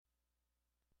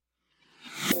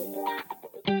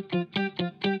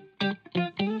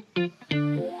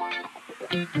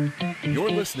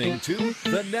You're listening to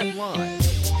The Net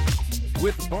Live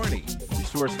with Barney. You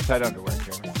used to wear some tight underwear,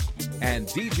 Jeremy. And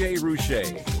DJ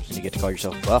Roueche. And you get to call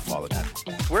yourself buff all the time.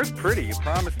 Where's Pretty? You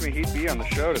promised me he'd be on the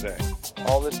show today.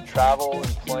 All this travel and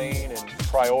plane and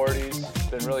priorities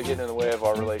been really getting in the way of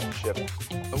our relationship.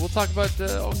 We'll talk about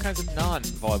all kinds of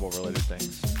non-volleyball related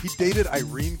things. He dated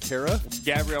Irene Cara.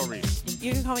 Gabrielle Reese.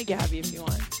 You can call me Gabby if you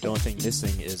want. The only thing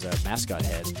missing is a mascot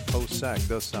head. Post-sack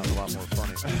does sound a lot more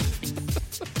funny.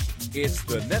 It's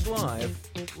The Net Live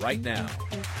right now.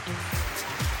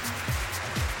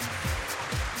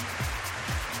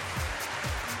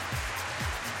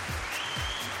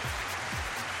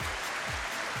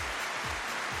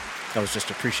 I was just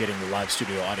appreciating the live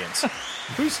studio audience.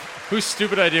 Whose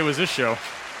stupid idea was this show?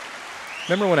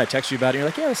 Remember when I texted you about it, you're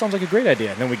like, yeah, that sounds like a great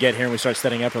idea. And then we get here and we start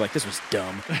setting up, we're like, this was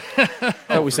dumb.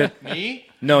 We said, me?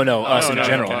 No, us in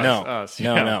general. Us.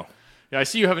 No. Yeah, I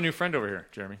see you have a new friend over here,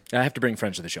 Jeremy. I have to bring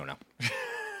friends to the show now.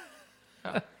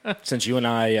 Since you and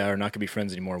I are not going to be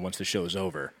friends anymore once the show is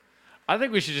over. I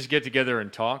think we should just get together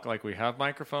and talk like we have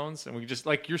microphones. And we just,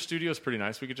 like, your studio's pretty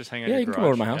nice. We could just hang out in your you garage. can come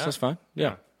over to my house. That's fine.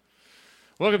 Yeah.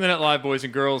 Welcome to Net Live, boys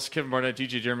and girls. Kevin Barnett,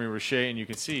 DJ Jeremy Roueche, and you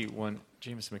can see one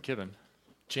Jameson McKibbon.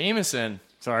 Jameson.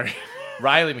 Sorry.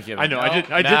 Riley McKibbon. I know. No, I did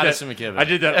Maddison that. McKibbon. I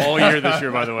did that all year this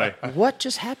year, by the way. What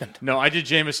just happened? No, I did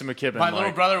Jameson McKibbon. My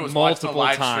little brother was watching the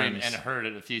live times. stream and heard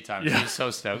it a few times. Yeah. He was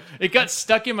so stoked. It got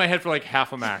stuck in my head for like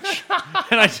half a match.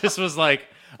 And I just was like,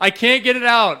 I can't get it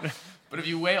out. But if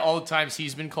you weigh all the times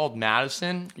he's been called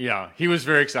Madison, yeah, he was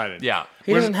very excited. Yeah.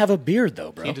 He doesn't have a beard,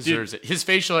 though, bro. He deserves it. His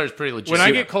facial hair is pretty legit. When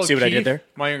I get called see what Keith, I did there?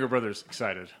 My younger brother's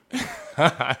excited.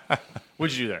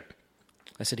 What'd you do there?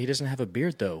 I said, he doesn't have a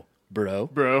beard, though, bro.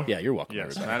 Yeah, you're welcome.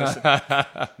 Yes,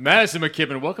 Maddison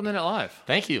McKibbon, welcome to Net Live.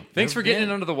 Thank you. Thanks for getting in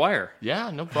under the wire. Yeah,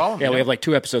 no problem. Yeah, we have like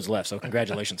 2 episodes left, so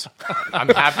congratulations. I'm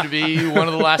happy to be one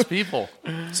of the last people.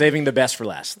 Saving the best for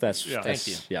last. Thank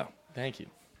you. Yeah. Thank you.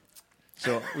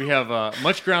 So we have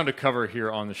much ground to cover here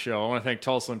on the show. I want to thank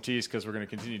Tulsa Tees because we're going to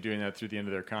continue doing that through the end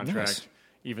of their contract, Nice.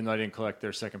 even though I didn't collect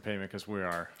their second payment because we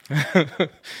are.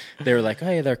 They were like, oh,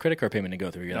 yeah, their credit card payment didn't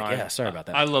go through. You're like, yeah, sorry about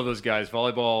that. I love those guys.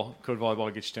 Code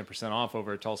Volleyball gets you 10% off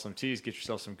over at Tulsa Tees. Get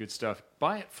yourself some good stuff.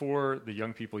 Buy it for the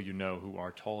young people you know who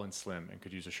are tall and slim and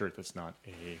could use a shirt that's not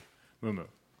a muumuu.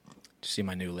 Did you see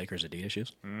my new Lakers Adidas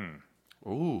shoes?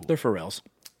 Ooh. They're Pharrell's.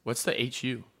 What's the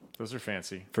HU? Those are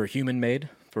fancy. For Human Made.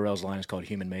 Pharrell's line is called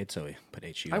Human Made, so we put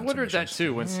HU I on wondered some that shoes.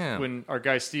 too when our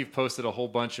guy Steve posted a whole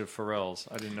bunch of Pharrells.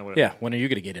 I didn't know what. Yeah, when are you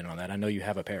going to get in on that? I know you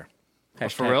have a pair.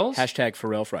 Pharrells? Hashtag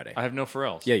Pharrell Friday. I have no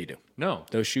Pharrells. Yeah, you do. No.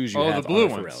 Those shoes you have have the blue are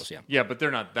ones. Pharrell's, yeah. Yeah, but they're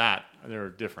not that. They're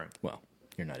different. Well,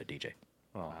 you're not a DJ.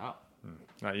 Wow.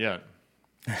 Not yet.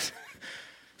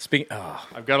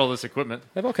 I've got all this equipment.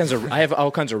 I have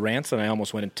all kinds of rants, and I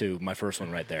almost went into my first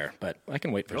one right there, but I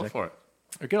can wait for a second. Go for it.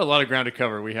 We've got a lot of ground to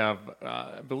cover. We have,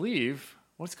 I believe,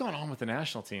 what's going on with the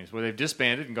national teams where they've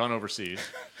disbanded and gone overseas.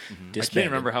 I can't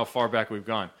remember how far back we've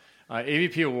gone.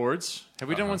 AVP Awards. Have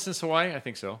we done one since Hawaii? I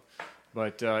think so.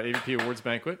 But AVP Awards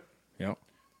Banquet. Yep.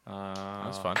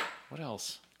 That's fun. What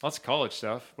else? Lots of college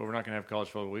stuff, but we're not going to have College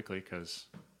Volleyball Weekly because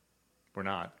we're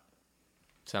not.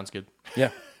 Sounds good.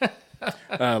 Yeah.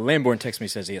 Lambourne texts me,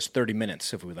 says he has 30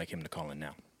 minutes if we would like him to call in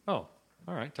now. Oh,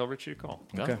 all right. Tell Richie to call.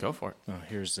 Okay. Go for it.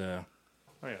 Here's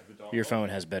Oh, yeah, the dog. your phone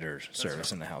has better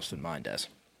service in the house than mine does.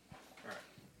 All right.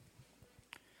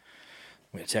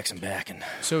 I'm going to text him back. And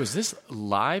So is this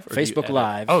live? Or Facebook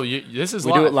Live. Oh, this is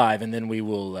we live. do it live, and then we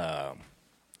will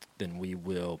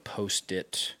post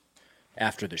it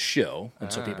after the show,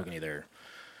 and so people can either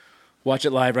watch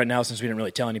it live right now. Since we didn't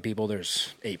really tell any people,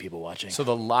 there's 8 people watching. So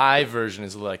the live version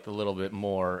is like a little bit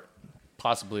more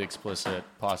possibly explicit,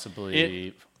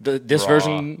 possibly this raw.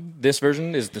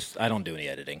 version is this. I don't do any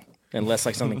editing unless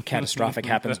like something catastrophic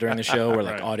happens during the show where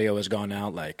like audio has gone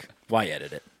out. Like, why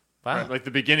edit it? Wow. Right, like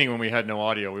the beginning when we had no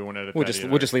audio, we won't edit We'll that just either.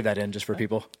 we'll just leave that in just for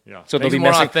people. Yeah. So they'll Makes be it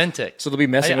more messing. authentic. So they'll be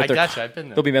messing with I their. gotcha, I've been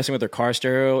there. They'll be messing with their car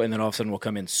stereo, and then all of a sudden we'll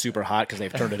come in super hot because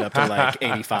they've turned it up to like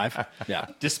 85. Yeah.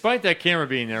 Despite that camera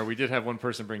being there, we did have one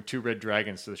person bring 2 red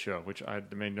dragons to the show, which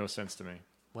made no sense to me.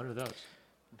 What are those?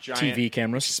 Giant, TV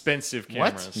cameras. expensive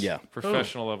What? cameras. Yeah.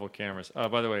 Professional level cameras.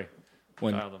 By the way,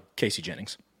 When dial them. Casey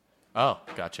Jennings. Oh,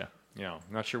 gotcha. Yeah,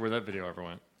 not sure where that video ever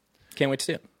went. Can't wait to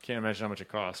see it. Can't imagine how much it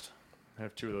cost. I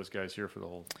have 2 of those guys here for the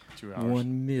whole 2 hours. $1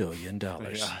 million.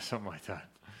 Yeah, something like that.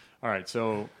 All right,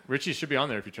 so Richie should be on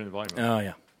there if you turn the volume up. Oh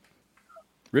yeah.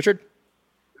 Richard.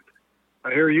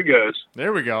 I hear you guys.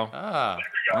 There we go. Ah,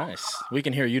 Nice. We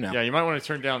can hear you now. Yeah, you might want to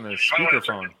turn down the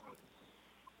speakerphone.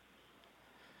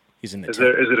 He's in the. Is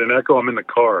it an echo? I'm in the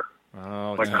car.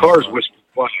 Oh, My no. car's whispering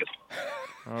quiet.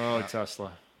 Oh,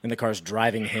 Tesla. And the car's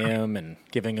driving him and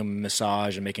giving him a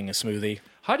massage and making a smoothie.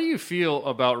 How do you feel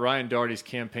about Ryan Daugherty's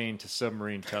campaign to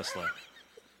submarine Tesla?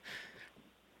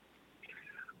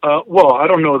 Well, I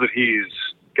don't know that he's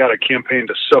got a campaign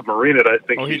to submarine it. I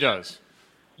think he does.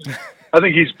 I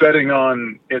think he's betting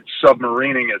on it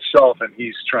submarining itself, and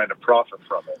he's trying to profit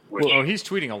from it. He's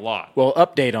tweeting a lot. Well,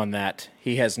 update on that.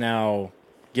 He has now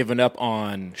given up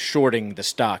on shorting the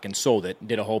stock and sold it.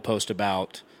 Did a whole post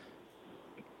about,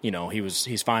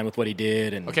 he's fine with what he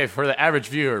did. And okay, for the average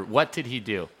viewer, what did he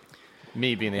do?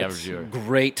 Me being the average viewer.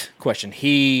 Great question.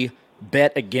 He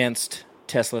bet against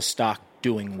Tesla stock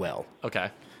doing well.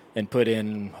 Okay. And put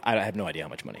in, I have no idea how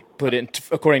much money. Put in,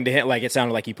 according to him, it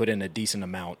sounded like he put in a decent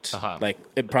amount. Uh-huh.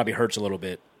 It probably hurts a little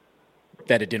bit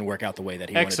that it didn't work out the way that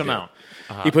he wanted X amount.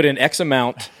 to. Uh-huh. He put in X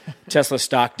amount. Tesla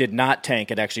stock did not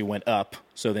tank. It actually went up.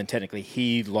 So then technically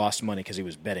he lost money because he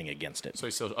was betting against it. So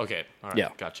he's still, okay. All right. Yeah.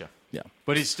 Gotcha. Yeah.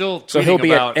 But he's still So he'll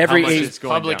be about at every how much it's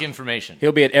going public down. information.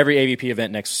 He'll be at every AVP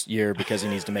event next year because he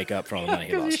needs to make up for all the money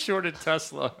he He lost. shorted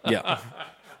Tesla. Yeah.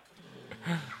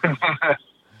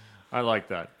 I like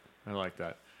that.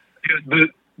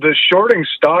 The shorting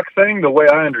stock thing, the way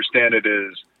I understand it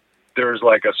is there's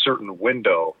like a certain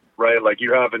window, right? Like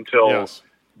you have until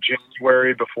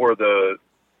January before the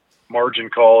margin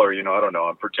call, or, I don't know,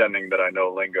 I'm pretending that I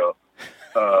know lingo,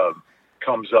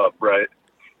 comes up, right?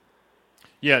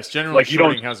 Yes, generally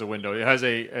shorting has a window. It has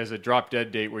a drop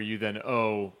dead date where you then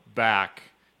owe back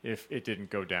if it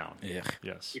didn't go down. Yeah.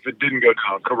 Yes. If it didn't go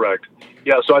down, correct.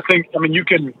 Yeah, so I think, you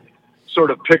can sort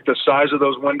of pick the size of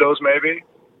those windows maybe.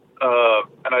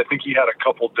 And I think he had a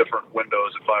couple different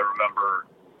windows, if I remember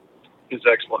his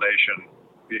explanation,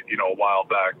 a while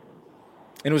back.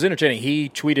 And it was entertaining. He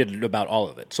tweeted about all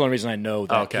of it. It's the only reason I know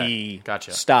that he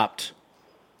stopped,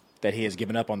 that he has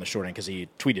given up on the shorting because he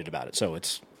tweeted about it. So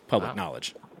it's public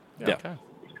knowledge. Yeah. Okay.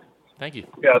 Thank you.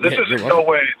 Yeah, this is in no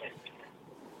way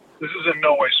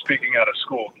speaking out of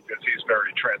school because he's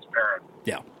very transparent.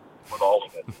 Yeah. With all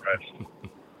of it, right?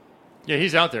 Yeah,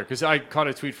 he's out there because I caught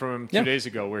a tweet from him 2 days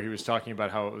ago where he was talking about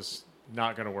how it was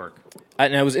not going to work.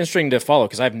 And it was interesting to follow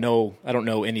because I don't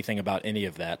know anything about any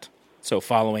of that. So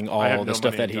following all the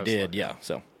stuff that he did,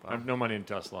 so I have no money in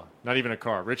Tesla, not even a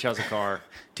car. Rich has a car.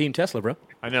 Team Tesla, bro.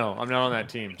 I know. I'm not on that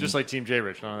team. Just like Team J.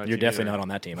 Rich. Not on that You're team definitely either. not on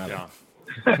that team.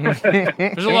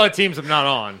 Yeah. There's a lot of teams I'm not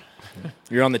on.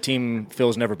 You're on the team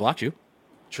Phil's never blocked you.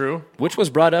 True. Which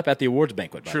was brought up at the awards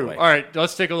banquet, by the way. All right,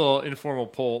 let's take a little informal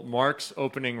poll. Mark's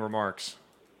opening remarks.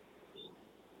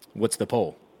 What's the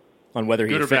poll? On whether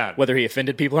Good or bad? whether he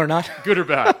offended people or not? Good or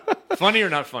bad? Funny or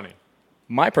not funny?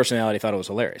 My personality thought it was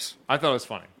hilarious. I thought it was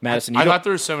funny. Madison, I thought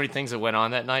there were so many things that went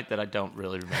on that night that I don't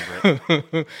really remember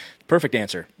it. Perfect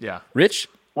answer. Yeah. Rich?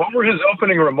 What were his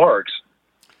opening remarks?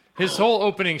 His whole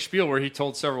opening spiel where he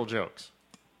told several jokes.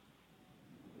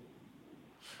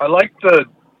 I like the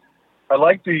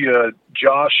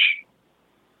Josh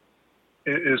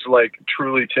is like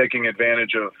truly taking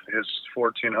advantage of his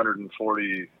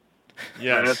 1,440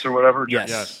 minutes or whatever.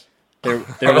 Yes. I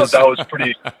thought that was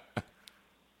pretty.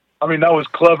 I mean, that was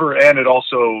clever, and it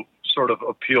also sort of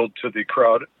appealed to the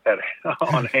crowd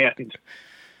on hand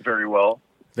very well.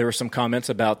 There were some comments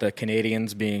about the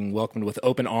Canadians being welcomed with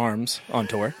open arms on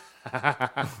tour.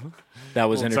 That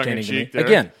was entertaining to me. There.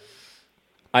 Again,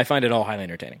 I find it all highly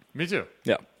entertaining. Me too.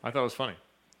 Yeah. I thought it was funny.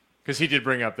 Because he did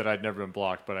bring up that I'd never been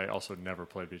blocked, but I also never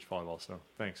played beach volleyball, so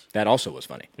thanks. That also was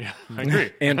funny. Yeah, I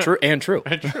agree. and true. And true.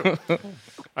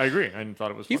 I agree. I thought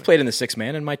it was funny. You've played in the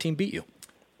six-man, and my team beat you.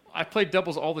 I played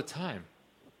doubles all the time.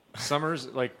 Summers,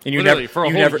 like, and you literally never, for a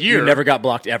you whole never, year. You never got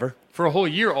blocked ever? For a whole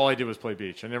year, all I did was play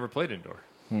beach. I never played indoor.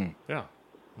 Yeah.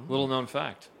 Little known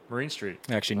fact. Marine Street.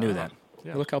 I actually knew that.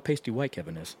 Yeah. Look how pasty white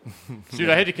Kevin is. Dude,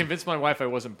 I had to convince my wife I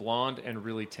wasn't blonde and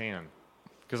really tan.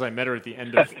 Because I met her at the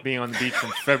end of being on the beach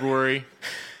from February.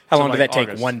 How long did that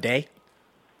August. take? 1 day?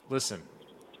 Listen.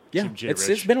 Yeah, Team J. it's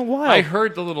Rich. been a while. I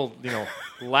heard the little,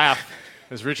 laugh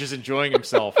as Rich is enjoying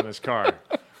himself in his car.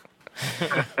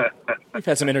 We've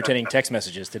had some entertaining text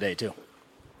messages today, too.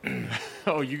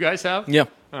 Oh, you guys have? Yeah.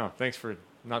 Oh, thanks for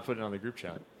not putting it on the group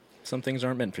chat. Some things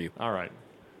aren't meant for you. All right.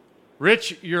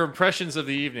 Rich, your impressions of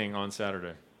the evening on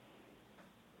Saturday.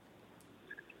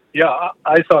 Yeah,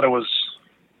 I thought it was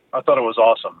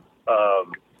awesome.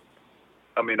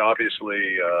 I mean,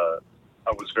 obviously,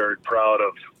 I was very proud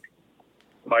of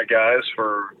my guys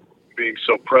for being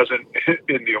so present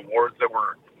in the awards that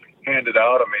were handed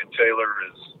out. I mean, Taylor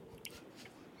is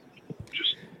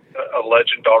just a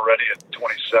legend already at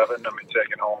 27. I mean,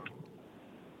 taking home,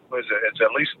 what is it? It's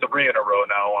at least 3 in a row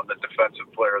now on the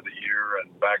Defensive Player of the Year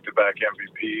and back-to-back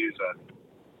MVPs and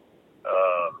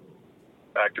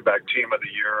back-to-back team of the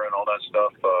year and all that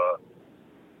stuff.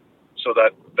 So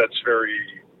that's very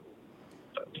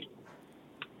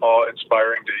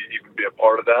awe-inspiring to even be a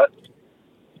part of that.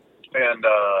 And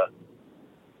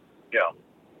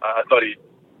I thought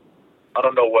I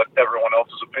don't know what everyone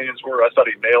else's opinions were. I thought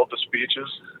he nailed the speeches.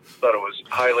 Thought it was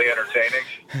highly entertaining.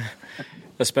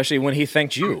 Especially when he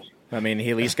thanked you. I mean,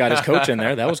 he at least got his coach in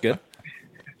there. That was good.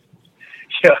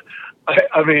 Yeah.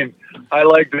 I mean, I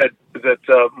like that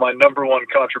my number one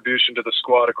contribution to the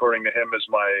squad, according to him, is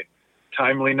my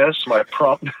timeliness, my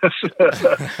promptness,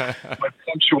 my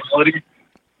punctuality.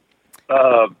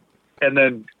 And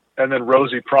then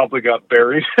Rosie promptly got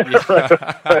buried.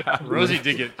 Rosie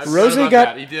did get. Rosie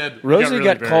got. He did. Rosie really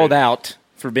got buried. called out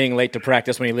for being late to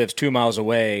practice when he lives 2 miles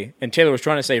away, and Taylor was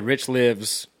trying to say Rich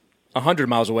lives 100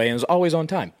 miles away and is always on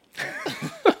time.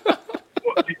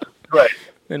 Right.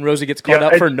 Then Rosie gets called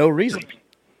out for no reason.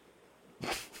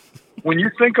 When you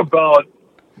think about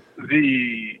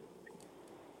the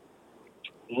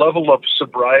level of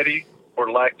sobriety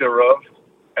or lack thereof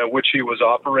at which he was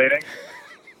operating,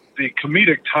 the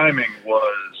comedic timing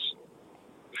was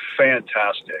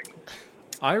fantastic.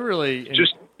 I really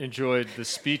enjoyed the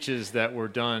speeches that were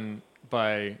done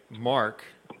by Mark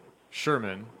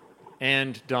Sherman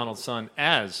and Donald's son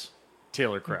as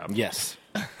Taylor Crabb. Yes.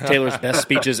 Taylor's best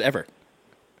speeches ever.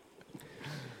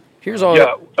 Here's all.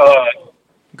 Yeah.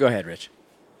 Go ahead, Rich.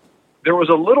 There was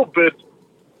a little bit.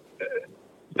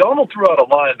 Donald threw out a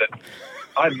line that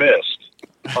I missed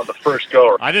on the first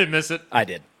go. I didn't miss it. I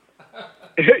did.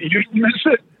 You didn't miss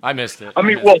it? I missed it. I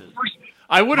mean, well, first,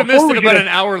 I would have missed it about an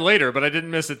hour later, but I didn't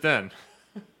miss it then.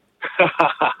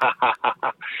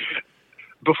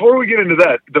 Before we get into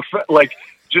that,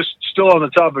 just still on the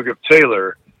topic of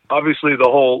Taylor, obviously the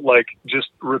whole, just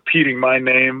repeating my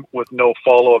name with no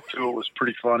follow-up to it was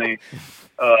pretty funny.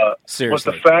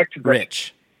 Seriously. But the fact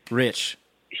that Rich,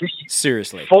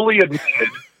 seriously. fully admitted,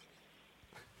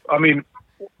 I mean,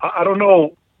 I don't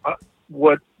know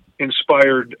what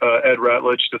inspired Ed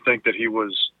Ratledge to think that he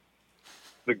was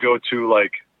the go-to,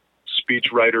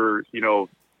 speech writer,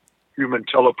 human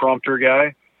teleprompter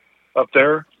guy up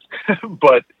there.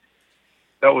 But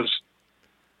that was,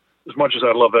 as much as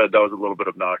I love Ed, that was a little bit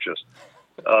obnoxious.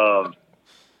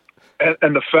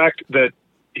 And the fact that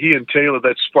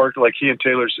that sparked he and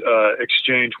Taylor's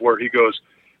exchange where he goes,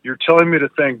 "You're telling me to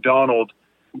thank Donald,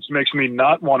 which makes me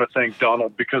not want to thank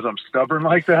Donald because I'm stubborn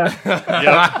like that."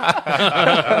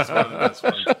 That's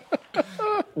funny.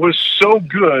 Was so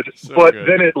good, but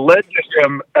then it led to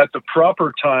him at the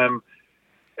proper time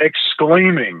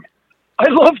exclaiming, "I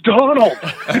love Donald!"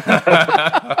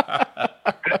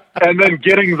 And then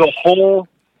getting the whole,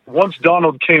 once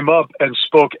Donald came up and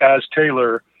spoke as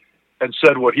Taylor and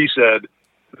said what he said,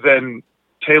 then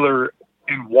Taylor,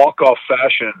 in walk-off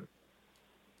fashion,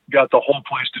 got the whole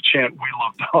place to chant, "We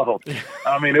love Donald."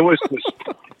 I mean, it was just,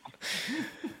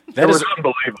 it was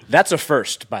unbelievable. That's a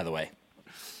first, by the way.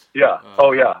 Yeah.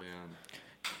 Oh, yeah. Man.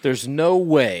 There's no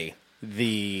way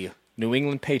the New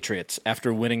England Patriots,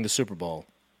 after winning the Super Bowl,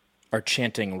 are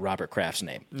chanting Robert Kraft's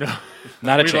name. No.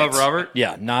 Not a We chance. love Robert?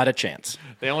 Yeah, not a chance.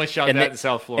 They only shot that in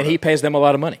South Florida. And he pays them a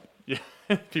lot of money. Yeah.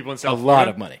 People in South A Florida? lot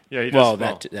of money. Yeah, he does. Well,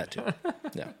 that too.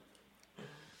 Yeah.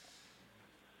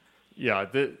 Yeah.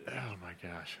 Oh, my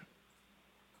gosh.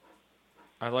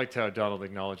 I liked how Donald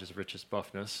acknowledges Rich's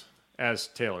buffness as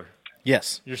Taylor.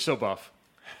 Yes. You're so buff.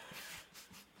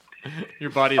 Your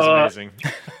body is amazing.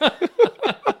 I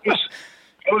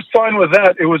was fine with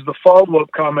that. It was the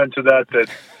follow-up comment to that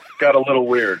got a little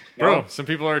weird. Bro, some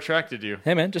people are attracted to you.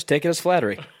 Hey, man, just take it as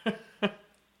flattery.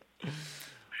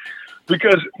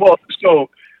 Because, so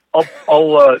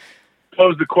I'll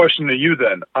pose the question to you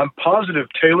then. I'm positive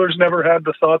Taylor's never had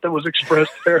the thought that was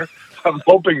expressed there. I'm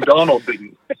hoping Donald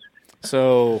didn't.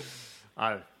 So,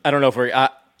 I don't know if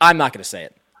I'm not going to say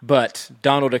it, but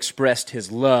Donald expressed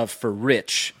his love for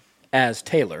Rich as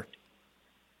Taylor.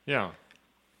 Yeah.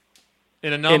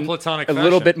 In a non-platonic fashion. A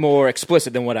little bit more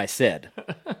explicit than what I said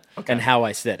and how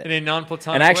I said it. In a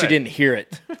non-platonic And I actually way. didn't hear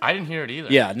it. I didn't hear it either.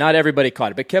 Yeah, not everybody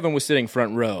caught it, but Kevin was sitting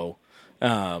front row.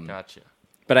 Gotcha.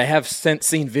 But I have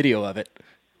seen video of it,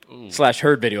 /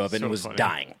 heard video of it, So and was funny.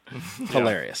 dying.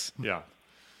 Hilarious. Yeah.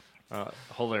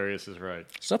 Hilarious is right.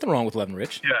 There's nothing wrong with loving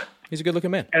Rich. Yeah. He's a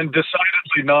good-looking man. And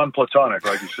decidedly non-platonic,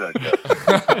 like you said.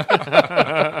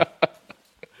 Yeah.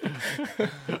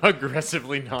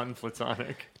 Aggressively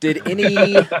non-platonic. Did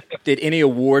any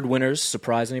award winners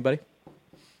surprise anybody?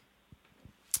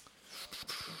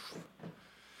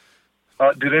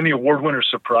 Did any award winners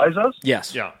surprise us?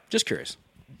 Yes. Yeah. Just curious.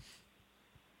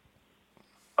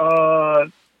 No,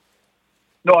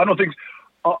 I don't think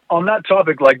on that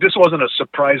topic. This wasn't a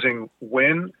surprising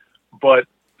win, but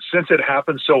since it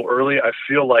happened so early, I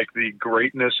feel like the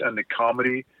greatness and the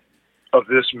comedy of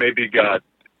this maybe got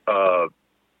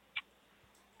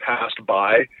passed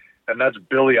by, and that's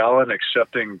Billy Allen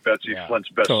accepting Betsy Flint's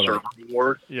Best Server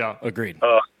Award. Yeah, agreed.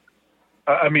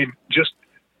 I mean, just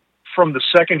from the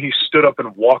second he stood up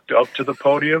and walked up to the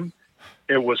podium,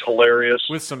 it was hilarious.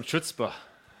 With some chutzpah.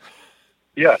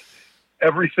 Yeah.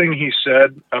 Everything he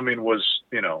said, I mean, was,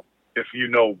 if you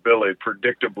know Billy,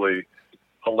 predictably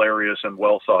hilarious and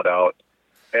well thought out.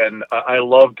 And I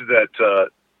loved that,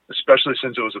 especially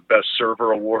since it was a Best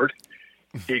Server Award,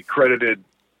 he credited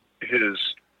his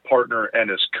partner and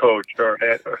his coach, or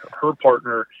her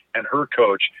partner and her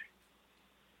coach,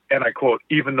 and I quote,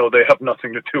 even though they have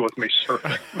nothing to do with me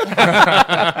serving.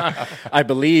 I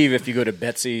believe if you go to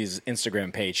Betsy's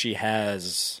Instagram page, she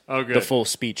has the full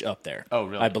speech up there. Oh,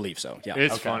 really? I believe so. Yeah,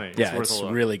 it's funny. Yeah, it's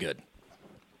really good.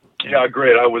 Yeah,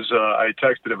 great. I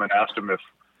texted him and asked him if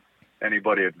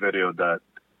anybody had videoed that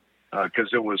because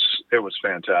it was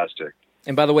fantastic.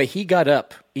 And by the way, he got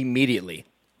up immediately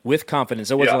with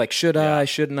confidence. It wasn't like, should I,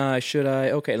 shouldn't I, should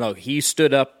I? Okay, no, he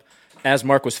stood up as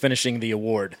Mark was finishing the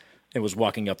award and was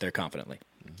walking up there confidently.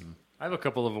 Mm-hmm. I have a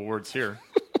couple of awards here.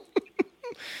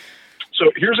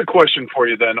 So here's a question for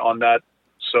you then on that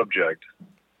subject.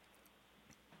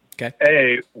 Okay.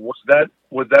 A, was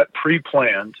that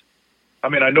pre-planned? I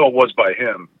mean, I know it was by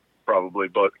him probably,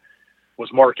 but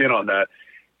was Mark in on that?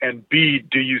 And B,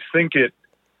 do you think it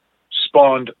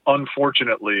spawned,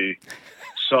 unfortunately,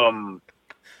 some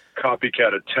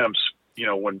copycat attempts,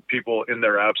 when people in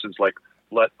their absence, like,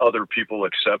 let other people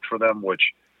accept for them,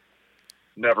 which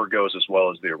never goes as well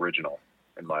as the original,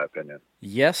 in my opinion.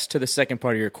 Yes to the second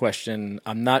part of your question.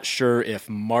 I'm not sure if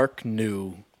Mark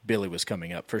knew Billy was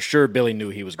coming up. For sure, Billy knew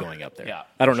he was going up there. Yeah,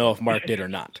 I don't know if Mark did or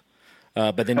not.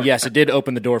 But then, yes, it did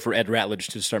open the door for Ed Ratledge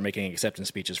to start making acceptance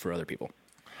speeches for other people.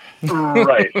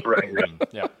 Right.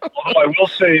 Yeah. Although I will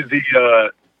say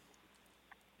the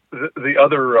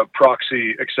other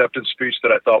proxy acceptance speech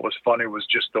that I thought was funny was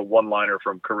just the one-liner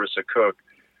from Carissa Cook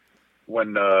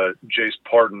when Jace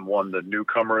Pardon won the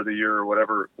Newcomer of the Year or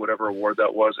whatever award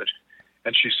that was,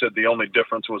 and she said the only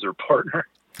difference was her partner.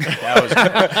 That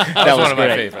was one of my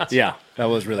favorites. Yeah, that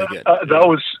was really good.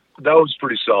 That was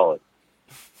pretty solid.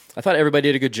 I thought everybody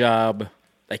did a good job.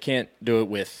 I can't do it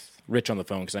with Rich on the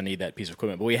phone because I need that piece of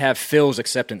equipment. But we have Phil's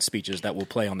acceptance speeches that we'll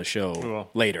play on the show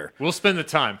later. We'll spend the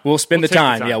time. We'll spend the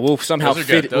time. Yeah, we'll somehow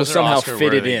fit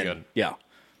it in. Good. Yeah.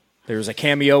 There's a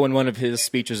cameo in one of his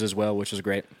speeches as well, which is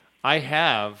great. I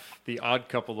have the Odd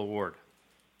Couple Award.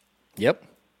 Yep.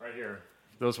 Right here.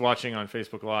 Those watching on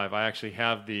Facebook Live, I actually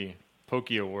have the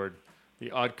Pokey Award.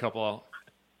 The Odd Couple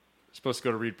supposed to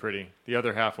go to Reed Pretty. The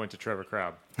other half went to Trevor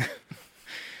Crabb.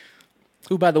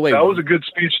 Who, by the way... That was a good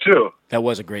speech, too. That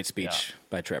was a great speech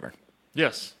by Trevor.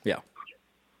 Yes. Yeah.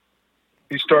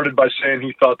 He started by saying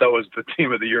he thought that was the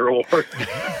Team of the Year award.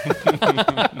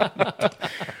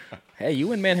 Hey, you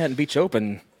win Manhattan Beach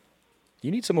Open. You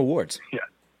need some awards. Yeah.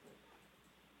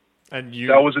 And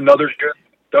that was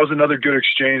another good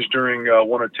exchange during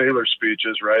one of Taylor's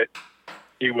speeches, right?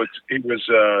 He was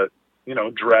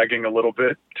dragging a little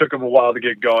bit. Took him a while to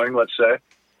get going, let's say.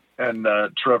 And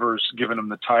Trevor's giving him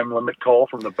the time limit call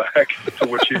from the back, to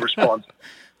which he responds,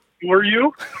 "Were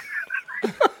you?"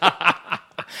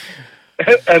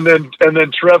 and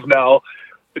then Trev now,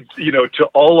 to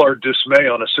all our dismay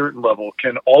on a certain level,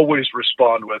 can always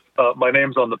respond with, "My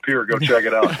name's on the pier. Go check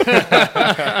it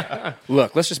out."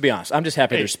 Look, let's just be honest. I'm just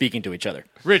happy they're speaking to each other,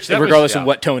 Rich. Regardless of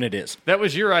what tone it is. That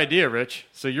was your idea, Rich.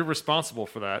 So you're responsible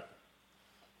for that.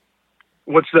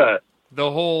 What's that?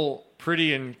 The whole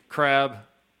Pretty and Crab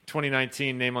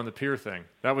 2019 name on the pier thing.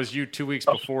 That was you 2 weeks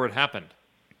before it happened.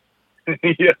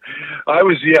 Yeah, I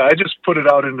just put it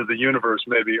out into the universe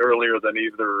maybe earlier than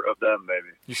either of them, maybe.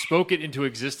 You spoke it into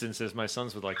existence, as my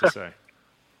sons would like to say.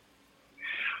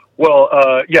 Well,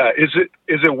 is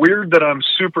it weird that I'm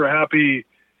super happy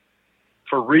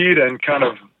for Reed and kind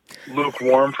of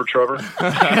lukewarm for Trevor?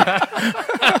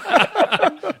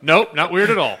 Nope, not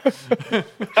weird at all.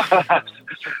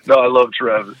 No, I love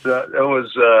Trev. That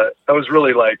was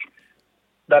really like,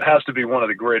 that has to be one of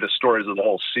the greatest stories of the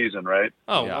whole season, right?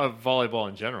 Oh, of volleyball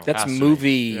in general. That's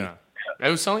movie. Yeah. It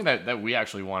was something that we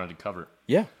actually wanted to cover.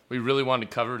 Yeah. We really wanted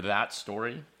to cover that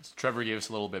story. Trevor gave us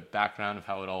a little bit background of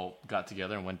how it all got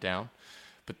together and went down.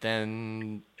 But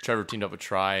then Trevor teamed up with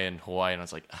Tri in Hawaii, and I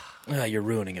was like, you're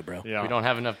ruining it, bro. Yeah. We don't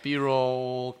have enough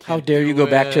B-roll. How dare you go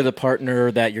back to the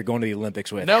partner that you're going to the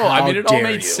Olympics with? No, I mean, it all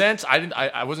made sense.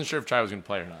 I wasn't sure if Tri was going to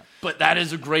play or not. But that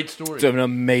is a great story. It's an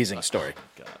amazing story.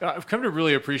 I've come to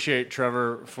really appreciate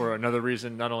Trevor for another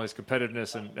reason, not only his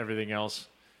competitiveness and everything else,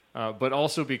 but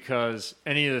also because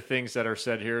any of the things that are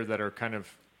said here that are kind of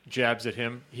jabs at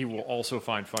him, he will also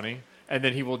find funny, and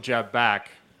then he will jab back.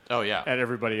 Oh, yeah. At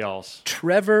everybody else.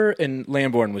 Trevor and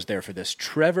Lambourne was there for this.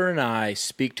 Trevor and I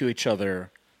speak to each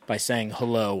other by saying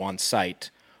hello on site,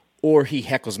 or he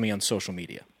heckles me on social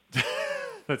media.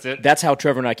 That's it? That's how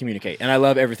Trevor and I communicate, and I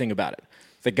love everything about it.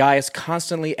 The guy is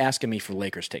constantly asking me for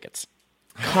Lakers tickets.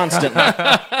 Constantly.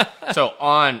 So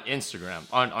on Instagram.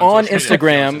 On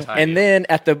Instagram, and then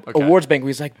at the awards banquet,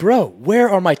 he's like, bro, where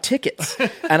are my tickets?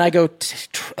 And I go,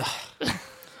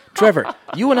 Trevor,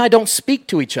 you and I don't speak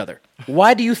to each other.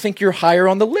 Why do you think you're higher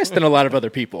on the list than a lot of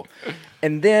other people?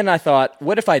 And then I thought,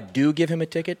 what if I do give him a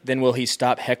ticket? Then will he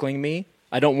stop heckling me?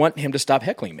 I don't want him to stop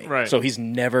heckling me. Right. So he's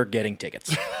never getting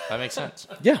tickets. That makes sense.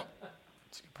 Yeah.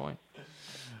 That's a good point.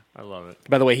 I love it.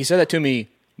 By the way, he said that to me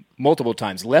multiple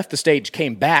times. Left the stage,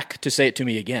 came back to say it to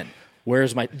me again.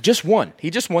 Where's my... Just one.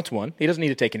 He just wants one. He doesn't need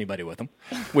to take anybody with him,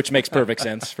 which makes perfect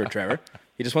sense for Trevor.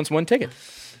 He just wants one ticket.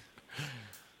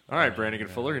 All right, Brandon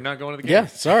Fuller, you're not going to the game. Yeah,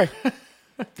 sorry.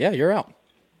 Yeah, you're out.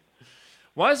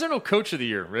 Why is there no Coach of the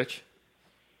Year, Rich?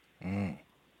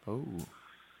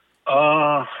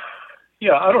 Oh.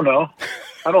 Yeah, I don't know.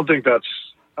 I don't think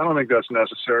that's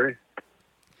necessary.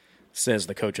 Says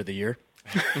the Coach of the Year.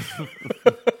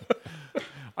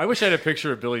 I wish I had a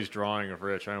picture of Billy's drawing of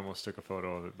Rich. I almost took a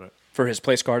photo of it, but For his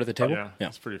place card at the table? yeah,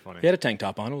 it's pretty funny. He had a tank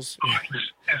top on. It was...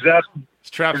 Is that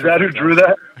who drew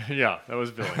that? Yeah, that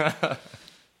was Billy.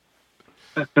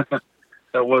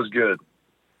 That was good.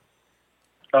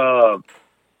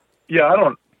 Yeah, I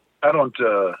don't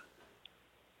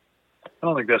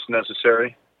think that's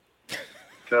necessary to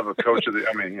have a coach of the.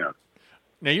 I mean, yeah.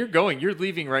 Now you're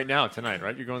leaving right now tonight,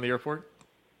 right? You're going to the airport?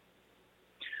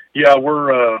 Yeah,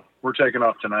 we're taking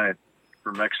off tonight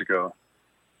for Mexico.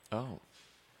 Oh.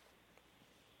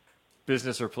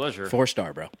 Business or pleasure?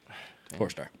 4-star, bro.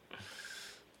 4-star.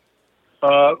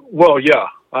 Well, yeah,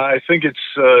 I think it's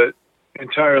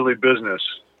entirely business,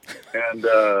 and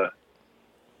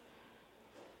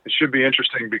it should be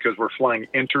interesting because we're flying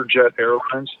Interjet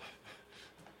Airlines,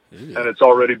 and it's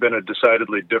already been a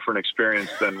decidedly different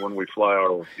experience than when we fly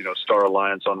our, Star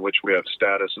Alliance, on which we have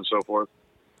status and so forth.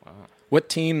 Wow. What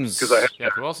teams?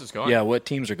 Who else is going? Yeah, what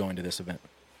teams are going to this event?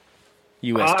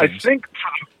 U.S. teams. I think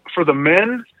for the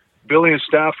men, Billy and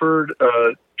Stafford,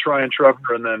 Tri and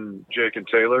Trevor, and then Jake and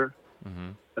Taylor. Mm-hmm.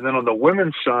 And then on the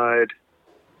women's side,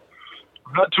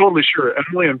 I'm not totally sure.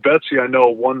 Emily and Betsy, I know,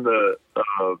 won the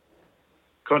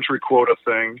country quota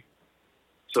thing,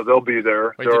 so they'll be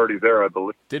there. They're already there, I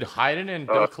believe. Did Hayden and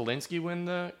Bill Kalinsky win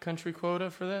the country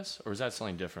quota for this, or is that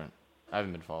something different? I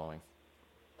haven't been following.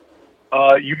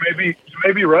 You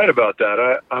may be right about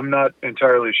that. I'm not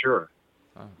entirely sure.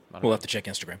 We'll have to check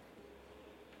Instagram.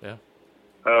 Yeah.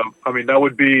 I mean, that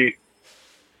would be.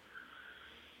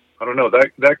 I don't know.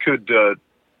 That could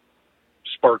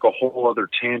spark a whole other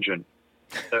tangent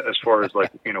as far as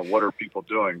what are people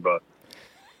doing? But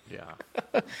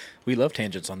yeah, we love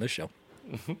tangents on this show.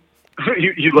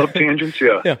 you love tangents,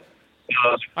 yeah. Yeah.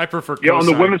 I prefer. Yeah, on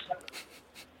the women's.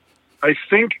 I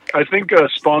think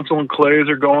Sponsel and Clays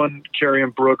are going. Carrie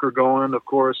and Brooke are going, of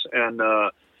course, and I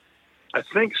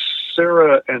think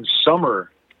Sarah and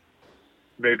Summer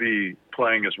may be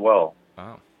playing as well.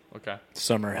 Oh, okay.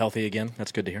 Summer healthy again.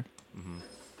 That's good to hear. Mm-hmm.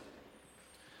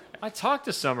 I talked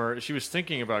to Summer. She was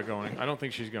thinking about going. I don't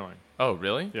think she's going. Oh,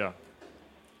 really? Yeah.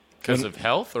 Because of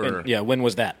health, or when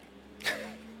was that?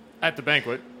 At the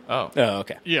banquet. Oh,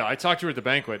 okay. Yeah, I talked to her at the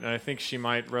banquet, and I think she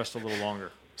might rest a little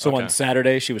longer. So on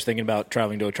Saturday, she was thinking about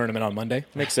traveling to a tournament on Monday.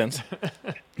 Makes sense.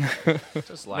 No,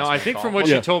 I think from what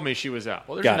she told me, she was out.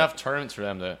 Well, there's enough tournaments for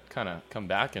them to kind of come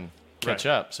back and catch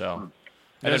up. So,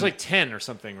 and there's like 10 or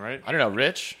something, right? I don't know,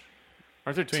 Rich.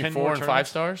 Aren't there between 10 4 more and 5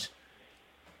 stars?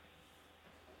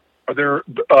 Are there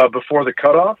before the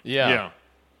cutoff? Yeah.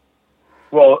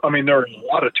 Well, I mean, there are a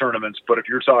lot of tournaments, but if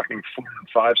you're talking 4 and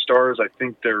 5 stars, I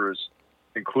think there's,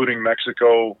 including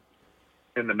Mexico,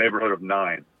 in the neighborhood of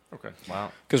 9. Okay.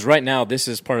 Wow. Because right now, this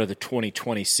is part of the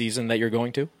 2020 season that you're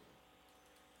going to?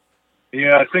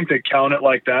 Yeah, I think they count it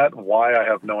like that. Why, I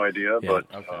have no idea, but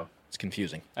it's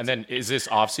confusing. And then is this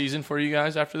off season for you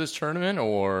guys after this tournament,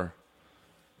 or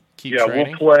keep yeah,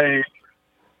 training?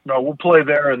 we'll play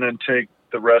there and then take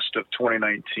the rest of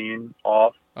 2019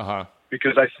 off. Uh-huh.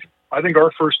 Because I think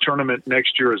our first tournament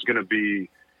next year is going to be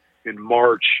in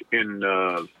March in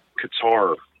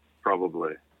Qatar,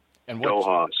 probably. And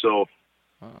Doha. So.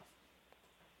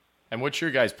 And what's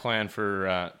your guys' plan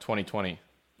for 2020?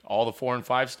 All the 4 and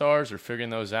 5 stars, or figuring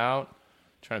those out?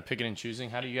 Trying to pick it and choosing?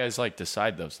 How do you guys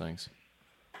decide those things?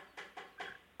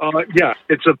 Yeah,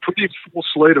 it's a pretty full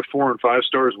slate of 4 and 5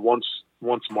 stars once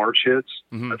once March hits.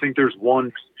 I think there's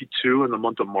 1, 2 in the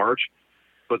month of March,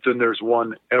 but then there's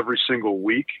one every single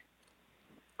week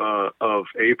of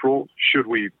April. Should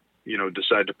we,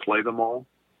 decide to play them all?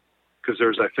 Because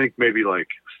there's, I think, maybe like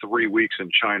 3 weeks in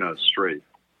China straight,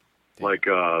 like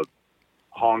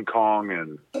Hong Kong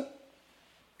and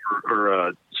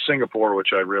or Singapore, which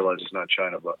I realize is not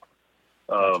China, but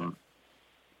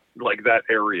like that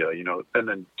area, and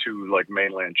then 2 like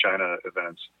mainland China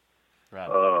events. Right.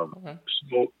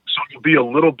 So it'll be a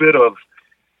little bit of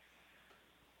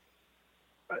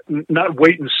not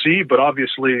wait and see, but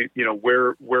obviously,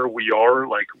 where we are,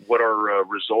 like what our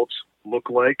results look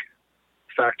like,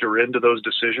 factor into those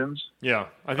decisions. Yeah,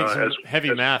 I think some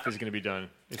heavy math is going to be done.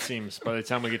 It seems by the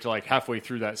time we get to like halfway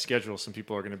through that schedule, some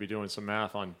people are going to be doing some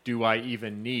math on, do I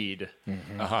even need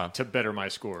to better my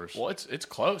scores? Well, it's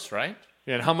close, right?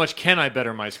 Yeah, and how much can I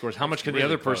better my scores? How much can the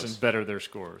other person better their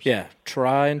scores? Yeah,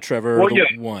 Try and Trevor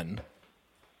won.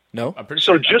 No? I'm pretty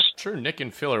sure Nick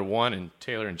and Phil are 1 and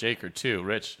Taylor and Jake are 2.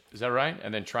 Rich, is that right?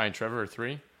 And then Try and Trevor are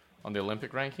 3 on the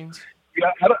Olympic rankings?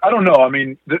 Yeah, I don't know. I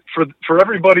mean, for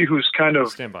everybody who's kind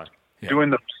of doing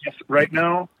the math right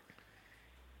now,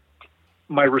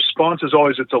 my response is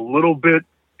always it's a little bit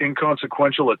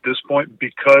inconsequential at this point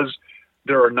because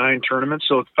there are 9 tournaments.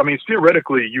 So, I mean,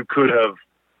 theoretically, you could have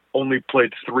only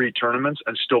played 3 tournaments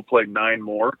and still played 9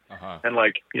 more. And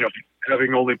like,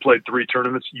 having only played 3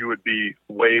 tournaments, you would be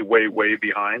way, way, way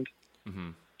behind.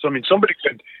 So, I mean, somebody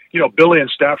could, Billy and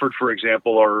Stafford, for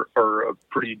example, are a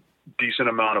pretty decent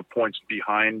amount of points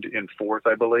behind in 4th,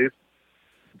 I believe.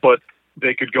 But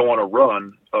they could go on a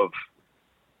run of,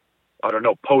 I don't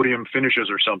know, podium finishes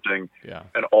or something,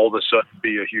 and all of a sudden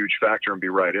be a huge factor and be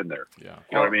right in there. Yeah.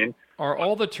 You know what I mean? Are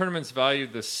all the tournaments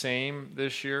valued the same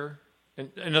this year?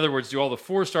 In other words, do all the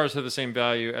 4 stars have the same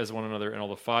value as one another and all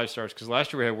the 5 stars? Because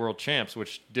last year we had World Champs,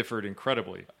 which differed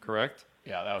incredibly, correct?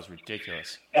 Yeah, that was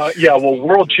ridiculous. Well,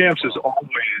 World Champs is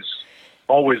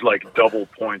always like double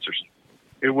points or something.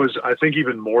 It was, I think,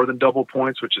 even more than double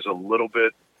points, which is a little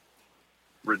bit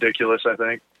ridiculous, I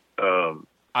think.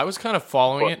 I was kind of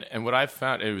following it, and what I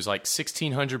found, it was like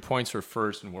 1,600 points for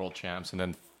first in World Champs, and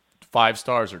then 5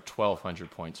 stars are 1,200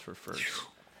 points for first.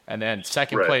 And then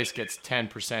second place gets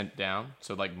 10% down,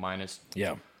 so like minus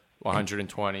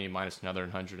 120, minus another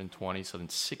 120, so then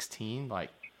 16, like...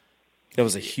 That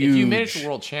was a huge... If you made it to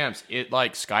World Champs, it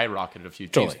like skyrocketed a few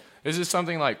teams. Totally. This is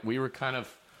something like we were kind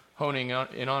of honing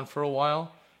in on for a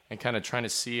while and kind of trying to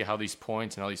see how these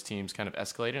points and all these teams kind of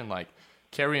escalated. And like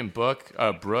Carey and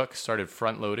Brooke started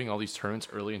front-loading all these tournaments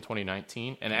early in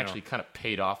 2019 and actually kind of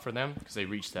paid off for them because they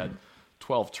reached that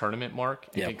 12 tournament mark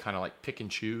and can kind of like pick and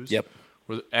choose.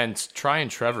 And Try and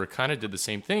Trevor kind of did the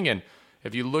same thing. And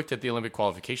if you looked at the Olympic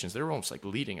qualifications, they were almost like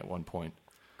leading at one point.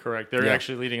 Correct. They're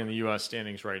actually leading in the U.S.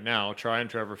 standings right now. Try and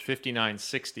Trevor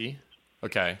 59-60.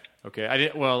 Okay. I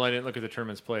didn't look at the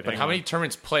tournaments played. But how many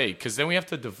tournaments played? Because then we have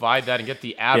to divide that and get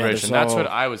the average, and that's what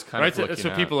I was kind of looking at. That's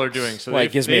what people are doing. So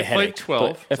it gives me a played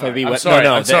 12. FIV.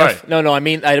 I'm sorry.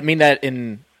 I mean that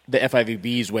in the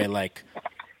FIVB's way. Like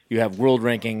you have world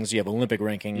rankings, you have Olympic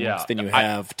rankings, then you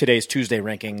have today's Tuesday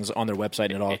rankings on their website,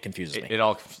 and it all confuses me. It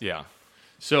all.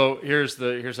 So here's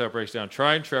how it breaks down.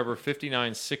 Try and Trevor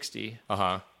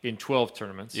 59-60 in 12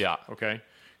 tournaments. Yeah. Okay.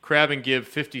 Crab and Gibb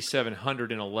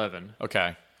 5,711.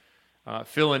 Okay.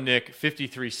 Phil and Nick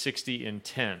 53-60 in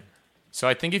 10. So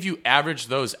I think if you average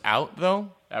those out, though,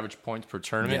 average points per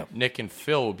tournament, Nick and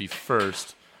Phil would be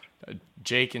first.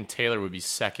 Jake and Taylor would be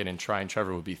second, and Try and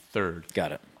Trevor would be third.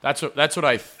 Got it. That's what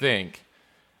I think.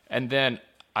 And then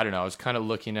I don't know. I was kind of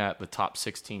looking at the top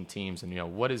 16 teams,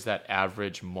 and what is that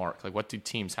average mark? Like, what do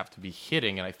teams have to be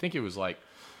hitting? And I think it was like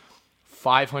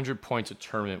 500 points a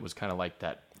tournament was kind of like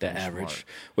that. The average.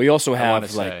 Well, you also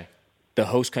have like the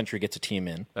host country gets a team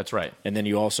in. That's right. And then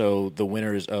you also the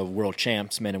winners of World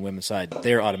Champs, men and women's side,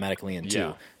 they're automatically in too.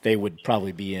 Yeah. They would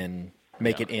probably be in,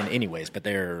 make it in anyways, but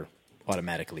they're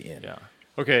automatically in. Yeah.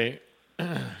 Okay.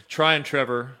 Try and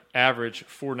Trevor average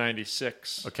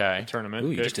 496. Okay. Tournament.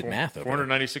 Ooh, you just did math over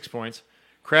 496 points.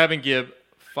 Crab and Gibb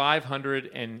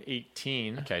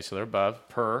 518. Okay, so they're above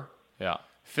per. Yeah.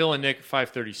 Phil and Nick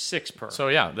 536 per. So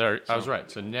I was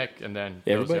right. So Nick and then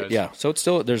everybody. Yeah. So it's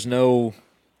still still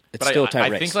a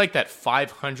tight race. I think like that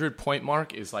 500 point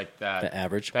mark is like that. The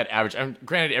average. That average. And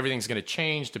granted, everything's going to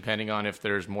change depending on if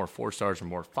there's more 4 stars or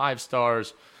more 5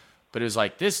 stars. But it was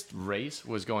like this race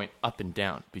was going up and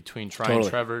down between Try and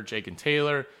Trevor, Jake and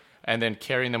Taylor, and then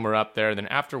carrying them were up there. And then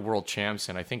after World Champs,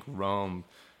 and I think Rome,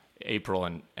 April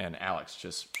and Alex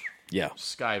just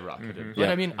skyrocketed. Mm-hmm. But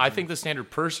I mean, I think the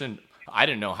standard person. I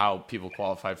didn't know how people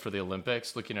qualified for the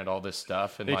Olympics, looking at all this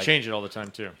stuff. And they change it all the time,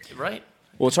 too. Right?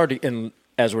 Well, it's hard to – and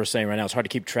as we're saying right now, it's hard to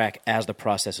keep track as the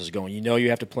process is going. You know you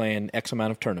have to play in X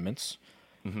amount of tournaments,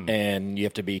 and you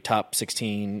have to be top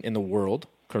 16 in the world,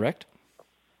 correct?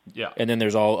 Yeah. And then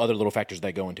there's all other little factors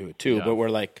that go into it too. Yeah. But we're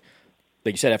like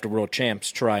you said, after World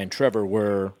Champs, Tri and Trevor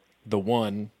were the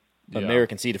one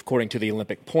American seed according to the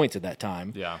Olympic points at that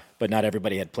time. Yeah. But not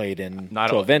everybody had played in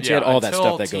 12 events yet, all that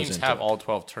stuff that goes into it. Until teams have all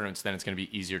 12 tournaments, then it's going to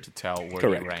be easier to tell where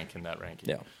they rank in that ranking.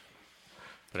 Yeah.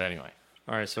 But anyway.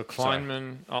 All right, so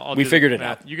Kleinman. We figured it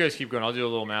out. You guys keep going. I'll do a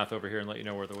little math over here and let you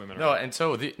know where the women are. No, and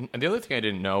so the other thing I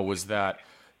didn't know was that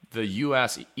the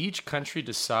U.S., each country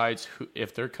decides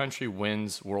if their country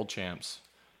wins World Champs.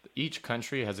 Each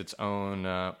country has its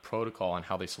own protocol on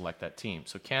how they select that team.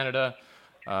 So Canada,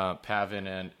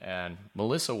 Pavin and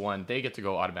Melissa won. They get to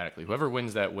go automatically. Whoever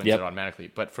wins that wins it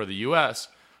automatically. But for the U.S.,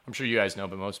 I'm sure you guys know,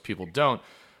 but most people don't.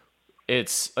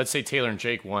 It's, let's say Taylor and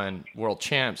Jake won World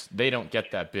Champs. They don't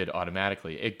get that bid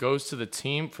automatically. It goes to the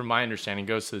team, from my understanding,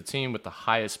 goes to the team with the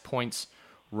highest points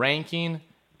ranking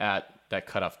at that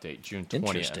cutoff date, June 20th.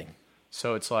 Interesting.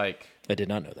 So it's like... I did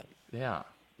not know that. Yeah.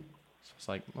 So it's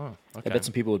like, oh, okay. I bet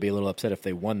some people would be a little upset if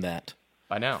they won that.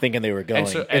 I know. Thinking they were going.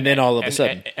 And then all of a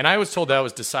sudden... And I was told that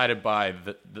was decided by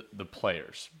the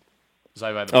players.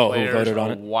 Decided by the players who voted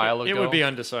on it? A while ago. It would be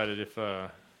undecided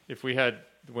if we had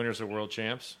the winners of World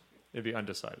Champs. It'd be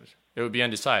undecided. It would be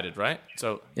undecided, right?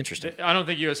 So interesting. I don't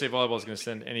think USA Volleyball is going to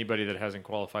send anybody that hasn't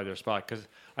qualified their spot, because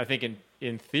I think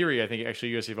in theory, I think actually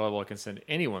USA Volleyball can send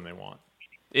anyone they want.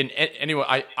 Anyway,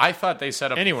 I thought they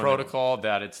set up a protocol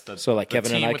that it's the so like the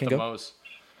Kevin team and I with can the go. Most.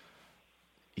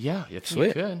 Yeah, you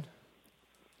Sweet. could.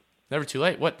 Never too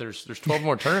late. What? There's 12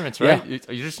 more tournaments, right? Yeah.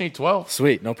 You just need 12.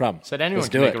 Sweet, no problem. Said anyone Let's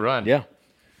can do make it. a run. Yeah.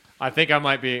 I think I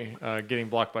might be getting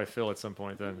blocked by Phil at some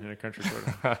point then in a country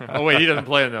tournament. Oh wait, he doesn't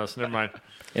play in those. Never mind.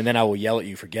 And then I will yell at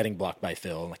you for getting blocked by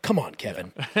Phil. I'm like, come on,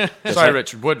 Kevin. Sorry,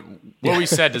 Rich. What we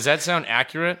said, does that sound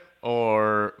accurate,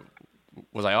 or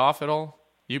was I off at all?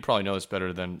 You probably know this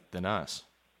better than us.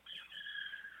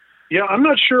 Yeah, I'm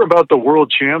not sure about the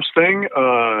World Champs thing.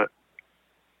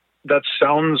 That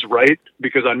sounds right,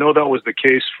 because I know that was the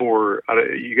case for,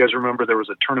 you guys remember there was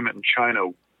a tournament in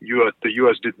China. The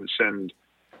U.S. didn't send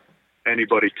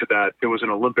anybody to that. It was an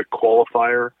Olympic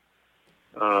qualifier.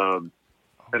 And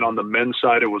on the men's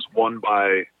side, it was won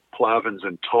by Plavins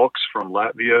and Tulks from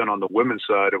Latvia. And on the women's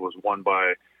side, it was won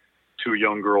by two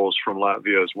young girls from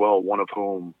Latvia as well, one of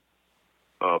whom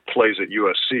plays at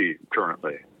USC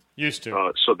currently. Used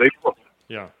to. So they...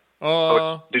 Yeah.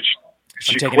 Did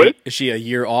she quit? quit? Is she a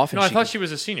year off? No, I thought she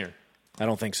was a senior. I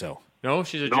don't think so. No,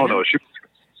 she's a junior? No,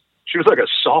 she was like a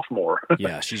sophomore.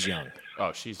 Yeah, she's young.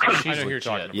 Oh, she's I know who you're legit.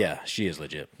 talking about. Yeah, she is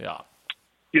legit. Yeah.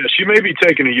 Yeah, she may be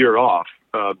taking a year off.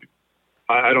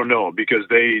 I don't know, because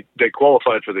they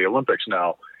qualified for the Olympics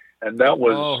now, and that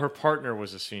was... Oh, her partner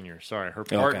was a senior. Sorry, her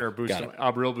partner,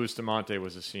 Abril Bustamante,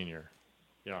 was a senior.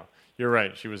 Yeah, you're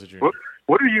right. She was a junior.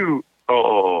 What are you...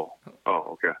 Oh,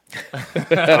 okay.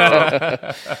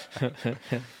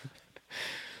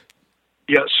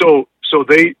 Yeah, so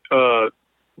they...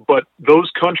 but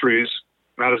those countries,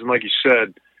 Maddison, like you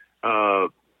said,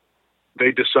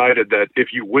 they decided that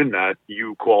if you win that,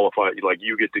 you qualify, like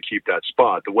you get to keep that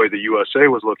spot. The way the USA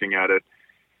was looking at it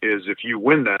is if you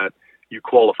win that, you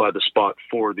qualify the spot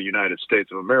for the United States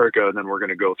of America, and then we're going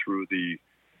to go through the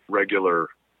regular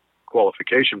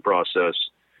qualification process,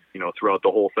 throughout the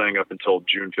whole thing up until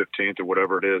June 15th or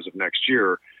whatever it is of next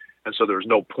year. And so there's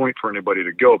no point for anybody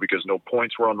to go because no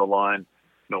points were on the line,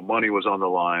 no money was on the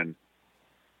line.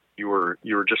 You were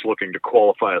just looking to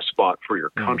qualify a spot for your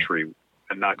country.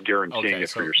 And not guaranteeing it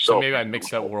for yourself. So maybe I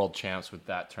mixed up World Champs with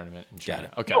that tournament in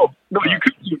China. Okay. No,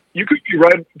 you could be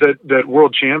right that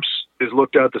World Champs is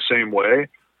looked at the same way.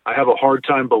 I have a hard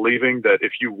time believing that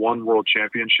if you won World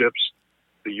Championships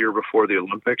the year before the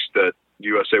Olympics, that the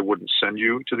USA wouldn't send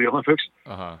you to the Olympics.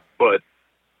 Uh-huh. But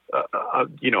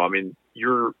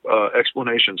your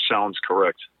explanation sounds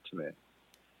correct to me.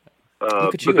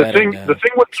 But the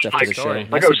thing with story,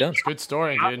 good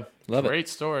story, dude. Love Great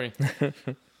story.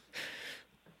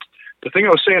 The thing I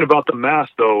was saying about the math,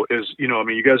 though, is,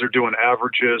 you guys are doing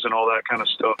averages and all that kind of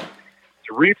stuff.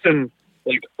 The reason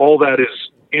all that is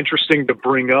interesting to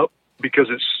bring up, because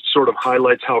it sort of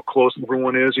highlights how close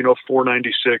everyone is,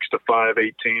 496 to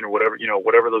 518 or whatever,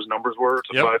 whatever those numbers were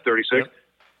to 536.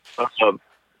 Yep.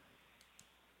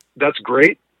 That's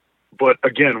great. But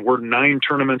again, we're 9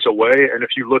 tournaments away. And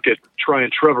if you look at Tri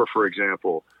and Trevor, for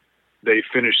example, they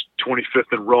finished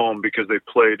 25th in Rome because they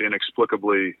played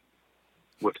inexplicably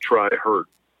with Tri hurt,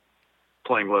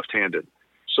 playing left-handed.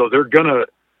 So they're going to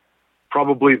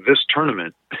probably this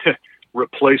tournament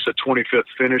replace a 25th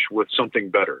finish with something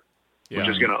better, which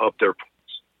is going to up their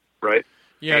points, right?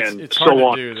 Yeah, and it's hard so to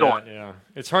on, do so that. on. Yeah,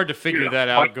 it's hard to figure that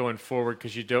out going forward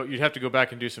because you'd have to go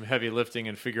back and do some heavy lifting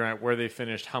and figure out where they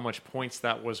finished, how much points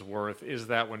that was worth, is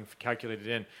that when calculated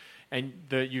in, and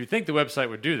you'd think the website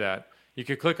would do that. You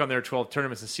could click on their 12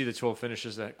 tournaments and see the 12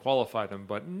 finishes that qualify them,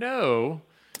 but no.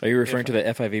 Are you referring to the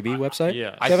FIVB website?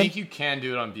 Yeah, I think you can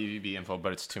do it on BVB info,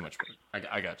 but it's too much work.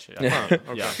 I got you. Okay. Yeah. You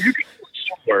can do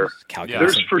it somewhere. Calculus,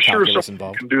 There's for sure calculus someone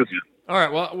involved. who can do that. All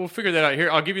right, well, we'll figure that out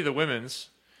here. I'll give you the women's.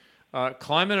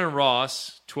 Kleiman and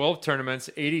Ross, 12 tournaments,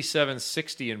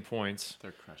 87-60 in points.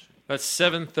 They're crushing. That's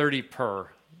 730 per.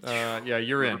 Yeah,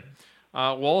 you're in.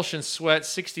 Walsh and Sweat,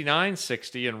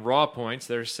 69-60 in raw points.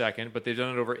 They're second, but they've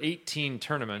done it over 18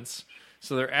 tournaments.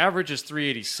 So their average is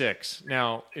 386.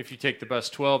 Now, if you take the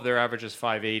best 12, their average is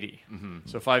 580. Mm-hmm.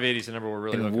 So 580 is the number we're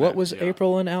really And looking at. what was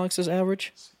April and Alex's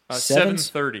average?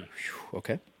 730.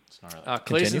 Okay.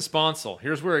 Clays and Sponsel.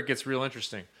 Here's where it gets real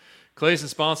interesting. Clays and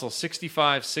Sponsel,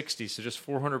 65-60, so just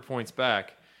 400 points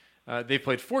back. They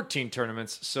played 14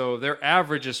 tournaments, so their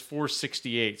average is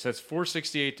 468. So that's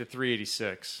 468 to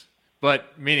 386,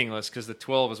 but meaningless because the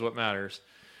 12 is what matters.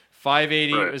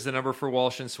 580 is the number for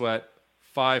Walsh and Sweat.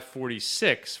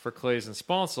 546 for Clays and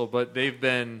Sponsel, but they've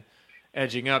been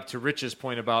edging up to Rich's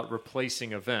point about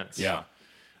replacing events. Yeah.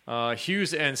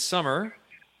 Hughes and Summer,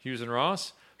 Hughes and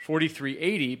Ross,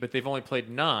 4380, but they've only played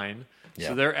 9. Yeah.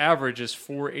 So their average is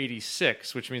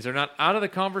 486, which means they're not out of the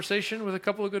conversation with a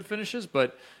couple of good finishes,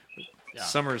 but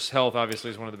Summer's health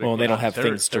obviously is one of the big Well, they don't have ones.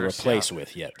 things to replace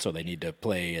with yet, so they need to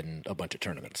play in a bunch of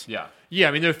tournaments. Yeah. Yeah,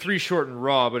 I mean, they're 3 short in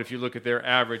raw, but if you look at their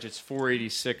average, it's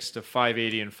 486 to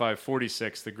 580 and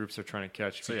 546 the groups are trying to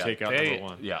catch if you take out number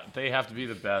 1. Yeah, they have to be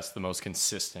the best, the most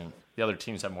consistent. The other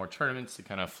teams have more tournaments to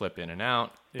kind of flip in and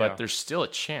out, but there's still a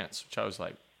chance, which I was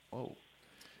like, whoa.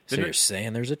 So you're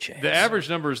saying there's a chance. The average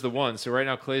number is the 1, so right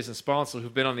now Clays and Sponsel,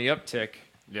 who've been on the uptick,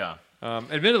 Yeah.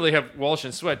 admittedly have Walsh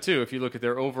and Sweat too. If you look at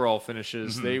their overall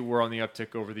finishes, they were on the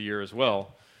uptick over the year as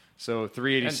well. So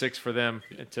 386 for them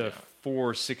to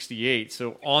 468.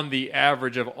 So on the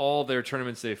average of all their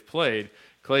tournaments they've played,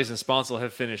 Clays and Sponsel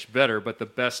have finished better, but the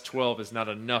best 12 is not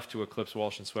enough to eclipse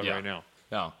Walsh and Sweat right now.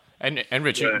 No. And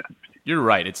Rich, you're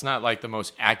right. It's not like the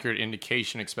most accurate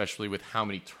indication, especially with how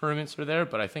many tournaments are there.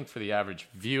 But I think for the average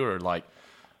viewer,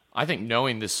 I think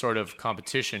knowing this sort of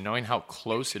competition, knowing how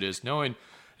close it is, knowing,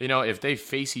 if they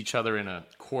face each other in a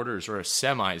quarters or a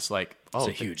semis, it's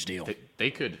a huge deal. They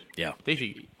could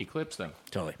eclipse them.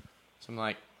 Totally. So I'm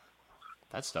like,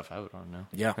 that's stuff I would want to know.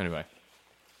 Yeah. Anyway.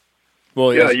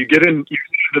 Well, you get into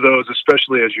those,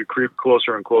 especially as you creep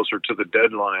closer and closer to the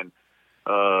deadline.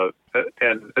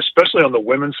 And especially on the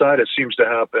women's side, it seems to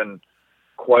happen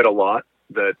quite a lot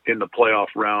that in the playoff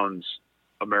rounds,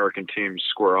 American teams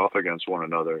square off against one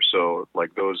another. So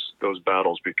those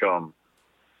battles become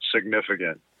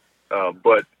significant.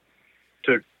 But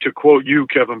to quote you,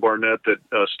 Kevin Barnett, that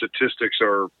statistics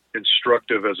are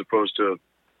instructive as opposed to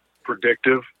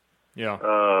predictive. Yeah.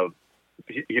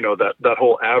 That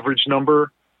whole average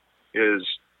number is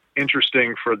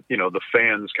interesting for, the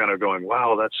fans kind of going,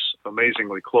 wow, that's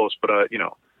amazingly close, but,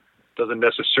 doesn't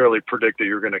necessarily predict that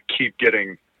you're going to keep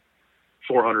getting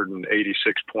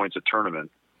 486 points a tournament.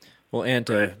 Well, and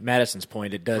to Madison's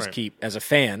point, it does keep, as a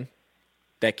fan,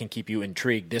 that can keep you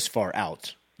intrigued this far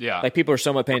out. Yeah. Like people are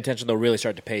somewhat paying attention, they'll really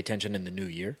start to pay attention in the new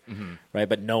year, right?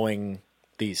 But knowing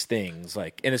these things,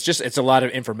 and it's a lot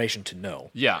of information to know.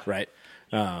 Yeah. Right?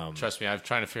 Trust me, I'm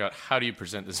trying to figure out how do you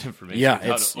present this information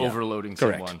without overloading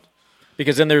correct. someone.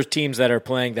 Because then there's teams that are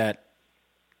playing that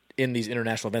in these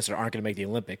international events that aren't going to make the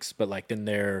Olympics, but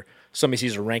then somebody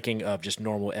sees a ranking of just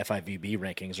normal FIVB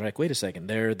rankings. They're like, wait a second,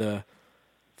 they're the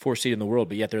 4th seed in the world,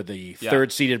 but yet they're the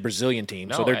 3rd seeded Brazilian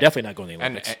team, so they're definitely not going to the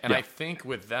Olympics. And I think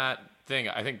with that thing,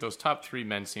 I think those top 3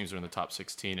 men's teams are in the top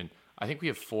 16, and I think we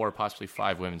have 4, possibly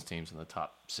 5 women's teams in the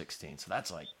top 16. So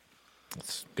that's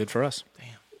good for us. Damn.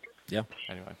 Yeah.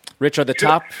 Anyway, Rich, are the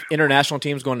top international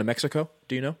teams going to Mexico?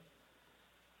 Do you know?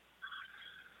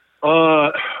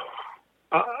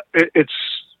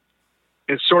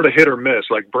 It's sort of hit or miss.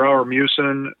 Like Brouwer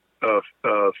Musen,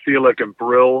 Felix and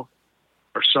Brill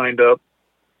are signed up,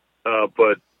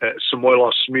 but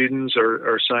Samoilos Smedens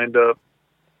are signed up.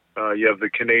 You have the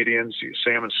Canadians,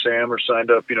 Sam and Sam are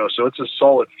signed up. So it's a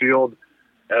solid field,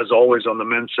 as always on the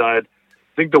men's side.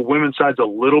 I think the women's side's a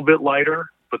little bit lighter,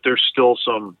 but there's still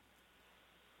some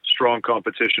strong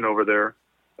competition over there.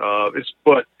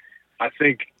 But I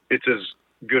think it's as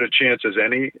good a chance as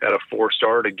any at a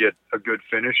 4-star to get a good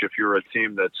finish if you're a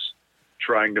team that's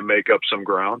trying to make up some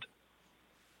ground.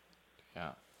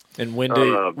 Yeah. And when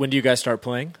do you guys start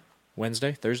playing?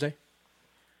 Wednesday, Thursday?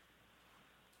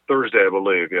 Thursday, I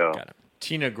believe. Yeah. Got it.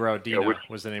 Tina Graudina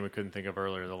was the name we couldn't think of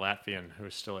earlier, the Latvian who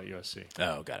is still at USC.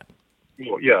 Oh, got it.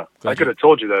 Well, yeah, I could have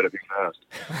told you that if you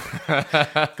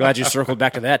asked. Glad you circled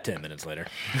back to that 10 minutes later.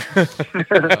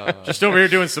 Just over here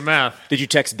doing some math. Did you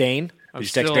text Dane? Did you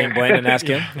text Dane Bland and ask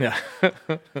him? Yeah.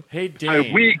 Hey,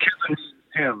 Dane. We can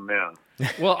him, man.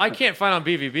 Well, I can't find on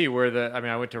BVB where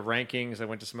I went to rankings. I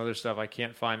went to some other stuff. I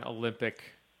can't find Olympic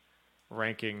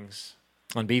rankings.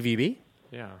 On BVB?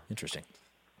 Yeah. Interesting.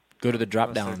 Go to the drop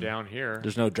Unless down. they're down here.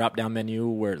 There's no drop down menu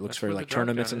where it looks for like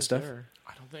tournaments and stuff.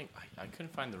 I don't think I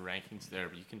couldn't find the rankings there,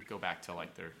 but you can go back to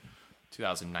like their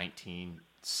 2019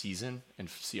 season and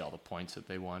see all the points that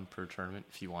they won per tournament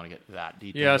if you want to get that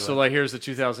deep. Yeah, so like here's the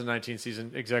 2019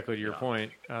 season, exactly to your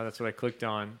point. That's what I clicked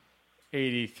on.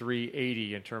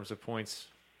 83-80 in terms of points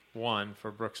won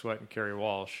for Brooke Sweat and Kerry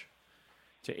Walsh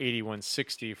to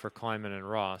 81-60 for Kleiman and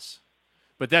Ross.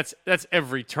 But that's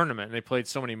every tournament. And they played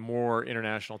so many more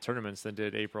international tournaments than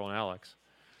did April and Alex.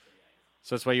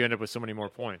 So that's why you end up with so many more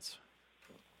points.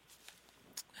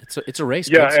 It's a race.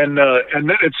 Yeah, kids. and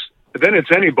then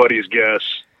it's anybody's guess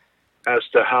as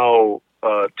to how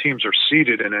teams are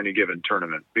seeded in any given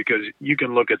tournament, because you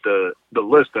can look at the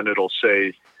list and it'll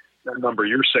say that number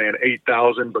you're saying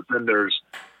 8,000, but then there's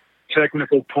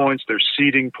technical points, there's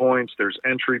seeding points, there's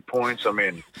entry points. I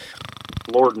mean,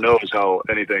 Lord knows how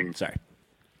anything ends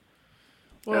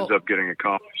up getting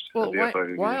accomplished. Well,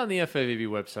 why on the FIVB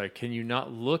website can you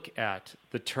not look at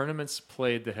the tournaments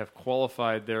played that have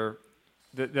qualified that are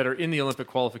in the Olympic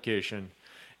qualification,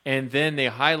 and then they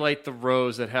highlight the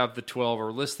rows that have the 12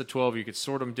 or list the 12? You could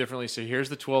sort them differently. So here's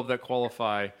the 12 that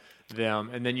qualify them,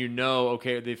 and then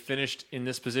okay, they finished in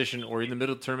this position or in the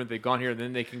middle of the tournament, they've gone here, and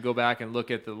then they can go back and look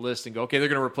at the list and go, okay, they're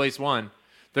going to replace one.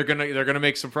 They're going to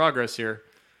make some progress here.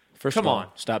 Come on,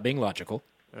 stop being logical.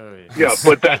 Oh, yeah,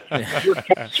 but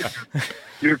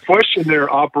your question there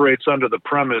operates under the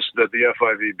premise that the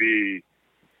FIVB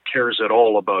cares at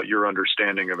all about your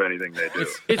understanding of anything they do.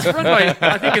 It's run by,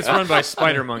 I think it's run by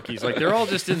spider monkeys. Like, they're all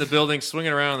just in the building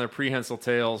swinging around on their prehensile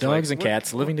tails. Dogs and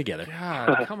cats living together.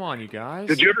 God, come on, you guys.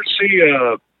 Did you ever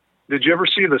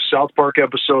see the South Park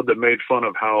episode that made fun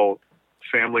of how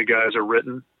Family Guys are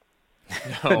written?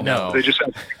 No. They just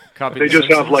have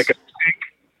like a tank.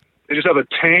 They just have a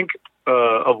tank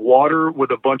of water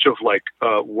with a bunch of like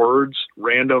words,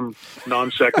 random non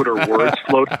sequitur words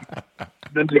floating.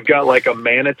 Then they've got like a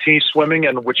manatee swimming,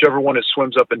 and whichever one it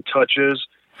swims up and touches,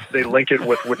 they link it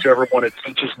with whichever one it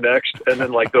touches next, and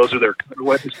then like those are their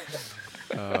cutaways.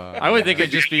 I would think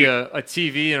it'd just be a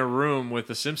TV in a room with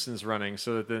The Simpsons running,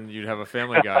 so that then you'd have a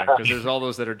Family Guy, because there's all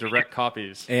those that are direct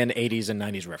copies. And 80s and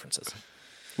 90s references.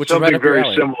 Which Something is right very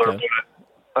alley, similar.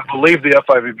 I believe the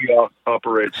FIVB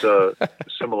operates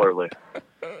similarly.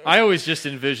 I always just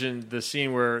envisioned the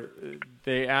scene where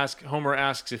Homer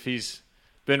asks if he's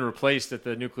been replaced at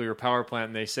the nuclear power plant,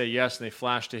 and they say yes, and they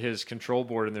flash to his control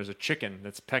board, and there's a chicken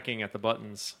that's pecking at the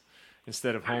buttons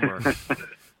instead of Homer.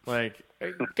 Like,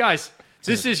 guys,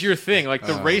 this is your thing. Like,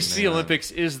 the race to the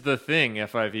Olympics is the thing,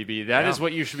 FIVB. That is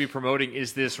what you should be promoting,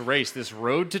 is this race, this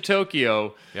road to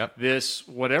Tokyo, this,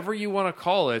 whatever you want to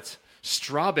call it,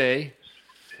 Strasse,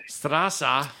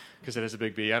 because it has a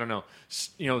big B, I don't know.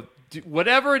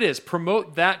 Whatever it is,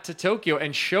 promote that to Tokyo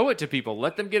and show it to people.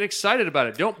 Let them get excited about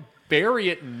it. Don't bury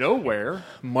it nowhere.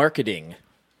 Marketing,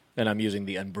 and I'm using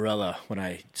the umbrella when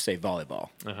I say volleyball.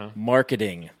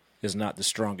 Marketing is not the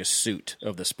strongest suit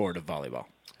of the sport of volleyball.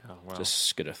 Oh, wow.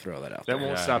 Just going to throw that out there. That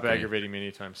won't stop aggravating me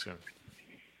anytime soon.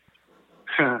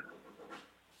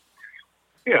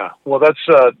 Yeah, well,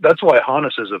 that's why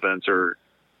Hannes's events are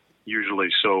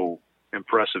usually so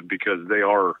impressive, because they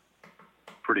are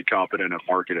pretty competent at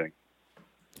marketing.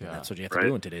 Yeah, that's what you have to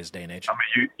do in today's day and age. I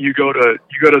mean, you go to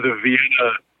the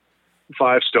Vienna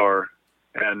 5-star,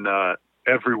 and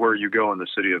everywhere you go in the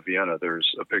city of Vienna,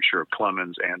 there's a picture of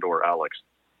Clemens and or Alex.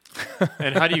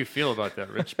 And how do you feel about that,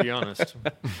 Rich? Be honest.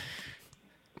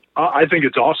 I think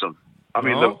it's awesome. I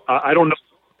mean, I don't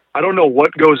know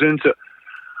what goes into.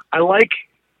 I like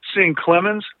seeing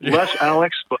Clemens, less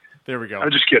Alex, but there we go. I'm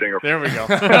just kidding. There we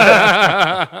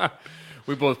go.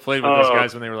 We both played with those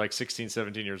guys when they were like 16,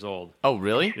 17 years old. Oh,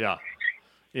 really? Yeah.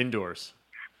 Indoors.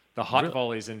 The hot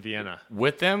volleys in Vienna.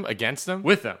 With them? Against them?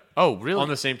 With them. Oh, really? On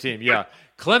the same team, yeah.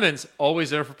 Clemens,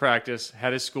 always there for practice,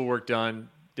 had his schoolwork done,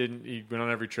 he went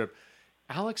on every trip.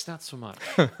 Alex, not so much.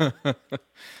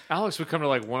 Alex would come to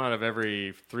like 1 out of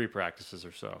every 3 practices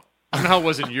or so. I don't know how it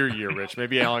was in your year, Rich.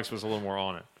 Maybe Alex was a little more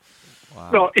on it.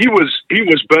 Wow. No, he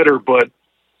was better, but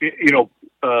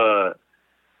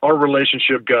our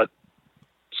relationship got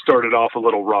started off a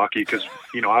little rocky because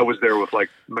I was there with like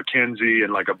Mackenzie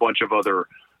and like a bunch of other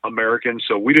Americans,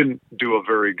 so we didn't do a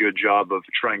very good job of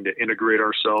trying to integrate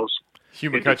ourselves.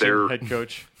 Hugh McKibbon, head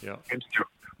coach. Yeah.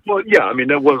 Well, yeah, I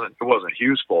mean, it wasn't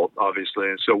Hugh's fault, obviously,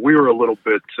 and so we were a little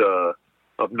bit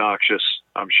obnoxious,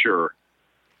 I'm sure.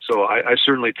 So I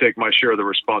certainly take my share of the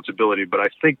responsibility, but I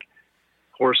think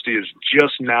Horsty is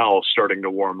just now starting to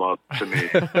warm up to me.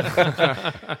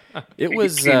 It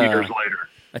was 18 years later.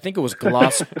 I think it was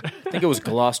glossed. I think it was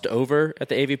glossed over at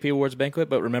the AVP Awards Banquet.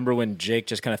 But remember when Jake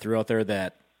just kind of threw out there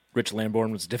that Rich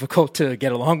Lambourne was difficult to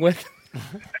get along with?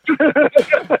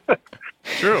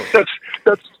 True. That's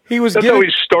how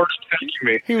he started taking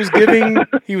me.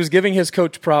 He was giving his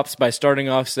coach props by starting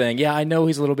off saying, "Yeah, I know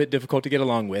he's a little bit difficult to get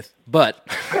along with, but."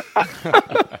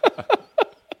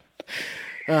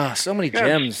 So many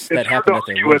gems that happened at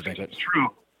the awards banquet. It's true.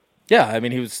 Yeah, I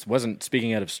mean, he wasn't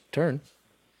speaking out of turn.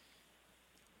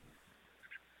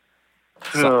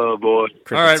 Oh, boy.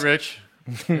 Crickets. All right, Rich.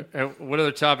 What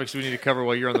other topics do we need to cover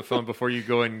while you're on the phone before you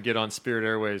go and get on Spirit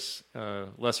Airways,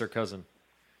 lesser cousin?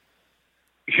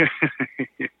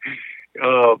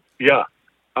 Yeah,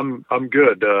 I'm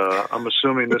good. I'm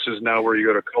assuming this is now where you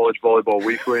go to College Volleyball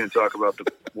Weekly and talk about the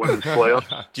women's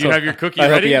playoffs. Do you have your cookie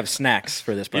ready? I hope you have snacks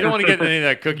for this part. You don't want to get any of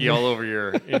that cookie all over your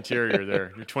interior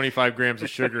there. Your 25 grams of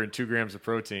sugar and 2 grams of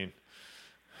protein.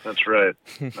 That's right.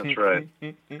 That's right.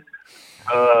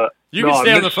 You can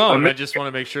stay on the phone. I just want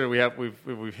to make sure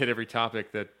we've hit every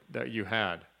topic that you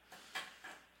had.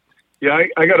 Yeah,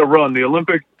 I got to run. The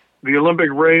Olympic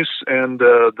race and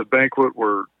the banquet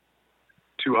were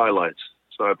 2 highlights.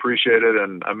 So I appreciate it,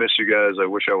 and I miss you guys. I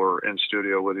wish I were in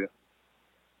studio with you.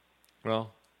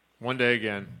 Well, one day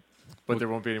again, but there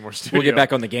won't be any more studio. We'll get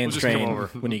back on the Gaines train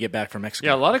when you get back from Mexico.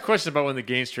 Yeah, a lot of questions about when the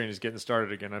Gaines train is getting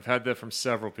started again. I've had that from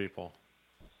several people.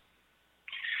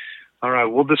 All right,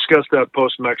 we'll discuss that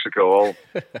post-Mexico.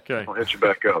 Okay. I'll hit you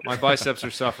back up. My biceps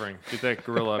are suffering. Get that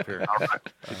gorilla up here. All right.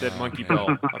 Get that monkey bell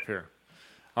up here.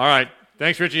 All right.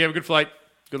 Thanks, Richie. Have a good flight.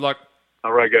 Good luck.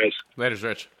 All right, guys. Later,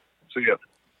 Rich. See ya.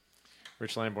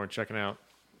 Rich Lambourne checking out.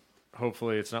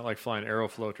 Hopefully it's not like flying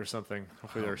Aeroflot or something.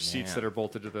 Hopefully there are seats that are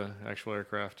bolted to the actual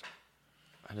aircraft.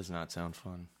 That does not sound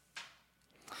fun.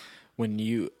 When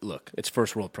you look, it's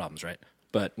first world problems, right?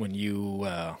 But when you,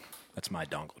 that's my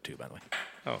dongle too, by the way.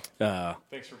 Oh,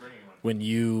 thanks for bringing one. When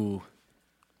you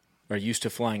are used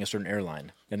to flying a certain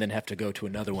airline and then have to go to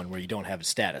another one where you don't have a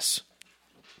status,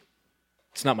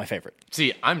 it's not my favorite.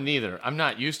 See, I'm neither. I'm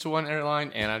not used to one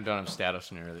airline, and I don't have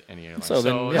status in any airline. So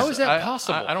then, how is that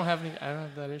possible? I don't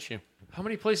have that issue. How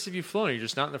many places have you flown? Are you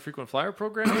just not in the frequent flyer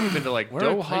program? You've been to like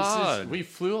Doha. Doha. We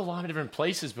flew a lot of different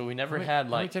places, but we never had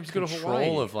like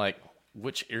control of like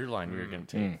which airline we were going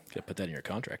to take. Gotta put that in your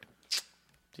contract.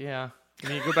 Yeah. I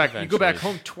mean, you go back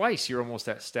home twice. You're almost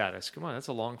at status. Come on, that's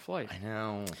a long flight. I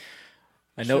know.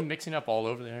 I know. Mixing up all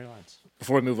over the airlines.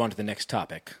 Before we move on to the next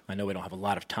topic, I know we don't have a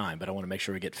lot of time, but I want to make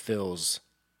sure we get Phil's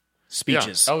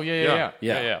speeches. Yeah. Oh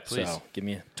yeah. Please, So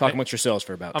talk amongst yourselves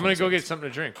for about. I'm going to go get something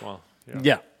to drink. Well,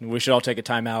 yeah, we should all take a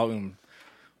time out and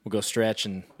we'll go stretch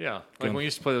and. Yeah, like when we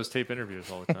used to play those tape interviews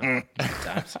all the time.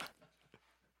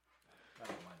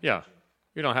 Yeah,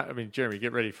 you don't have. I mean, Jeremy,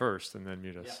 get ready first and then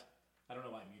mute us. Yeah. I don't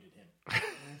know why I muted him.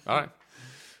 All right,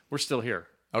 we're still here.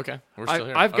 Okay, we're still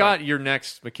here. I've got your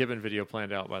next McKibbin video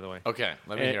planned out, by the way. Okay,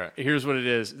 let me hear it. Here's what it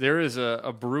is. There is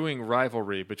a brewing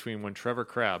rivalry between one Trevor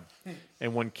Crabb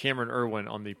and one Cameron Irwin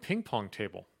on the ping pong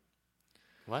table.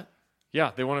 What?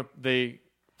 Yeah, they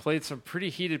played some pretty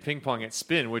heated ping pong at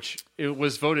Spin, which it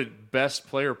was voted best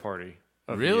player party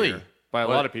of the year by a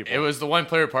lot of people. It was the one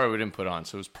player party we didn't put on,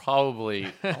 so it was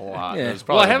probably a lot. Yeah. It was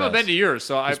probably I haven't been to yours,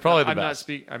 so I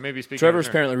may be speaking. Trevor's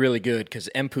apparently really good because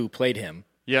Empu played him.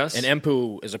 Yes. And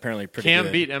Empu is apparently pretty good.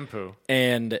 Cam beat Empu.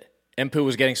 And Empu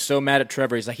was getting so mad at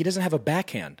Trevor. He's like, he doesn't have a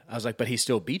backhand. I was like, but he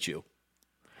still beat you.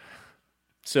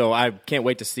 So I can't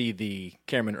wait to see the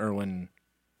Cameron Irwin,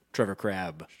 Trevor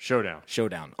Crabb showdown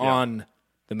on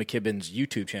the McKibbin's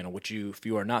YouTube channel, which if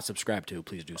you are not subscribed to,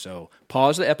 please do so.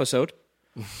 Pause the episode.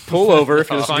 Pull over if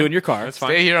you're listening to in your car.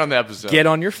 Stay here on the episode. Get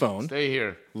on your phone. Stay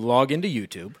here. Log into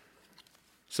YouTube.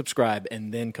 Subscribe,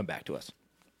 and then come back to us.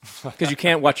 Because you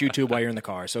can't watch YouTube while you're in the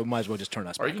car, so might as well just turn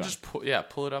us back on. Or you can just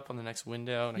pull it up on the next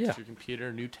window next to your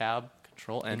computer, new tab,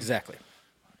 Control N. Exactly.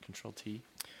 Control T.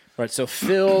 All right, so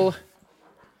Phil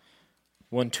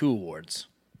won 2 awards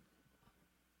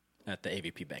at the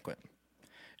AVP banquet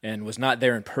and was not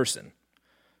there in person,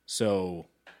 so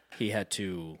he had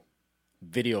to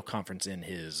video conference in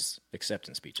his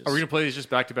acceptance speeches. Are we going to play these just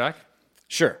back to back?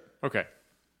 Sure. Okay.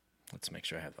 Let's make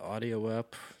sure I have the audio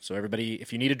up. So everybody,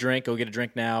 if you need a drink, go get a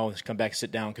drink now. Come back and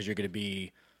sit down because you're going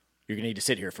to need to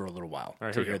sit here for a little while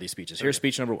to hear these speeches. Here's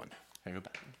speech number 1.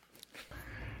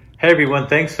 Hey everyone,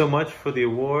 thanks so much for the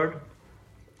award.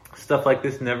 Stuff like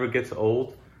this never gets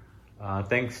old.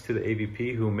 Thanks to the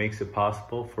AVP who makes it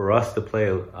possible for us to play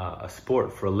a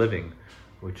sport for a living,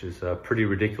 which is pretty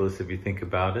ridiculous if you think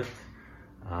about it.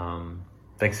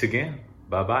 Thanks again.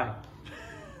 Bye-bye.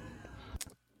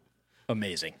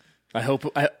 Amazing. I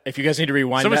hope, if you guys need to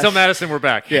rewind Someone tell Maddison we're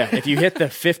back. Yeah, if you hit the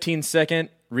 15-second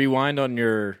rewind on if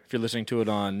you're listening to it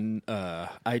on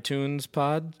iTunes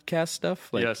podcast stuff,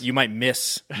 you might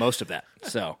miss most of that.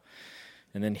 So,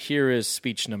 and then here is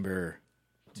speech number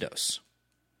dos.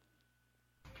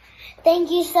 Thank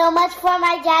you so much for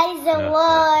my daddy's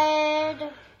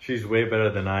award. She's way better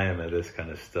than I am at this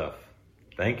kind of stuff.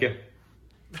 Thank you.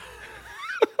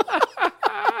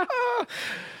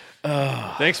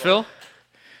 Thanks, Phil.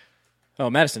 Oh,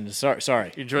 Maddison,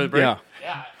 sorry. You enjoy the break? Yeah,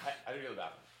 I didn't go to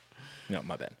that. No,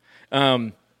 my bad.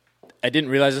 I didn't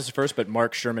realize this at first, but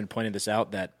Mark Sherman pointed this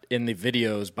out, that in the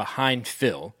videos behind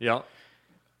Phil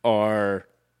are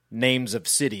names of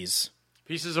cities.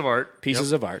 Pieces of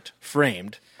art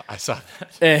framed. I saw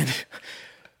that. And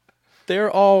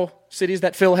they're all cities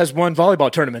that Phil has won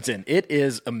volleyball tournaments in. It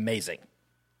is amazing.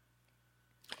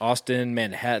 Austin,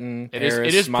 Manhattan, Paris,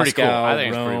 it is Moscow, pretty cool. I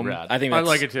think Rome. it's pretty rad. I think I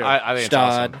like it too. I think it's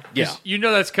awesome. Yeah. You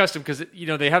know that's custom because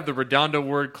they have the Redondo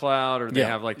word cloud, or they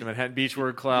have like the Manhattan Beach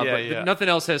word cloud, but nothing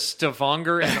else has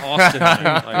Stavanger and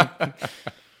Austin.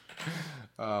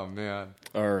 Oh man.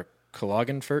 Or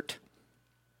Klagenfurt.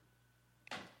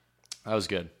 That was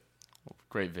good.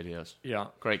 Great videos. Yeah.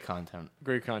 Great content.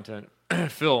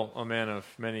 Phil, a man of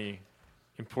many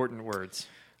important words.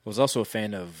 I was also a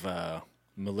fan of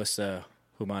Melissa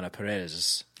Humana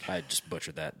Paredes. I just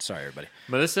butchered that. Sorry, everybody.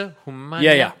 Melissa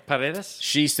Humana Paredes?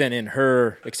 She sent in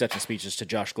her acceptance speeches to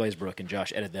Josh Glazebrook, and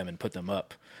Josh edited them and put them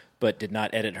up, but did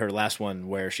not edit her last one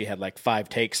where she had like 5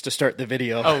 takes to start the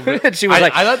video. Oh, really? And she was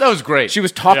I thought that was great. She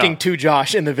was talking to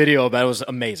Josh in the video, but it was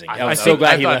amazing. I was so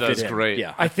glad he left it in. Great.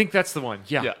 Yeah. I think that's the one.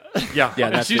 Yeah.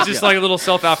 She's just like a little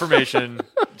self-affirmation.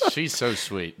 She's so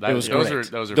sweet. Those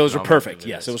were perfect.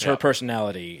 Yes, it was her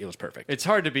personality. It was perfect. It's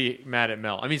hard to be mad at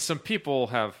Mel. I mean, some people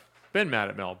have been mad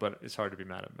at Mel, but it's hard to be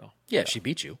mad at Mel. Yeah, she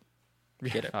beat you.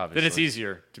 Get it. Then it's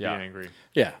easier to be angry.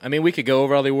 Yeah, I mean, we could go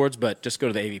over all the awards, but just go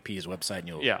to the AVP's website and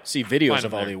you'll see videos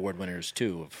of all the award winners,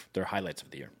 too, of their highlights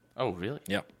of the year. Oh, really?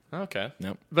 Yeah. Okay.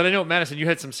 Yep. But I know, Maddison, you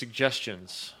had some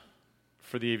suggestions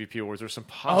for the AVP Awards, or some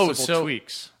possible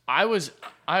tweaks. I was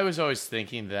always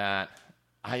thinking that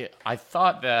I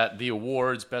thought that the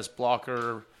awards, best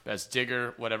blocker, best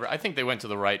digger, whatever, I think they went to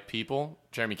the right people.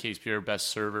 Jeremy Case-Pierre, best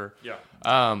server. Yeah.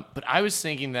 But I was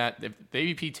thinking that if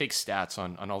the AVP takes stats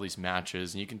on all these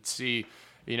matches, and you can see,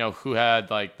 who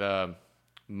had like the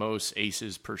most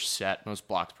aces per set, most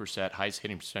blocks per set, highest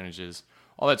hitting percentages,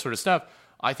 all that sort of stuff.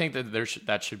 I think that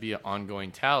that should be an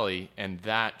ongoing tally, and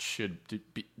that should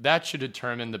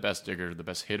determine the best digger, the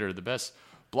best hitter, the best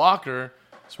blocker.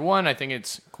 So one, I think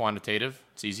it's quantitative.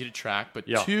 It's easy to track. But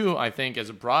two, I think as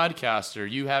a broadcaster,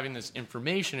 you having this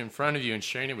information in front of you and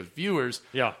sharing it with viewers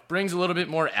brings a little bit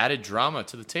more added drama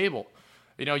to the table.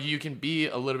 You can be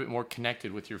a little bit more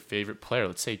connected with your favorite player.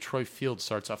 Let's say Troy Field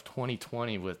starts off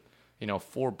 2020 with,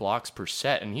 4 blocks per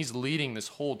set, and he's leading this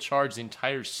whole charge the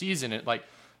entire season. It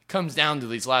comes down to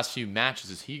these last few matches.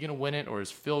 Is he going to win it, or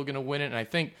is Phil going to win it? And I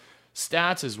think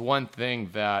stats is one thing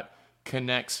that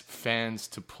connects fans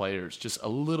to players just a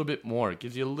little bit more. It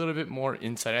gives you a little bit more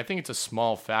insight. I think it's a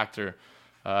small factor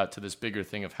to this bigger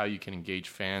thing of how you can engage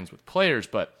fans with players,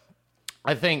 but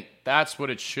I think that's what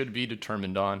it should be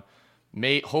determined on.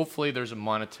 Hopefully there's a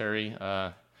monetary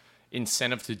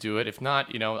incentive to do it. If not,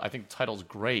 I think the title's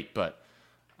great, but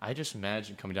I just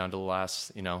imagine coming down to the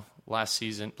last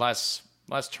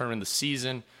turn in the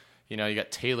season, you got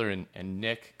Taylor and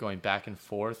Nick going back and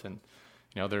forth, and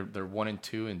they're 1 and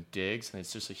 2 in digs, and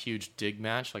it's just a huge dig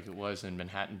match like it was in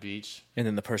Manhattan Beach. And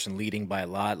then the person leading by a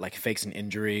lot fakes an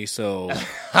injury, so they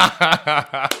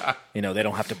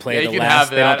don't have to play the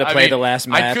last. They don't have to play the last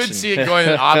match. I could see it going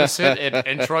the opposite,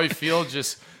 and Troy Field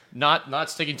just not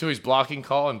sticking to his blocking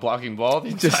call and blocking ball the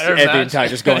entire match.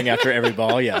 Just going after every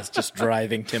ball. Yeah, it's just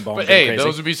driving Tim Ball. But crazy.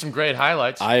 Those would be some great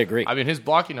highlights. I agree. I mean, his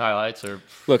blocking highlights are.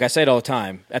 Look, I say it all the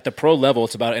time. At the pro level,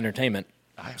 it's about entertainment.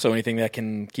 So anything that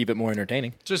can keep it more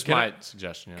entertaining. Just my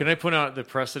suggestion. Yeah. Can I point out the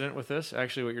precedent with this,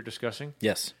 actually, what you're discussing?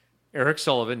 Yes. Eric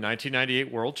Sullivan,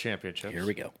 1998 World Championships. Here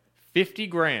we go.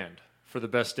 $50,000 for the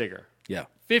best digger. Yeah.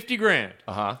 $50,000.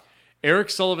 Uh-huh.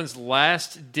 Eric Sullivan's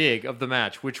last dig of the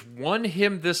match, which won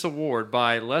him this award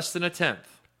by less than a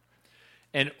tenth,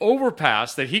 an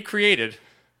overpass that he created.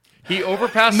 He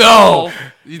overpassed the ball.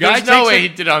 There's no way he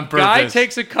did it on purpose. Guy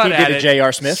takes a cut he at did it.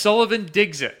 J.R. Smith. Sullivan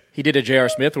digs it. He did a J.R.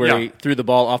 Smith where he threw the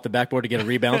ball off the backboard to get a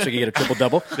rebound so he could get a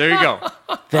triple-double. There you go.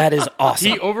 That is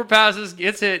awesome. He overpasses,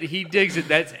 gets hit, he digs it.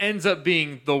 That ends up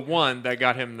being the one that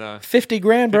got him the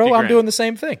 $50,000, bro. I'm doing the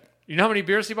same thing. You know how many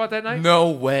beers he bought that night?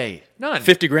 No way. None.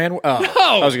 $50,000? Oh,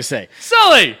 No. I was going to say.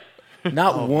 Sully!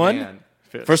 Not one? Man.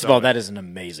 First of all, that is an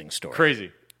amazing story.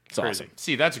 Crazy. It's awesome.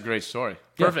 See, that's a great story.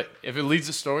 Perfect. If it leads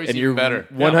to stories, And even you're better.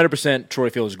 100% Troy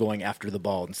Field is going after the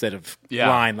ball instead of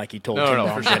lying like he told Tim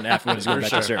Baumgren after when he's going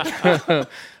back to serve.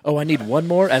 Oh, I need one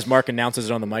more? As Mark announces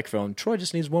it on the microphone, Troy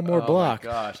just needs one more block.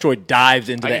 Gosh. Troy dives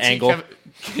into the angle.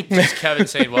 Kevin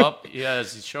saying, well,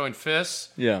 he's showing fists.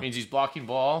 Yeah. Means he's blocking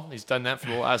ball. He's done that for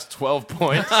the last 12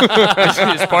 points.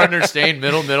 His partner staying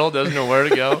middle, doesn't know where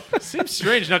to go. Seems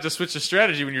strange not to switch the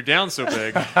strategy when you're down so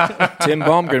big. Tim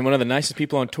Baumgren, one of the nicest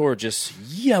people on tour, just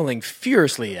yelling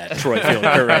furiously at Troy Field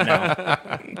right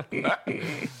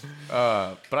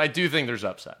now. But I do think there's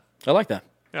upside. I like that.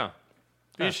 Yeah.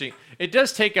 Interesting. It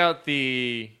does take out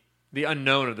the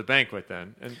unknown of the banquet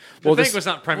then. And the banquet's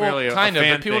not primarily a fan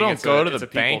but people thing. don't go to It's the a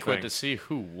people banquet thing. to see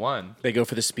who won. They go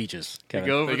for the speeches,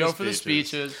 Kevin. They go for the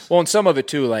speeches. Well, and some of it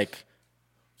too, like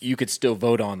you could still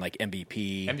vote on like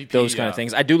MVP those kind of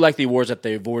things. I do like the awards that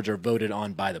the awards are voted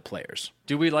on by the players.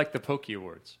 Do we like the Pokey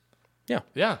Awards?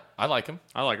 Yeah, I like them.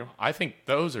 I think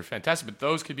those are fantastic, but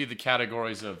those could be the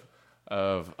categories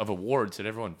of awards that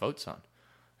everyone votes on.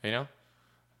 You know?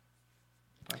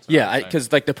 Yeah,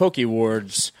 because like the Pokey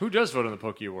Awards. Who does vote on the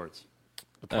Pokey Awards?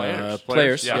 The players.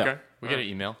 Players. Yeah. Yeah. Okay. We get an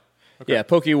email. Okay. Yeah,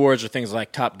 Pokey Awards are things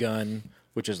like Top Gun,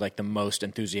 which is like the most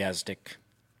enthusiastic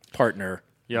partner.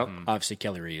 Yep. Obviously,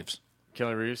 Kelly Reeves.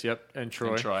 Kelly Reeves, yep. And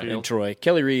Troy. And Troy.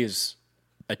 Kelly Reeves,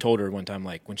 I told her one time,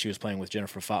 like, when she was playing with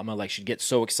Jennifer Fatma, like, she'd get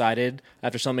so excited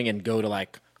after something and go to,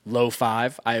 like, low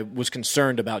 5. I was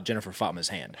concerned about Jennifer Fatma's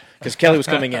hand because Kelly was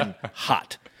coming in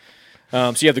hot.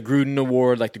 So you have the Gruden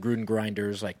Award, like the Gruden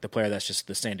Grinders, like the player that's just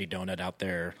the sandy donut out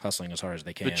there hustling as hard as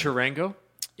they can. The Chirango?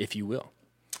 If you will.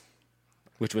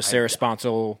 Which was Sarah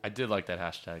Sponsel. I did like that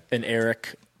hashtag. And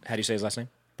Eric, how do you say his last name?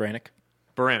 Brannick?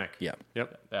 Baranic. Yeah.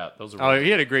 Yep. Yeah, those are. Oh, he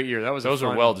had a great year. Those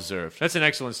are well deserved. That's an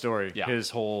excellent story. Yeah. His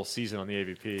whole season on the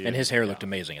AVP. And his hair looked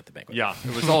amazing at the banquet. Yeah,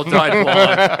 it was all dyed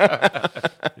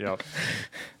blonde. Yep.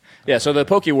 Yeah, so the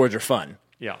Pokey Awards are fun.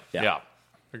 Yeah.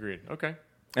 Agreed. Okay.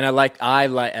 And I like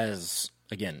as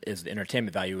again, is the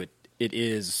entertainment value. It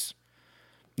is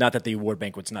not that the award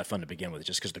banquet's not fun to begin with,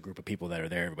 just because the group of people that are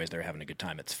there, everybody's there having a good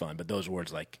time, it's fun. But those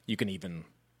awards, like, you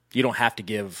don't have to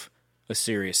give a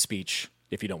serious speech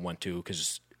if you don't want to,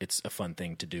 because it's a fun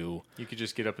thing to do. You could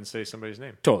just get up and say somebody's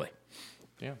name. Totally.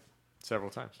 Yeah.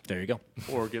 Several times. There you go.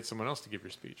 Or get someone else to give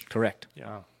your speech. Correct.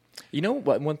 Yeah. You know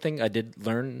what? One thing I did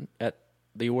learn at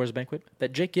the awards banquet,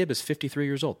 that Jake Gibb is 53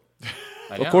 years old.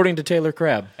 According to Taylor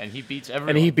Crabb. And he beats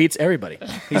everybody.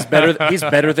 He's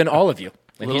better than all of you.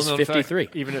 And he's 53.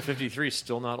 Fact, even at 53,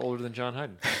 still not older than John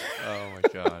Hyden. Oh, my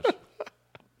gosh.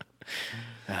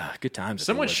 Good times.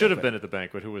 Someone should have been at the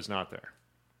banquet who was not there.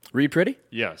 Reed Pretty?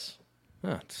 Yes.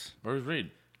 Where's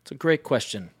Reed? It's a great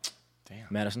question. Damn.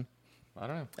 Madison? I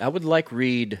don't know. I would like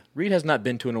Reed. Reed has not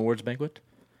been to an awards banquet.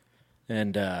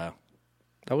 And I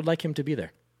would like him to be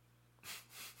there.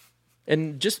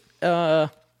 And just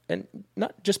and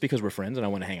not just because we're friends and I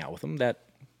want to hang out with him. That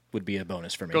would be a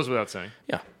bonus for me. Goes without saying.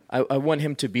 Yeah. I want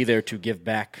him to be there to give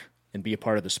back and be a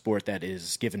part of the sport that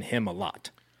is given him a lot,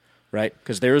 right?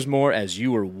 Because there's more, as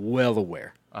you are well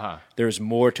aware, there's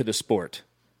more to the sport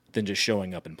than just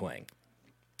showing up and playing,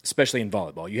 especially in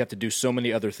volleyball. You have to do so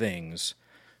many other things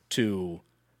to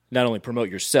not only promote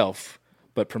yourself,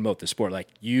 but promote the sport. Like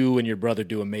you and your brother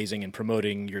do amazing in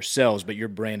promoting yourselves, but your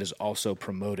brand is also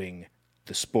promoting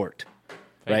the sport.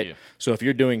 Right? You. So if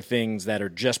you're doing things that are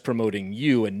just promoting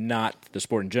you and not the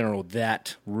sport in general,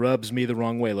 that rubs me the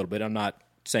wrong way a little bit. I'm not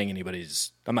saying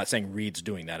Reed's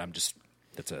doing that.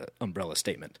 That's an umbrella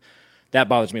statement. That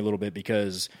bothers me a little bit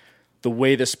because the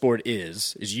way the sport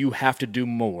is you have to do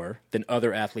more than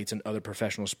other athletes in other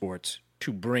professional sports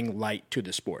to bring light to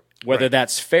the sport. Whether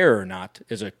that's fair or not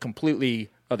is a completely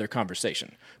other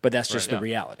conversation, but that's just the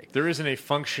reality. There isn't a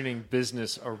functioning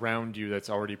business around you that's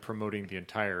already promoting the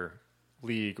entire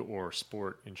league or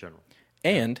sport in general.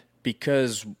 And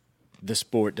because the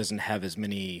sport doesn't have as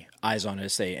many eyes on it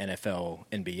as, say, NFL,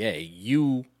 NBA,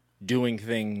 you doing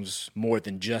things more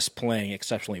than just playing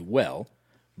exceptionally well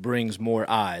brings more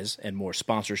eyes and more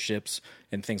sponsorships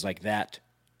and things like that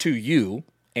to you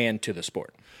and to the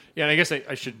sport. Yeah, and I guess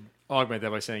I should augment that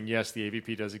by saying, yes, the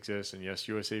AVP does exist, and yes,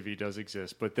 USAV does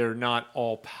exist, but they're not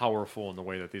all powerful in the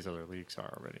way that these other leagues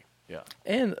are already. Yeah.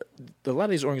 And a lot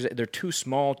of these organizations, they're too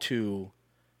small to,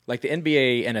 like the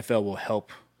NBA, NFL will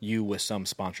help you with some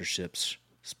sponsorships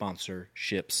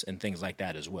sponsorships and things like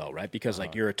that as well, right? Because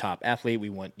like you're a top athlete, we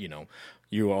want,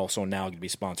 you are also now going to be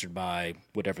sponsored by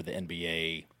whatever the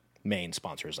NBA main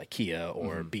sponsors, like Kia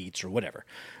or Beats or whatever.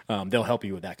 They'll help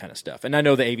you with that kind of stuff. And I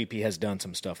know the AVP has done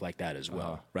some stuff like that as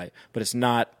well, right? But it's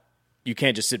not, you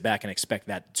can't just sit back and expect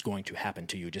that it's going to happen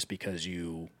to you just because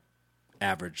you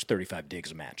average 35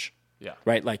 digs a match. Yeah.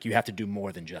 Right? Like you have to do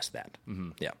more than just that.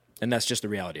 Yeah. And that's just the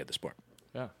reality of the sport.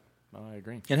 Yeah. No, I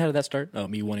agree. And how did that start? Oh,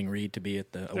 me wanting Reed to be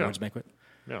at the awards banquet?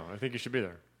 No, I think you should be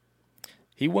there.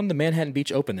 He won the Manhattan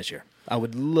Beach Open this year. I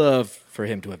would love for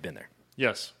him to have been there.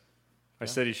 Yes. I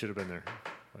said he should have been there.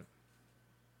 But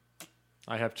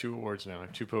I have 2 awards now. I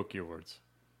have 2 Pokey Awards.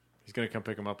 He's going to come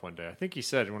pick them up one day. I think he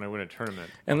said when I win a tournament.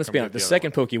 And let's be honest, the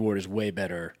second Pokey Award is way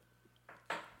better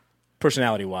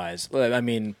personality-wise. I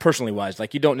mean, personally-wise.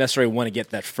 Like, you don't necessarily want to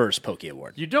get that first Pokey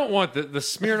Award. You don't want the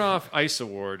Smirnoff Ice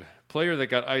Award, player that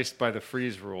got iced by the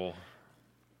freeze rule.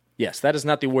 Yes, that is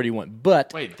not the award you want.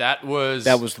 But wait, that was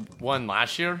one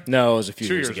last year? No, it was a few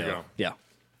 2 years years ago. Yeah.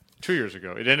 2 years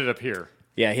ago. It ended up here.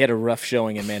 Yeah, he had a rough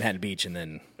showing in Manhattan Beach, and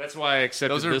then... That's why I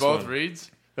accepted this one. Those are both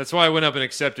Reeds? That's why I went up and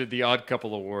accepted the Odd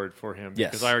Couple Award for him.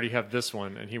 Yes. Because I already have this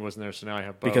one, and he wasn't there, so now I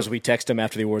have both. Because we texted him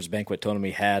after the awards banquet, told him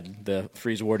he had the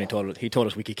Freeze Award, and he told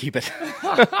us we could keep it.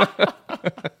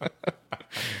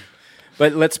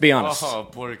 But let's be honest. Oh,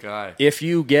 poor guy. If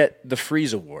you get the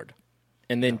Freeze Award,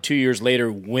 and then 2 years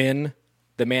later win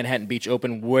the Manhattan Beach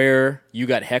Open where you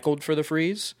got heckled for the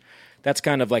freeze, that's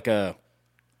kind of like a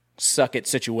suck-it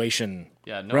situation,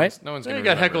 yeah, right? No one's going to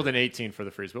got heckled in 18 for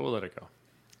the freeze, but we'll let it go.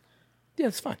 Yeah,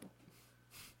 it's fine.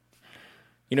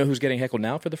 You know who's getting heckled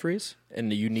now for the freeze?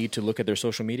 And you need to look at their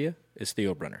social media? Is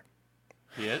Theo Brunner.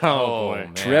 Yeah. Oh, boy.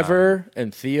 Man. Trevor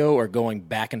and Theo are going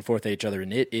back and forth at each other,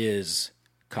 and it is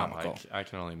comical. I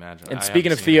can only imagine. And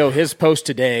speaking of Theo, his post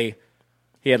today,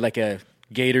 he had like a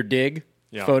gator dig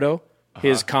photo.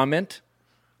 His comment,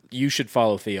 you should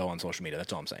follow Theo on social media.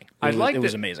 That's all I'm saying. It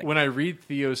was amazing. When I read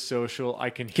Theo's social, I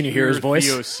can you hear his voice?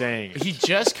 Theo saying. He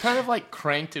just kind of like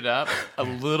cranked it up a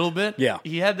little bit. Yeah.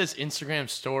 He had this Instagram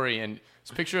story, and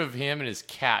it's a picture of him and his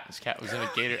cat. His cat was in a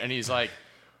gator, and he's like,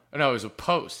 no, it was a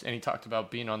post, and he talked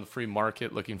about being on the free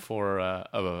market looking for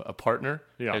a partner.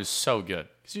 Yeah. It was so good.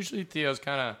 Because usually Theo's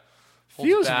kind of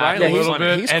Theo's back right a little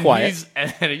bit. He's and quiet.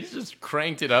 He's just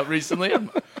cranked it up recently.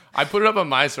 I put it up on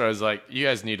my story. I was like, you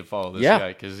guys need to follow this guy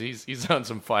because he's on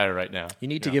some fire right now. You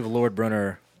need to give Lord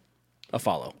Brunner a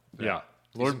follow. Yeah.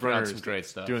 Lord Brunner some great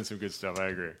stuff. Doing some good stuff. I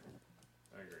agree.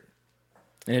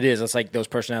 And it is. It's like those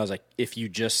personalities, like if you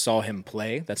just saw him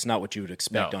play, that's not what you would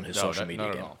expect on his social media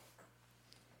not game. at all.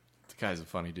 The guy's a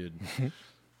funny dude.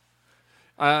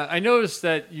 I noticed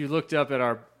that you looked up at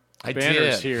our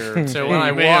banners here. So when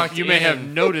I walked you may have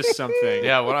noticed something.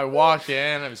 Yeah, when I walked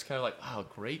in, I was kind of like, wow,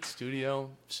 great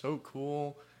studio. So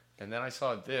cool. And then I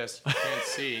saw this. You can't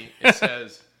see. It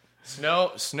says,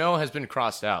 Snow has been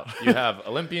crossed out. You have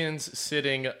Olympians,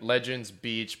 sitting, legends,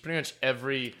 beach, pretty much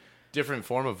every different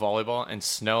form of volleyball, and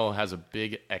Snow has a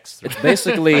big X through. It's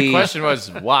basically... My question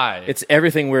was, why? It's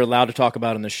everything we're allowed to talk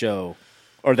about on the show,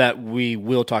 or that we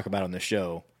will talk about on the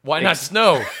show. Why not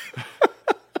Snow?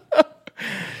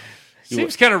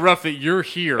 Seems kind of rough that you're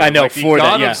here. I know, like the for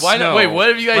god that, of yeah. Why snow. not? Wait, what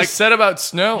have you guys Like, said about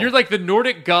Snow? You're like the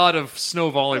Nordic god of snow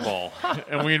volleyball,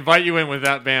 and we invite you in with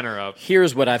that banner up.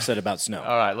 Here's what I've said about Snow.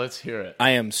 All right, let's hear it. I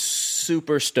am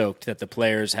super stoked that the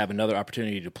players have another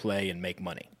opportunity to play and make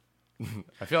money.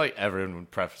 I feel like everyone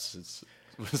would preface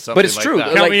it with something But it's like true.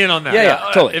 that. Count me in on that.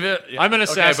 Yeah, totally. I'm an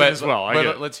assassin as well. I get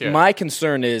it. Let's hear it. My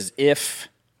concern is if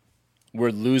we're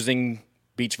losing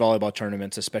beach volleyball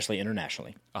tournaments, especially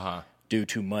internationally, due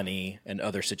to money and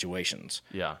other situations.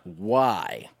 Yeah.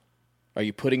 Why are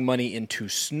you putting money into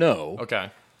Snow Okay.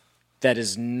 that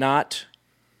is not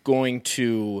going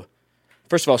to...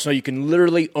 First of all, Snow, you can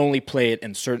literally only play it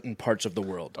in certain parts of the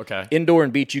world. Okay. Indoor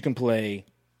and beach, you can play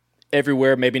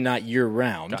everywhere, maybe not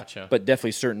year-round, Gotcha. but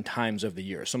definitely certain times of the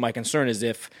year. So my concern is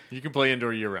if... You can play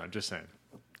indoor year-round, just saying.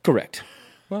 Correct.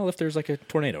 Well, if there's like a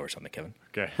tornado or something, Kevin.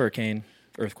 Okay. Hurricane,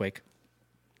 earthquake.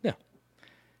 Yeah.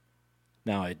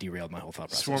 Now I derailed my whole thought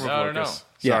process. Swarm of No. locusts.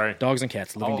 Yeah, Sorry. dogs and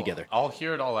cats living together. I'll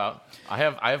hear it all out. I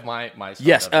have my stuff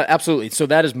Yes, of it. absolutely. So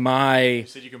that is my... You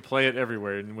said you can play it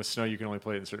everywhere, and with snow you can only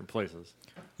play it in certain places.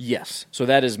 Yes. So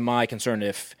that is my concern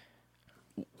if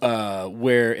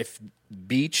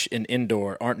beach and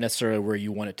indoor aren't necessarily where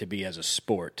you want it to be as a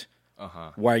sport,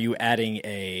 why are you adding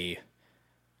a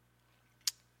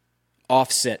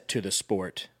offset to the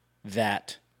sport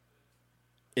that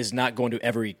is not going to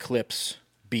ever eclipse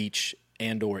beach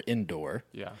and or indoor?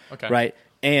 Yeah. Okay. Right?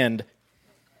 And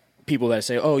people that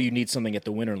say, oh, you need something at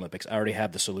the Winter Olympics, I already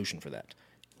have the solution for that.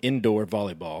 Indoor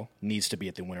volleyball needs to be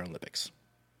at the Winter Olympics.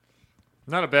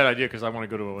 Not a bad idea because I want to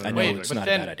go to a Winter I know Olympics. it's not a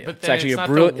bad idea. But It's then actually it's a not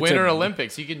brilliant- the it's a- Winter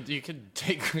Olympics. You can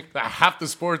take half the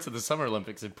sports of the Summer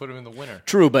Olympics and put them in the winter.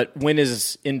 True, but when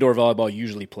is indoor volleyball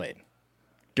usually played?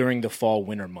 During the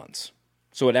fall-winter months.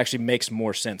 So it actually makes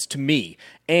more sense to me.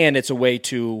 And it's a way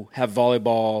to have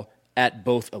volleyball at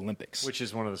both Olympics. Which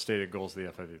is one of the stated goals of the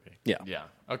FIVB. Yeah. Yeah.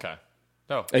 Okay.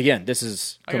 No. Again, this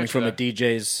is coming from a there.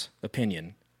 DJ's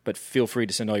opinion, but feel free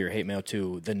to send all your hate mail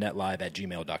to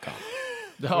thenetlive@gmail.com.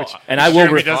 No. And I will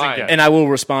Jeremy doesn't get. and I will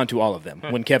respond to all of them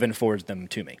when Kevin forwards them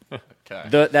to me.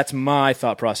 Okay. That's my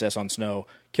thought process on Snow.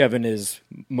 Kevin is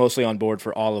mostly on board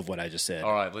for all of what I just said.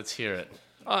 All right. Let's hear it.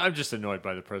 I'm just annoyed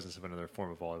by the presence of another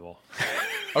form of volleyball.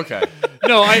 Okay.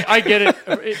 No, I get it.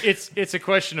 It's a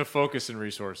question of focus and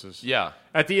resources. Yeah.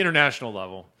 At the international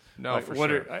level. No, for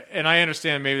sure. And I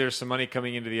understand maybe there's some money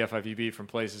coming into the FIVB from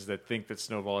places that think that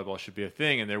snow volleyball should be a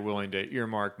thing, and they're willing to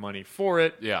earmark money for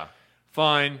it. Yeah.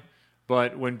 Fine.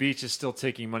 But when beach is still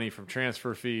taking money from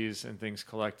transfer fees and things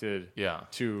collected Yeah.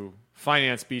 to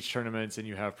finance beach tournaments, and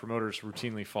you have promoters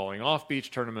routinely falling off beach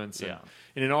tournaments, Yeah.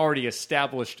 and in an already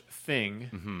established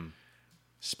thing,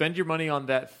 spend your money on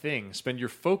that thing. Spend your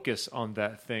focus on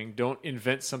that thing. Don't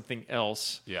invent something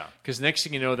else. Yeah. Because next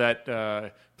thing you know,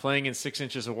 that playing in 6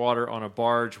 inches of water on a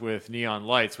barge with neon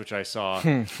lights, which I saw,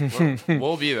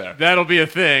 We'll be there. that'll be a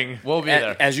thing. We'll be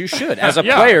there. As you should. As a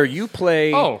Yeah. player, you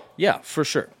play. Oh. Yeah, for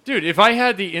sure. Dude, if I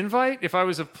had the invite, if I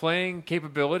was of playing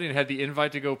capability and had the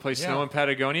invite to go play snow Yeah. in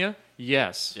Patagonia,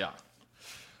 yes. Yeah.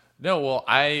 No, well,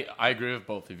 I agree with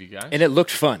both of you guys. And it looked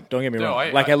fun. Don't get me No,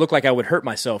 wrong. I I looked like I would hurt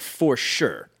myself for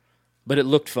sure, but it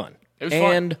looked fun. It was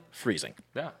fun. And freezing.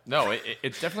 Yeah. No,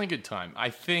 it's definitely a good time. I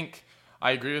think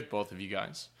I agree with both of you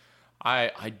guys.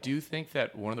 I do think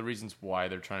that one of the reasons why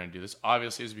they're trying to do this,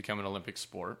 obviously, is become an Olympic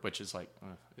sport, which is like,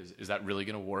 is that really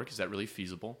going to work? Is that really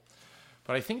feasible?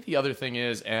 But I think the other thing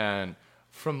is, and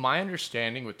from my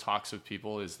understanding with talks with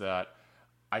people, is that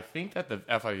I think that the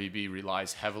FIVB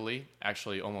relies heavily,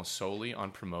 actually almost solely, on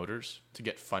promoters to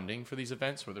get funding for these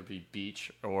events, whether it be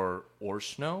beach or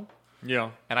snow.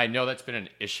 Yeah. And I know that's been an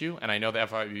issue, and I know the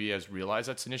FIVB has realized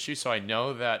that's an issue, so I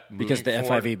know that Because the moving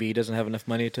forward- FIVB doesn't have enough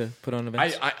money to put on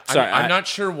events? I'm not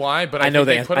sure why, but I know think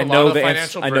they the- put I a know lot of the ans-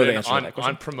 financial I know the burden answer to that question.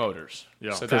 on promoters.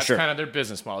 Yeah. So For that's sure. kind of their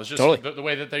business model. It's just Totally. the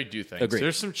way that they do things. Agreed.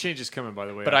 There's some changes coming, by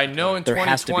the way. But I know in There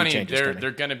has to be 2020, changes coming.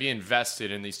 they're going to be invested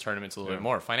in these tournaments a little bit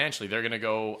more. Financially, they're going to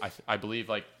go, I believe,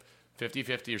 like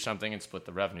 50-50 or something and split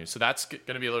the revenue. So that's going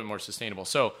to be a little more sustainable.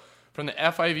 So from the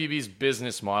FIVB's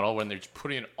business model, when they're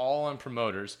putting it all on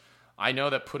promoters, I know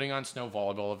that putting on snow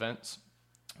volleyball events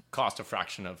was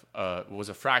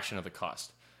a fraction of the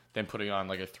cost than putting on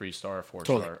like a 3-star or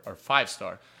 4-star or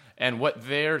 5-star. And what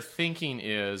they're thinking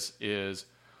is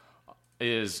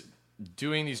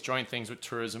doing these joint things with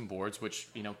tourism boards, which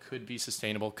could be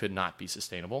sustainable, could not be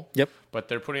sustainable. Yep. But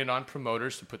they're putting it on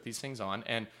promoters to put these things on,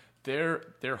 and their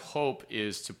hope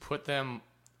is to put them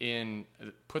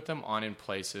on in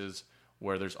places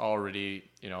where there's already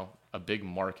a big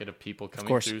market of people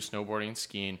coming through snowboarding and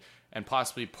skiing, and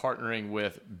possibly partnering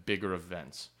with bigger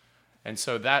events. And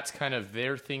so that's kind of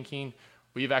their thinking.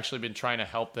 We've actually been trying to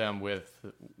help them with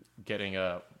getting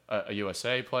a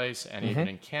USA place and even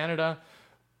in Canada,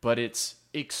 but it's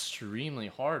extremely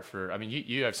hard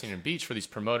you have seen in beach for these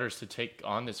promoters to take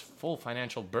on this full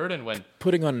financial burden when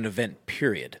Putting on an event,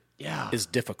 period, Yeah. is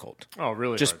difficult. Oh,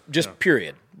 really? Just hard.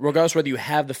 period. Regardless whether you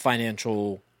have the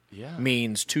financial Yeah.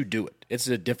 means to do it. It's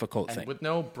a difficult and thing. with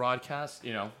no broadcast,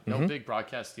 no big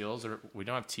broadcast deals, or we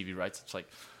don't have TV rights. It's like,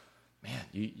 man,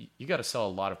 you got to sell a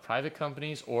lot of private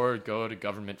companies or go to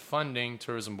government funding,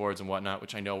 tourism boards and whatnot,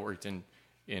 which I know worked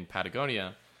in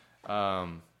Patagonia.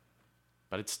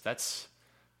 But that's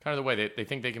kind of the way they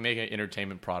think they can make an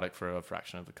entertainment product for a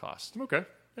fraction of the cost. Okay.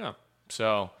 Yeah.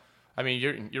 So,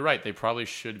 you're right. They probably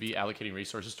should be allocating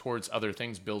resources towards other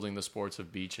things, building the sports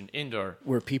of beach and indoor.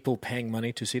 Were people paying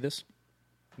money to see this?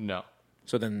 No.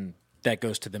 So then that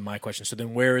goes to my question. So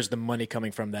then where is the money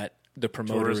coming from that the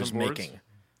promoter Tourism is boards? making?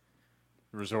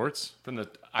 Resorts? Are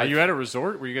Are you at a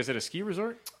resort? Were you guys at a ski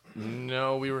resort?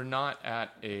 No, we were not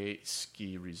at a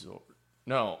ski resort.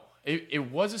 No,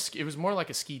 it was it was more like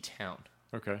a ski town.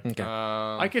 Okay. Okay.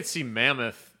 I could see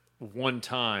Mammoth one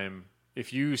time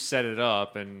if you set it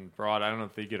up and brought, I don't know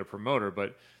if they get a promoter,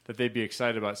 but that they'd be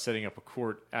excited about setting up a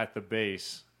court at the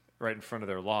base right in front of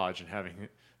their lodge and having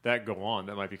that go on.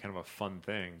 That might be kind of a fun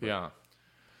thing. But Yeah.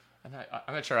 And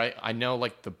I'm not sure. I know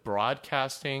like the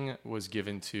broadcasting was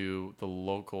given to the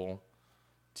local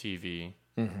TV,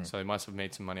 so they must have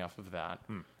made some money off of that.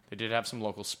 They did have some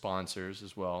local sponsors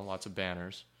as well, lots of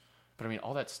banners. But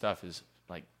all that stuff is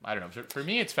like, I don't know. For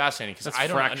me, it's fascinating because That's I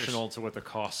don't fractional to what the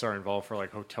costs are involved for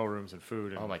like hotel rooms and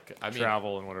food and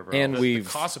travel and whatever. And else. the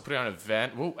cost of putting on an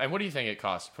event. And what do you think it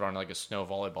costs to put on like a snow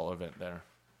volleyball event there?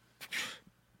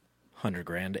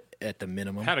 $100,000 at the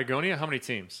minimum. Patagonia, how many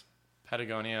teams?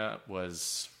 Patagonia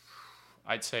was,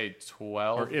 I'd say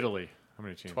 12. Or Italy, how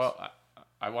many teams? 12.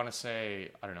 I want to say,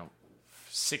 I don't know,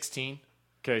 16.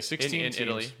 Okay, 16 in teams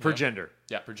Italy. per gender.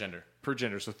 Yeah, per gender. Per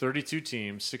gender, so 32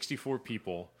 teams, 64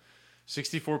 people,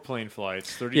 64 plane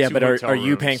flights, 32 Yeah, but hotel are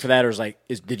you rooms. paying for that, or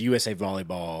did USA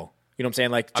Volleyball? You know what I'm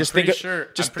saying? Like, just I'm pretty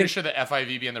think. sure the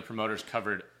FIVB and the promoters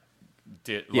covered.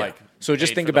 So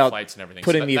just paid think for the about flights and everything.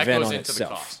 putting So the that event goes on into itself.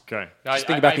 The cost. Okay. Just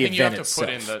think about the think event you have to put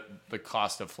itself. in the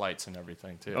cost of flights and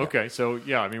everything too. Okay, so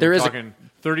yeah, I mean, There we're is talking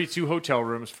 32 hotel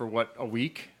rooms for what, a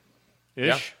week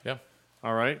ish? Yeah.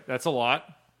 All right, that's a lot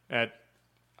at,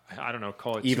 I don't know,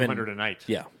 call it Even 200 a night.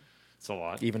 Yeah, it's a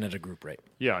lot. even at a group rate.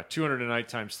 Yeah, 200 a night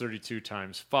times 32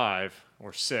 times 5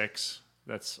 or 6,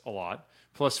 that's a lot.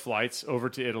 Plus flights over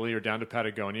to Italy or down to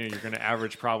Patagonia, you're going to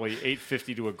average probably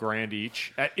 $850 to $1,000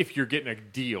 each. If you're getting a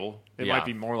deal, it might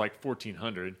be more like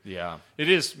 $1,400. Yeah, it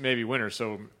is maybe winter,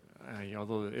 so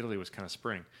although Italy was kind of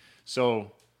spring,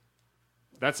 so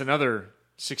that's another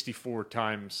 64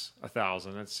 times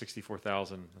 1,000. That's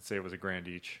 64,000. Let's say it was $1,000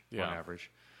 each on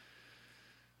average.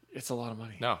 It's a lot of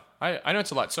money. No, I know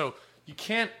it's a lot. So you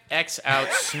can't X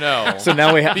out snow. So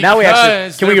now we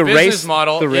actually can we their erase business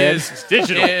model the red? is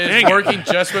digital? Is working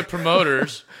just with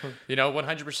promoters.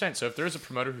 100%. So if there's a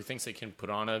promoter who thinks they can put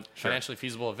on a financially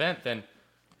feasible event, then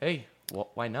hey,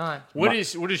 why not? What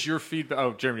is your feedback?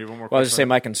 Oh, Jeremy, you have one more question. Well, I was just saying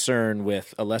my concern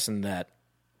with a lesson that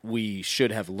we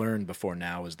should have learned before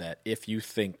now is that if you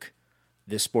think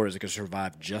this sport is going to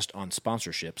survive just on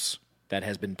sponsorships, that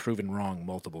has been proven wrong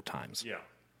multiple times. Yeah.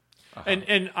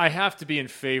 And I have to be in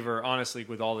favor, honestly,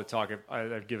 with all the talk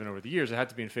I've given over the years, I have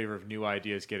to be in favor of new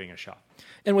ideas getting a shot.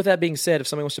 And with that being said, if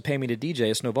somebody wants to pay me to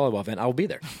DJ a snow volleyball event, I will be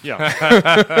there. Yeah.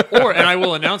 And I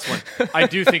will announce one. I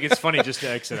do think it's funny just to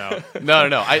exit out.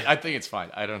 No. I think it's fine.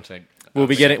 I don't think We'll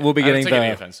be getting the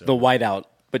whiteout,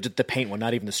 but just the paint one,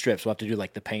 not even the strips. We'll have to do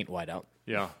like the paint whiteout.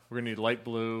 Yeah, we're gonna need light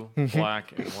blue,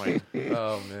 black, and white.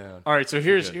 Oh man! All right, so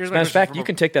here's my matter of fact, you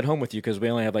can take that home with you because we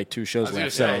only have like 2 shows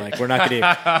left. So like we're not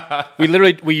gonna.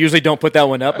 we usually don't put that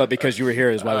one up, but because you were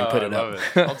here is why we put it up.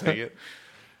 I'll take it.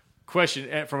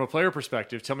 Question from a player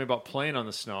perspective: tell me about playing on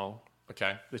the snow.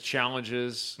 Okay, the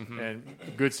challenges and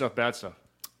good stuff, bad stuff.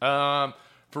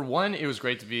 For one, it was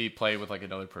great to play with like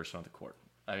another person on the court.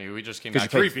 I mean, we just came back.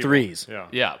 Because you played threes.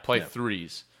 Play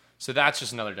threes. So that's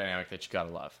just another dynamic that you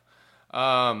gotta love.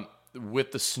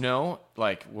 With the snow,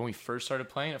 like when we first started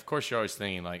playing, of course you're always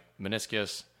thinking like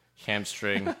meniscus,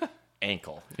 hamstring,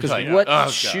 ankle. Because like, what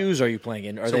shoes are you playing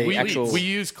in? Are they actual? We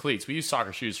use cleats. We use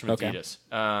soccer shoes from Adidas.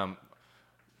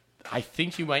 I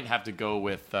think you might have to go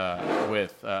with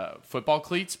football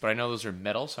cleats, but I know those are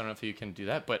metal, so I don't know if you can do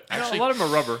that. But actually, a lot of them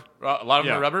are rubber. A lot of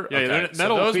them are rubber. Yeah, okay.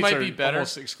 metal so those cleats might are be better.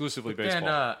 Almost exclusively baseball.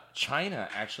 Then China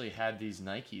actually had these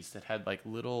Nikes that had like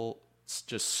little,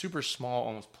 just super small,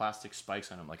 almost plastic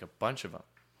spikes on them, like a bunch of them.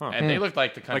 And they looked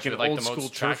like the country like with an like old the most school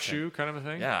turf traction. shoe kind of a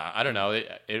thing. Yeah, I don't know.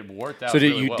 It worked out. So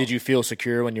really well. did you feel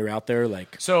secure when you were out there?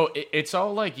 Like it's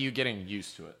all like you getting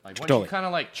used to it. Like once you kind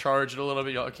of like charge it a little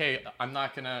bit, you're like, okay, I'm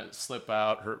not gonna slip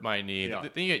out, hurt my knee. Yeah.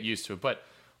 Then you get used to it. But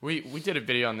we did a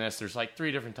video on this. There's like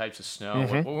 3 different types of snow.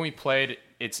 When we played,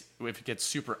 if it gets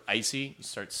super icy, you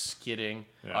start skidding.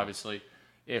 Yeah. Obviously,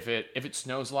 if it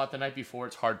snows a lot the night before,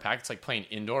 it's hard packed. It's like playing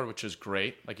indoor, which is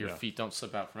great. Like your feet don't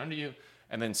slip out from under you.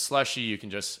 And then slushy, you can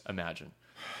just imagine.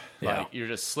 Like you're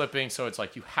just slipping, so it's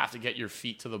like you have to get your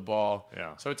feet to the ball.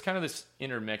 Yeah. So it's kind of this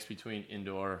intermix between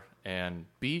indoor and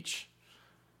beach.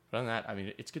 But other than that, I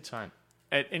mean, it's a good time.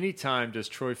 At any time, does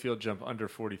Troy Field jump under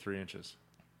 43 inches?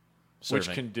 Serving.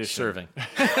 Which condition? Serving.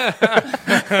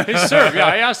 His serve. Yeah,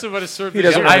 I asked him about his serve.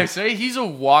 I say he's a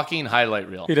walking highlight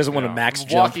reel. He doesn't want to max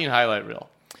jump. Walking highlight reel.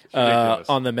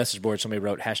 On the message board, somebody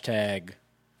wrote hashtag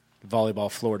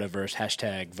volleyball Florida versus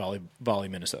hashtag volley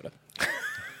Minnesota.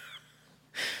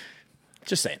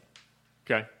 Just saying.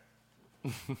 Okay.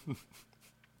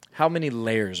 How many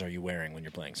layers are you wearing when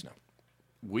you're playing snow?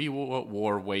 We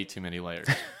wore way too many layers.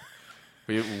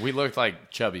 we looked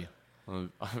like chubby.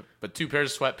 But 2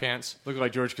 pairs of sweatpants. Looked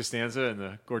like George Costanza in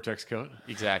the Gore-Tex coat.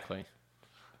 Exactly.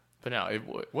 But no,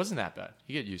 it wasn't that bad.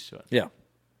 You get used to it. Yeah.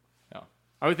 No.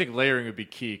 I would think layering would be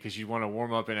key because you want to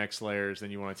warm up in X layers, then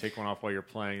you want to take one off while you're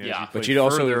playing. Yeah. But you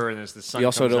also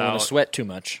don't want to sweat too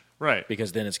much. Right.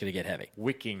 Because then it's going to get heavy.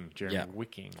 Wicking, Jeremy. Yeah.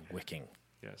 Wicking.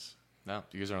 Yes. No,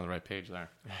 you guys are on the right page there.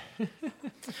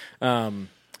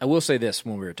 I will say this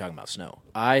when we were talking about snow.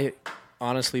 I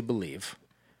honestly believe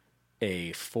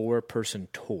a 4-person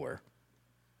tour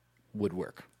would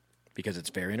work because it's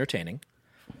very entertaining.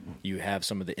 You have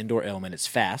some of the indoor element. It's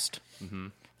fast. Mm-hmm.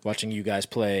 Watching you guys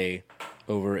play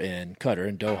over in Qatar,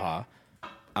 in Doha,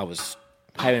 I was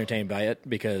highly entertained by it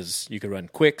because you could run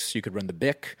quicks, you could run the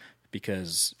BIC,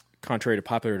 because contrary to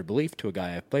popular belief, to a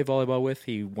guy I play volleyball with,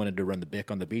 he wanted to run the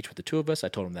BIC on the beach with the two of us. I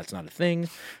told him that's not a thing.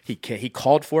 He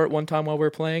called for it one time while we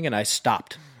were playing, and I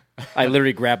stopped. I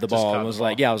literally grabbed the ball and was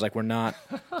like, we're not,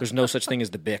 there's no such thing as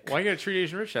the BIC. Why you got to treat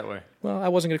Asian Rich that way? Well, I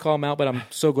wasn't going to call him out, but I'm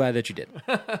so glad that you did.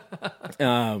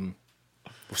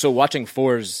 So watching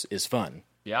fours is fun.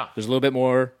 Yeah. There's a little bit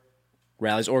more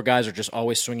rallies, or guys are just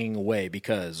always swinging away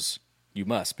because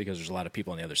there's a lot of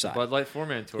people on the other side. Bud Light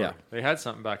 4-man tour. Yeah. They had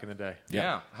something back in the day.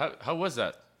 Yeah. How was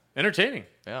that? Entertaining.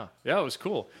 Yeah. Yeah, it was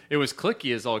cool. It was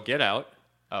clicky as all get out.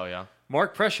 Oh, yeah.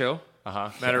 Mark Prescio,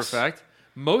 matter of fact,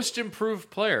 most improved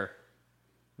player.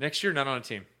 Next year, not on a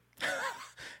team.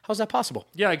 How's that possible?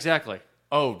 Yeah, exactly.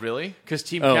 Oh, really? Because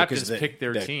team captains pick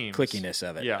their the teams. Clickiness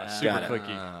of it. Yeah, super clicky.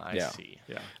 I see.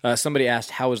 Yeah. Somebody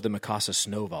asked, how is the Mikasa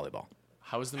Snow Volleyball?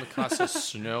 How is the Mikasa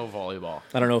Snow Volleyball?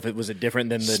 I don't know if it was different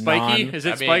than the spiky. Is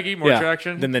it spiky? More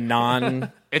traction? Than the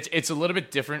non. It's a little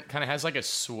bit different. Kind of has like a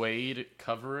suede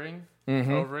covering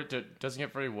over it. It doesn't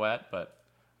get very wet, but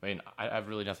I mean, I have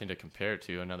really nothing to compare it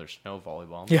to another snow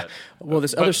volleyball. Yeah.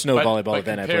 Other snow volleyball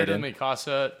event I played in. Compared to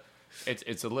Mikasa,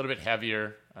 it's a little bit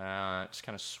heavier. It's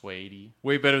kind of suede-y.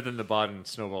 Way better than the Baden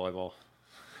snow volleyball.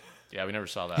 Yeah, we never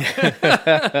saw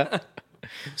that.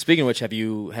 Speaking of which, have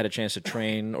you had a chance to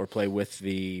train or play with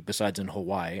besides in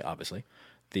Hawaii, obviously,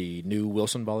 the new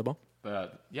Wilson volleyball? The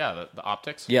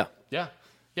optics? Yeah.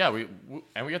 Yeah, we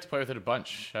got to play with it a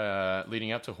bunch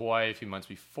leading up to Hawaii a few months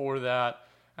before that.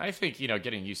 I think,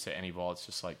 getting used to any ball, it's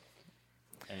just like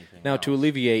anything Now, else. to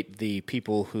alleviate the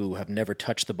people who have never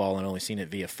touched the ball and only seen it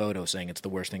via photo saying it's the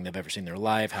worst thing they've ever seen in their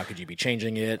life, how could you be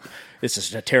changing it? This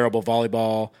is a terrible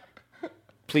volleyball.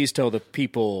 Please tell the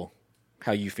people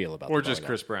how you feel about it. Or just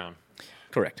Chris Brown.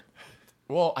 Correct.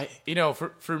 Well,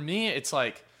 for me, it's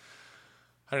like,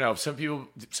 I don't know, some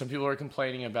people are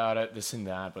complaining about it, this and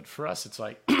that, but for us, it's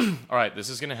like, all right, this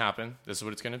is going to happen. This is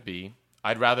what it's going to be.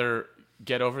 I'd rather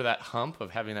get over that hump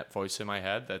of having that voice in my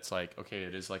head that's like, okay,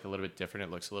 it is like a little bit different,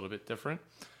 it looks a little bit different,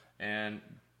 and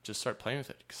just start playing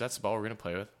with it, because that's the ball we're going to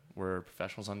play with. We're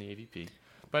professionals on the AVP.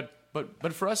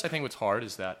 But for us, I think what's hard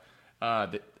is that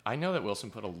I know that Wilson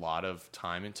put a lot of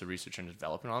time into research and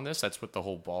development on this. That's what the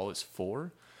whole ball is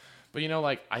for. But,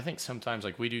 I think sometimes,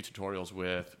 like, we do tutorials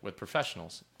with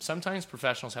professionals. Sometimes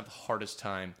professionals have the hardest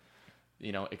time,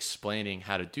 explaining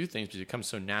how to do things because it comes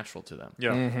so natural to them.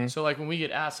 Yeah. Mm-hmm. So, like, when we get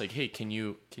asked, like, hey, can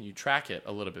you track it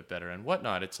a little bit better and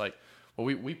whatnot, it's like, well,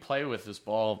 we play with this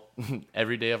ball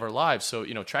every day of our lives. So,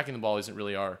 tracking the ball isn't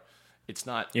really it's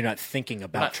not. You're not thinking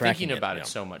about we're not tracking thinking about it it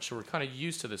so much. So we're kind of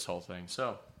used to this whole thing.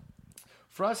 So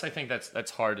for us, I think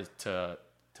that's hard to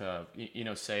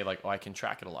say like, oh, I can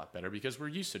track it a lot better because we're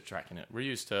used to tracking it. We're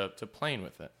used to playing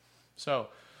with it. So,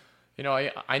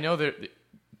 I know that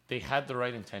they had the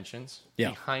right intentions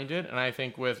behind it. And I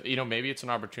think with, maybe it's an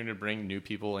opportunity to bring new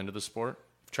people into the sport.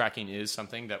 Tracking is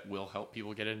something that will help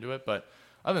people get into it. But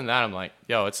other than that, I'm like,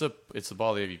 it's the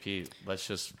ball of the AVP. Let's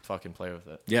just fucking play with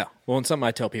it. Yeah. Well, and something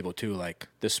I tell people too, like,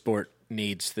 this sport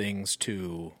needs things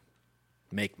to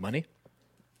make money.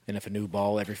 And if a new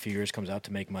ball every few years comes out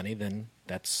to make money, then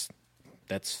that's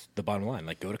the bottom line.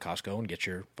 Like, go to Costco and get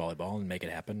your volleyball and make it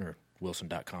happen, or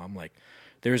Wilson.com. Like,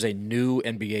 there's a new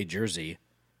NBA jersey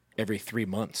every 3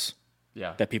 months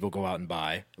that people go out and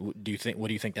buy. What do you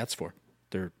think that's for?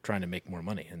 They're trying to make more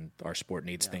money, and our sport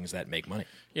needs things that make money.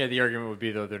 Yeah, the argument would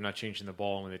be, though, they're not changing the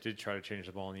ball. And when they did try to change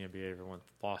the ball in the NBA, everyone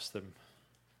lost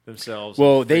themselves.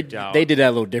 Well, they did that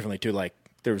a little differently, too. Like,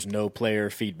 there was no player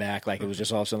feedback. Like, it was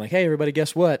just all of a sudden like, hey, everybody,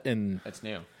 guess what? And that's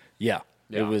new. Yeah.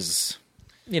 It was,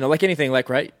 like anything, like,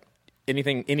 right? Any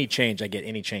change,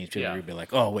 people would be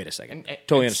like, oh, wait a second.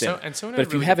 Totally understand. But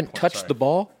if you haven't touched the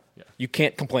ball, you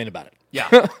can't complain about it. Yeah.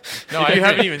 No, you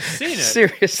haven't even seen it.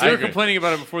 Seriously. They were complaining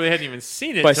about it before they hadn't even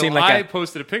seen it. But So I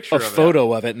posted a picture of it. A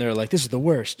photo of it, and they're like, this is the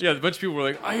worst. Yeah, a bunch of people were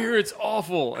like, I hear it's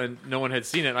awful. And no one had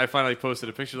seen it. And I finally posted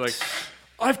a picture like,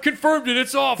 I've confirmed it.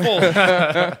 It's awful.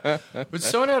 But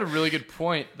someone had a really good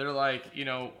point. They're like,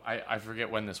 I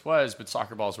forget when this was, but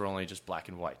soccer balls were only just black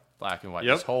and white.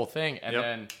 This whole thing. And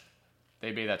then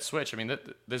they made that switch. I mean,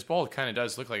 this ball kind of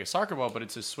does look like a soccer ball, but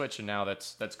it's a switch, and now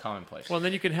that's commonplace. Well, and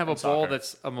then you can have a ball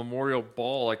that's a memorial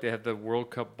ball, like they have the World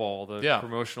Cup ball, the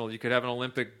promotional. You could have an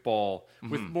Olympic ball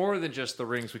with more than just the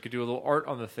rings. We could do a little art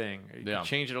on the thing. You could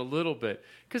change it a little bit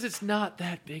because it's not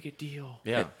that big a deal.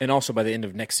 Yeah. And also, by the end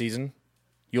of next season,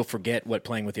 you'll forget what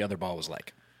playing with the other ball was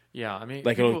like. Yeah, I mean,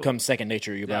 like it'll come second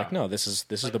nature. You'll be like, no, this is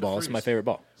the ball. This is my favorite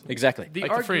ball. Exactly.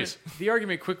 The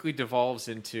argument quickly devolves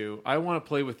into, I want to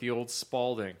play with the old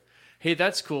Spalding. Hey,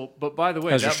 that's cool, but by the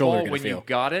way, that ball, when you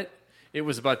got it, it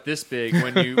was about this big.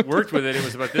 When you worked with it, it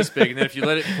was about this big. And then if you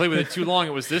let it play with it too long,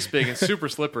 it was this big and super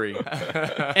slippery.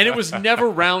 And it was never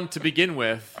round to begin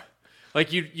with.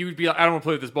 Like, you'd be like, I don't want to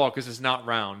play with this ball because it's not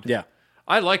round. Yeah.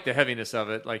 I like the heaviness of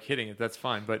it, like hitting it. That's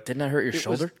fine. But didn't that hurt your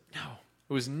shoulder? No.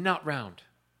 It was not round.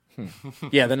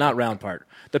 Yeah, the not round part.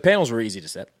 The panels were easy to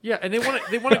set. Yeah, and they want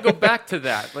to go back to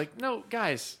that. Like, no,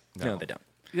 guys. No, they don't.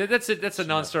 Yeah, that's it. That's a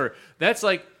non-starter. That's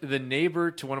like the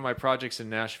neighbor to one of my projects in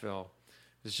Nashville.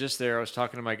 It's just there. I was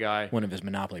talking to my guy. One of his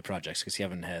Monopoly projects because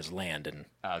Kevin has land and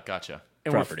gotcha.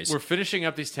 And properties. We're finishing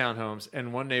up these townhomes,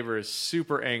 and one neighbor is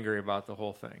super angry about the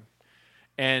whole thing.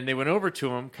 And they went over to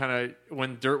him kind of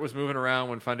when dirt was moving around,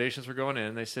 when foundations were going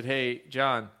in. They said, hey,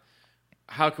 John,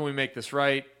 how can we make this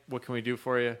right? What can we do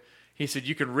for you? He said,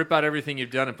 you can rip out everything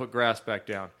you've done and put grass back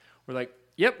down. We're like,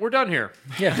 yep, we're done here.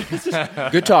 Yeah.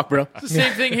 Good talk, bro. It's the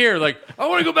same thing here. Like, I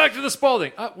want to go back to the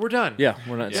Spalding. We're done. Yeah,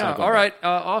 we're not. Yeah, all right.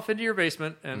 Off into your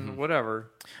basement and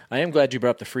whatever. I am glad you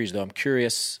brought up the freeze, though. I'm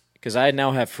curious because I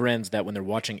now have friends that when they're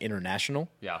watching international,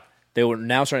 they were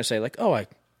now starting to say, like, oh, I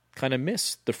kind of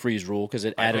miss the freeze rule because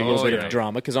it added a little bit of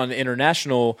drama. Because on the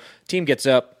international, team gets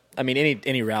up. I mean,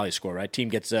 any rally score, right? Team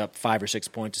gets up 5 or 6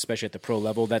 points, especially at the pro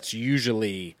level. That's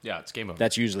usually it's game over.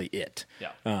 That's usually it.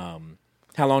 Yeah.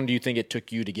 How long do you think it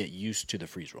took you to get used to the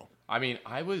freeze rule? I mean,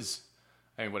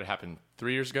 what happened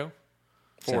 3 years ago?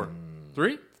 4.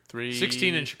 3?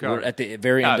 16 in Chicago. We're at the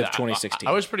very end of 2016.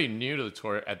 I was pretty new to the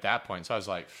tour at that point, so I was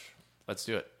like, let's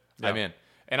do it. Yeah. I'm in.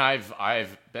 And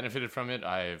I've benefited from it.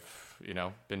 I've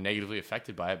been negatively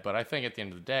affected by it, but I think at the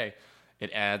end of the day, it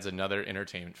adds another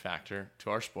entertainment factor to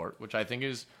our sport, which I think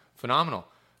is phenomenal.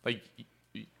 Like,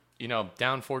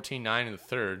 down 14-9 in the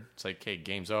third, it's like, okay,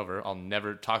 game's over. I'll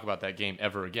never talk about that game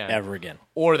ever again. Ever again.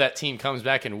 Or that team comes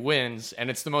back and wins,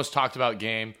 and it's the most talked about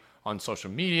game on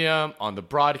social media, on the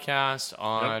broadcast,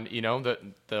 on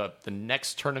the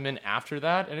next tournament after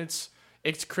that, and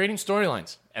it's creating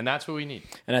storylines, and that's what we need.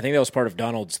 And I think that was part of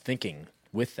Donald's thinking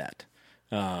with that.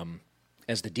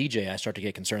 As the DJ, I start to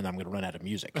get concerned that I'm going to run out of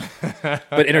music.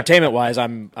 But entertainment-wise,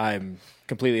 I'm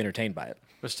completely entertained by it.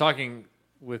 I was talking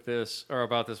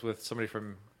about this with somebody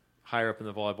from higher up in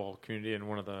the volleyball community in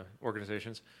one of the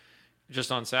organizations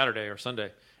just on Saturday or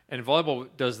Sunday. And volleyball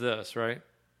does this, right?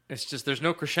 It's just there's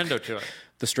no crescendo to it.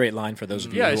 The straight line for those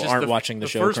of you who aren't watching the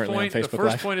show currently on Facebook Live. The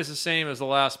first point is the same as the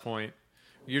last point.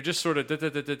 You're just sort of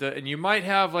and you might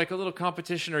have like a little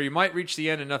competition, or you might reach the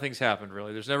end and nothing's happened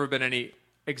really. There's never been any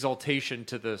exaltation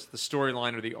to the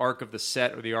storyline or the arc of the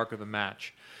set or the arc of the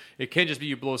match. It can just be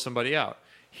you blow somebody out.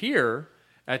 Here,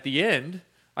 at the end,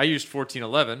 I used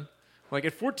 14-11. Like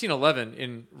at 14-11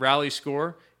 in rally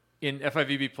score, in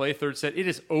FIVB play, third set, it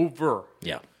is over.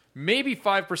 Yeah. Maybe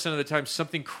 5% of the time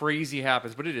something crazy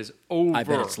happens, but it is over. I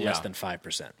bet it's less than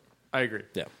 5%. I agree.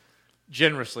 Yeah.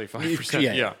 Generously 5%.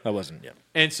 Yeah. That wasn't,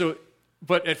 And so,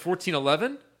 but at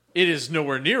 14-11, it is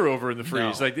nowhere near over in the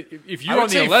freeze. No. Like if you're I would on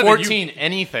the say 11, 14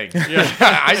 anything. Yeah.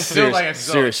 I still like a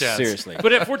seriously.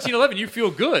 But at 14-11, you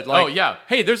feel good. Like,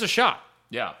 hey, there's a shot.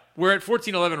 Yeah. Where at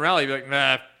 14-11 rally, you'd be like,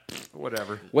 nah,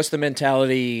 whatever. What's the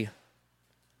mentality?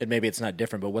 And maybe it's not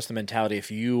different, but what's the mentality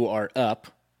if you are up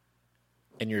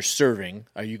and you're serving?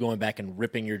 Are you going back and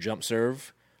ripping your jump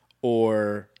serve,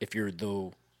 or if you're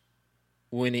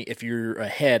if you're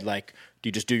ahead, like, do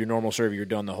you just do your normal serve? You're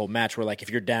done the whole match. Where like if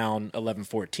you're down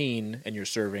 11-14 and you're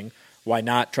serving, why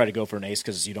not try to go for an ace?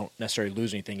 Because you don't necessarily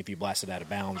lose anything if you blast it out of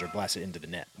bounds or blast it into the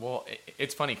net. Well,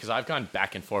 it's funny because I've gone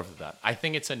back and forth with that. I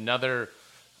think it's another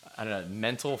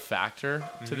mental factor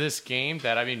to this game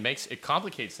that makes it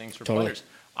complicates things for players.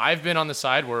 I've been on the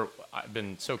side where I've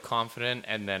been so confident,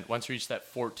 and then once you reach that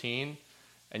 14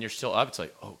 and you're still up, it's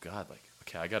like, oh God, like,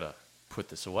 okay, I gotta put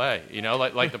this away.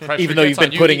 Like the pressure. Even though you've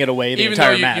been putting it away the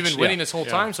entire match. Even though you've been winning this whole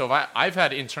time. So I've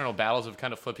had internal battles of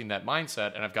kind of flipping that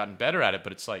mindset, and I've gotten better at it.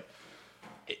 But it's like,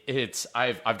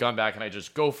 I've gone back and I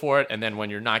just go for it. And then when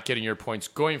you're not getting your points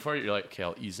going for it, you're like, okay,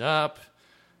 I'll ease up.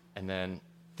 And then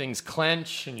things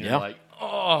clench, and you're like,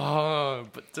 oh.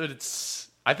 But dude,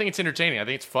 I think it's entertaining. I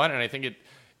think it's fun, and I think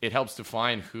it helps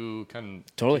define who can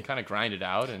kind of grind it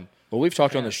out. And well, we've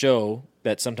talked on the show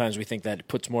that sometimes we think that it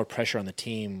puts more pressure on the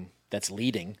team that's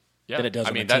leading than it does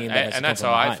on the team that has to come from behind. And that's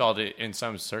how I felt it in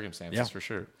some circumstances, for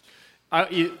sure.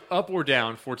 Up or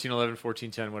down, 14-11,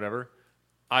 14-10, whatever,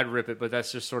 I'd rip it, but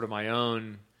that's just sort of my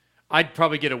own. I'd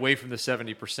probably get away from the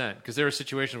 70% because there are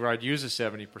situations where I'd use a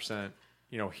 70%,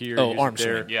 here, arm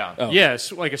there. swing. Yeah.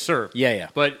 Yes, like a serve. Yeah.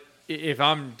 But if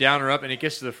I'm down or up and it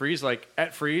gets to the freeze, like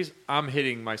at freeze, I'm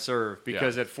hitting my serve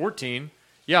because at 14,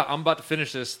 I'm about to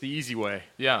finish this the easy way.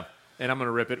 Yeah. And I'm going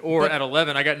to rip it. Or at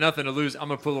 11, I got nothing to lose. I'm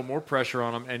going to put a little more pressure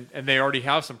on them, and they already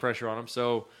have some pressure on them,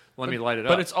 so let me light it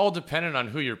up. But it's all dependent on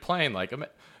who you're playing. Like,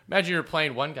 imagine you're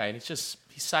playing one guy, and he's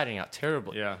siding out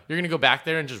terribly. Yeah. You're going to go back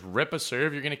there and just rip a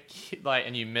serve. You're going to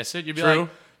and you miss it. You'd be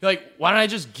like, why don't I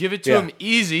just give it to him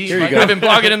easy? I've been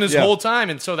blocking him this whole time,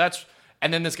 and so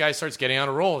and then this guy starts getting on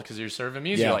a roll because you're serving him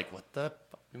easy. You're like, what the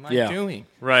fuck am I doing?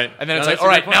 Right. And then it's like, all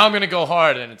right, now I'm going to go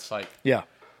hard, and it's like,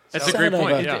 that's a great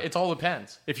point. It all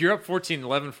depends. If you're up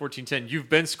 14-11, 14-10, you've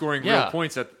been scoring real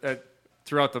points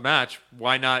throughout the match.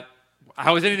 Why not?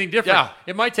 How is anything different? Yeah.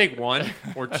 It might take 1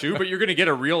 or 2, but you're going to get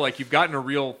a reel, like you've gotten a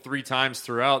reel 3 times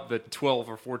throughout the 12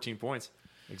 or 14 points.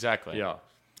 Exactly. Yeah.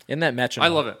 In that match, I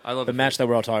love it. I love the match that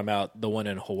we're all talking about, the one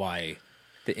in Hawaii,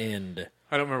 the end.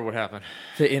 I don't remember what happened.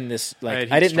 The end. This I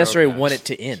didn't necessarily want it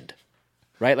to end,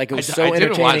 right? Like it was so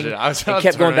entertaining. It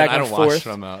kept going back and forth,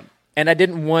 and I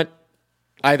didn't want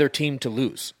either team to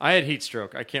lose. I had heat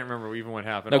stroke. I can't remember even what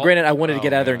happened. Now, granted, I wanted to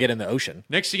get out of there and get in the ocean.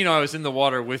 Next thing you know, I was in the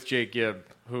water with Jake Gibb,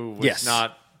 who was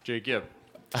not Jake Gibb.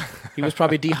 He was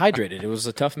probably dehydrated. It was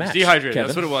a tough match. Dehydrated. Kevin.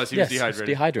 That's what it was. He was dehydrated.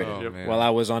 Dehydrated. While I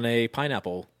was on a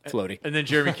pineapple floaty. And then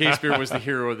Jeremy Casebeer was the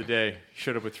hero of the day.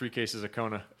 Showed up with 3 cases of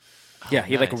Kona. Yeah,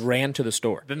 he ran to the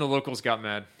store. Then the locals got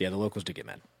mad. Yeah, the locals did get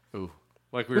mad. Ooh.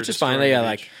 Which is fine.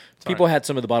 Yeah, people had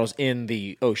some of the bottles in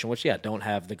the ocean, which don't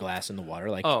have the glass in the water.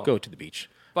 Like, go to the beach.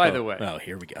 By the way. Oh,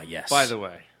 here we go. Yes. By the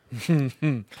way.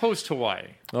 Post-Hawaii.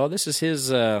 Oh, this is his...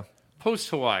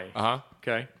 Post-Hawaii. Uh-huh.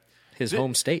 Okay. His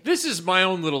home state. This is my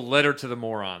own little letter to the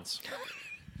morons.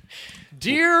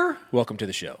 Dear... Welcome to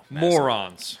the show.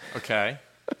 Morons. Okay.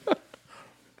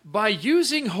 By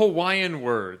using Hawaiian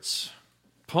words,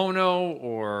 pono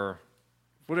or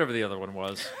whatever the other one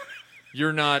was,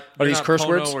 you're not... Are these not curse pono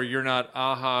words? Or you're not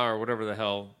aha or whatever the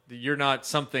hell. You're not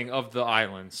something of the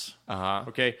islands. Uh-huh.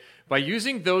 Okay? By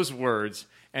using those words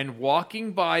and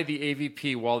walking by the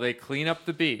AVP while they clean up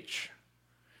the beach,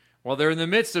 while they're in the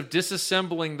midst of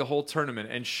disassembling the whole tournament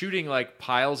and shooting like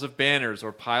piles of banners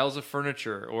or piles of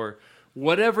furniture or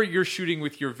whatever you're shooting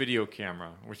with your video camera,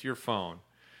 with your phone,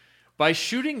 by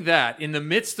shooting that in the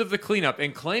midst of the cleanup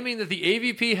and claiming that the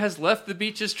AVP has left the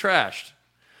beaches trashed,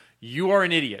 you are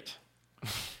an idiot.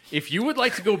 If you would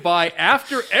like to go by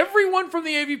after everyone from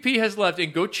the AVP has left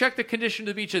and go check the condition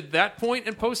of the beach at that point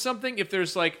and post something, if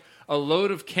there's like a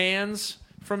load of cans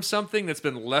from something that's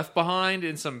been left behind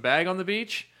in some bag on the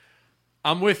beach,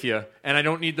 I'm with you, and I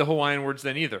don't need the Hawaiian words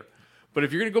then either. But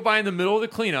if you're going to go by in the middle of the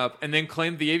cleanup and then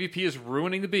claim the AVP is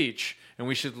ruining the beach and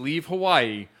we should leave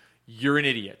Hawaii, you're an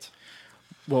idiot.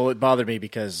 Well, it bothered me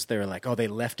because they were like, "Oh, they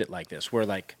left it like this." Where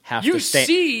like half You the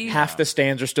see- half the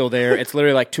stands are still there. It's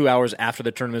literally like 2 hours after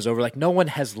the tournament is over. Like no one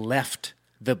has left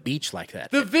the beach like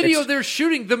that. The video they're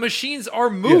shooting, the machines are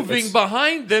moving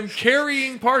behind them,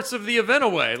 carrying parts of the event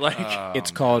away. Like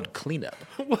it's called cleanup.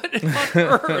 what on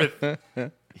earth?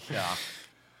 Yeah.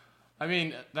 I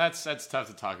mean, that's tough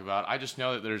to talk about. I just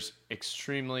know that there's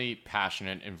extremely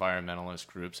passionate environmentalist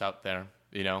groups out there,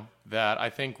 that I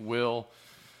think will,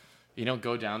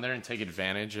 go down there and take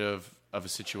advantage of a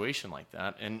situation like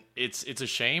that. And it's a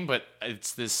shame, but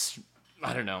it's this,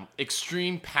 I don't know,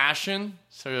 extreme passion.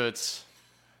 So it's,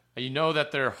 that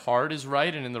their heart is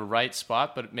right and in the right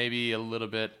spot, but maybe a little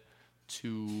bit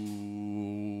too,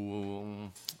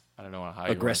 I don't know how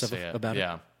you aggressive say it. about it.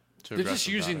 Yeah. They're just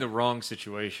using the wrong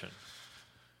situation.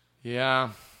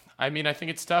 Yeah. I mean, I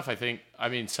think it's tough.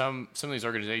 Some of these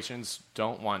organizations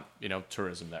don't want,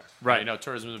 tourism there. Right.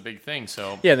 Tourism is a big thing.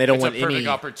 So yeah, they don't it's want a perfect any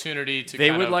opportunity to They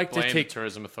kind would of like to blame take- the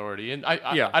tourism authority. And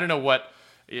I don't know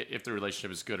if the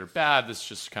relationship is good or bad. This is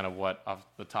just kind of what off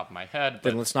the top of my head.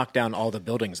 But Then let's knock down all the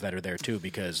buildings that are there too,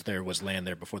 because there was land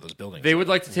there before those buildings. They would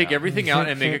like to take everything out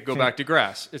and make it go back to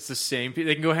grass. It's the same.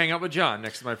 They can go hang out with John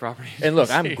next to my property. And look,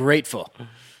 I'm grateful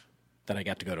that I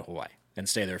got to go to Hawaii and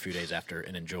stay there a few days after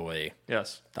and enjoy the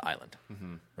island.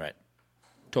 Mm-hmm. Right.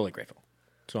 Totally grateful.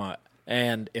 So,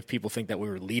 and if people think that we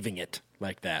were leaving it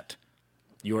like that,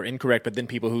 you are incorrect. But then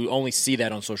people who only see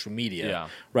that on social media,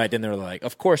 right, then they're like,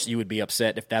 of course you would be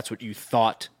upset if that's what you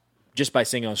thought just by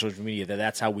seeing on social media that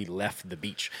that's how we left the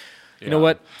beach. You know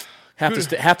what?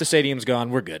 Half the stadium's gone.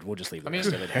 We're good. We'll just leave the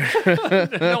rest of it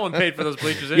here. No one paid for those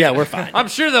bleachers anyway. Yeah, we're fine. I'm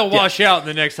sure they'll wash out in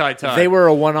the next high tide. They were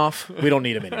a one-off. We don't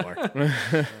need them anymore.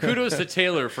 Kudos to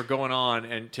Taylor for going on,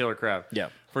 and Taylor Crabb. Yeah.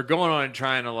 For going on and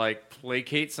trying to,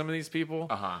 placate some of these people.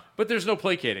 Uh-huh. But there's no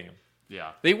placating him.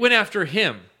 Yeah. They went after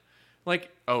him.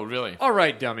 Oh, really? All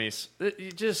right, dummies.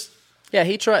 Yeah,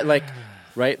 he tried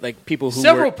right, like people who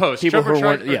Several were, posts. people Trevor who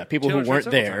weren't, tried- people who Taylor tried weren't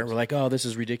several there times. were like, "Oh, this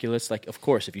is ridiculous." Like, of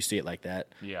course, if you see it like that,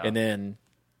 Yeah. And then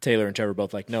Taylor and Trevor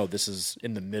both like, "No, this is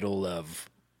in the middle of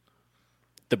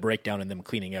the breakdown and them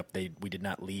cleaning up. We did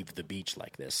not leave the beach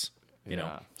like this, you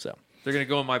know." So They're going to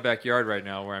go in my backyard right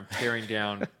now where I'm tearing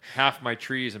down half my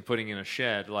trees and putting in a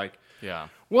shed. Like,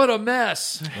 what a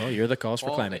mess. well, you're the cause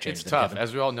for climate change. It's then, tough, Kevin.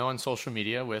 as we all know on social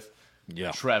media with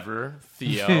Yeah. Trevor,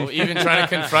 Theo, even trying to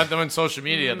confront them on social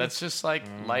media. That's just like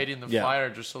lighting the fire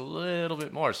just a little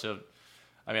bit more. So,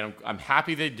 I mean, I'm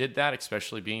happy they did that,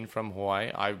 especially being from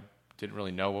Hawaii. I didn't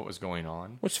really know what was going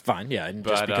on. Which is fine, yeah. And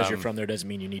just because you're from there doesn't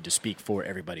mean you need to speak for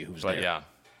everybody who's there. Yeah.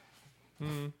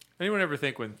 Anyone ever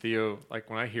think when Theo, like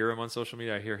when I hear him on social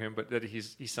media, I hear him, but that he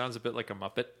sounds a bit like a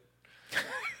Muppet?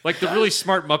 Like the really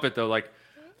smart Muppet, though. Like,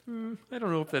 I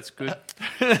don't know if that's good.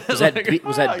 Was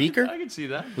that Beaker? I can see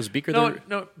that. Was Beaker No, there?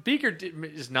 no, Beaker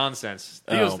is nonsense.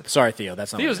 Sorry, Theo.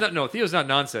 That's not. Theo's not. No, Theo's not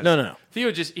nonsense. No.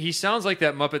 Theo he sounds like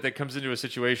that Muppet that comes into a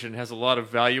situation and has a lot of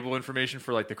valuable information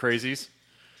for like the crazies,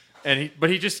 and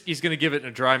he's going to give it in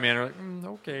a dry manner. Like,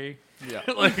 okay, yeah.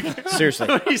 Like, seriously,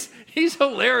 he's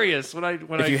hilarious.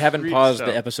 If you haven't paused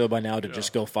the episode by now, to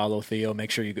just go follow Theo.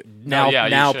 Make sure you go, you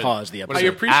should. pause the episode. I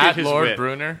appreciate his Lord wit.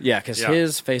 Bruner. Yeah, because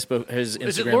his Facebook, his Instagram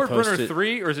Is it Lord posted, Bruner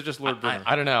 3 or is it just Lord Bruner?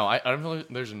 I don't know. I don't know.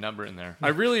 There's a number in there. I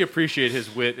really appreciate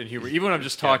his wit and humor. Even when I'm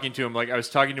just talking to him, like I was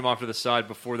talking to him off to the side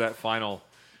before that final,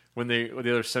 when the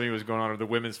other semi was going on, or the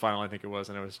women's final, I think it was,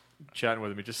 and I was chatting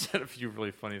with him. He just said a few really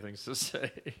funny things to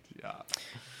say.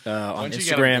 on Once you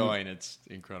Instagram. get him going, it's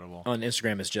incredible. On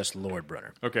Instagram, it's just Lord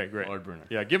Brunner. Okay, great. Lord Bruner.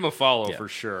 Yeah, give him a follow for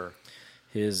sure.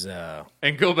 His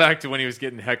and go back to when he was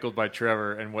getting heckled by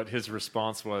Trevor and what his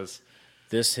response was.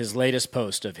 his latest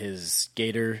post of his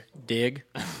gator dig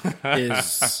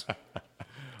is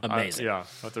amazing. Yeah, I'll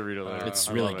have to read it later. It's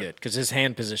I really love good because his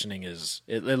hand positioning is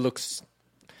it looks.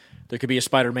 There could be a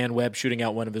Spider-Man web shooting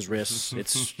out one of his wrists.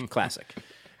 It's classic.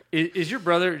 Is your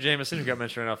brother, Jameson, who got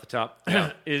mentioned right off the top,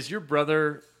 is your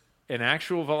brother an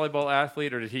actual volleyball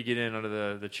athlete, or did he get in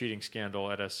under the cheating scandal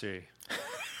at SC?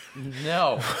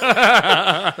 No.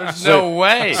 There's no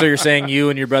way. So you're saying you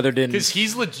and your brother didn't Because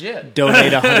he's legit.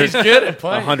 donate He's good at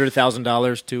playing.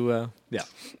 $100,000 to yeah.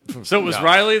 So it was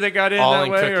Riley that got in All that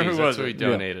in way, cookies. or who That's was who he it?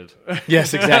 donated.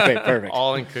 Yes, exactly. Perfect.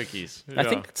 All in cookies. I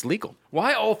think it's legal.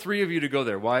 Why all three of you to go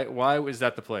there? Why was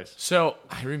that the place? So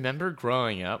I remember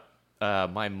growing up,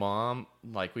 my mom,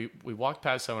 like we walked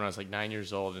past someone when I was like 9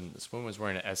 years old, and this woman was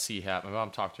wearing an SC hat. My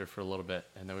mom talked to her for a little bit,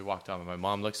 and then we walked on, and my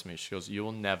mom looks at me. She goes, "You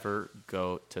will never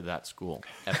go to that school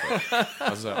ever." I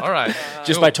was like, "All right."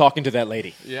 Just by talking to that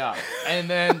lady. Yeah. And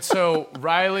then so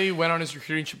Riley went on his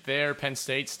recruiting trip there, Penn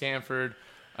State, Stanford,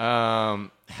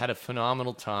 had a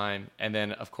phenomenal time. And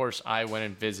then, of course, I went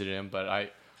and visited him, but I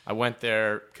went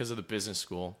there because of the business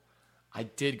school. I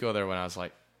did go there when I was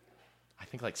like, I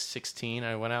think like 16.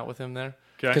 I went out with him there.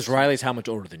 Because Riley's how much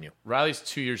older than you? Riley's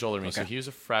 2 years older than me, so he was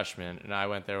a freshman, and I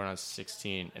went there when I was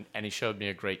 16, and he showed me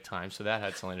a great time, so that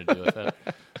had something to do with it.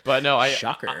 But no,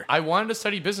 Shocker. I wanted to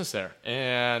study business there,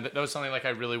 and that was something like I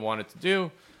really wanted to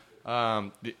do.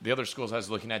 The other schools I was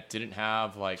looking at didn't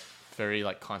have like very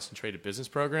like concentrated business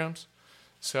programs,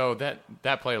 so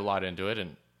that played a lot into it.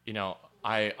 And you know,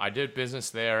 I did business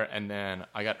there, and then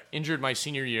I got injured my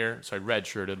senior year, so I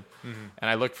redshirted, and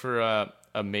I looked for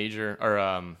a major or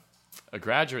a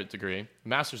graduate degree,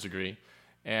 master's degree,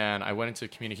 and I went into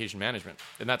communication management,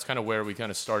 and that's kind of where we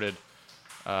kind of started.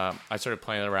 I started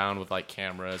playing around with like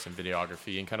cameras and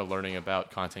videography and kind of learning about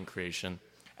content creation,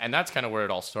 and that's kind of where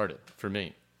it all started for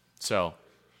me. So,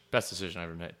 best decision I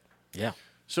ever made. Yeah.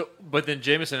 So, but then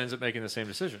Jameson ends up making the same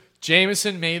decision.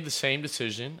 Jameson made the same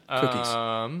decision. Cookies.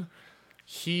 I mean,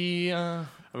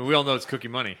 we all know it's cookie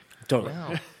money. Totally.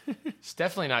 No, it's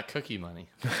definitely not cookie money,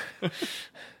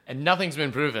 and nothing's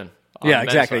been proven. Yeah,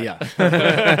 exactly. Yeah.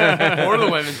 Or the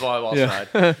women's volleyball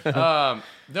side.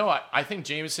 No, I think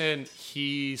Jameson,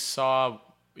 he saw,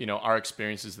 our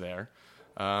experiences there.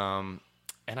 And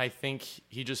I think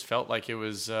he just felt like it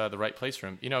was the right place for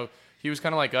him. He was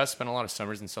kind of like us, spent a lot of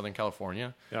summers in Southern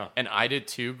California. Yeah. And I did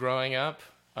too growing up.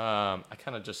 I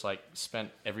kind of just like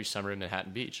spent every summer in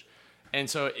Manhattan Beach. And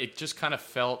so it just kind of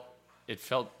felt,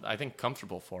 I think,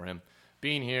 comfortable for him.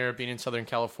 Being here, being in Southern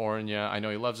California, I know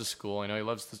he loves the school. I know he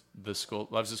loves the school,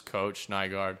 loves his coach,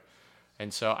 Nygaard.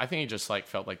 And so I think he just like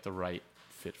felt like the right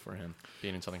fit for him,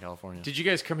 being in Southern California. Did you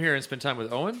guys come here and spend time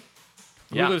with Owen?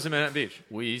 Yeah. Who lives in Manhattan Beach?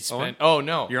 We spent. Owen? Oh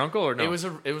no, your uncle or no? It was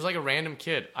like a random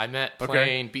kid I met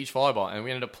playing beach volleyball, and we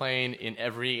ended up playing in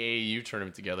every AAU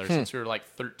tournament together since we were like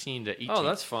 13 to 18. Oh,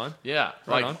 that's fun. Yeah,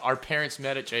 Right like on. our parents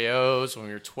met at JO's when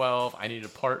we were 12. I needed a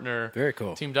partner. Very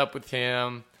cool. Teamed up with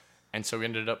him, And so we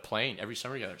ended up playing every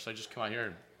summer together. So I just come out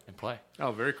here and play.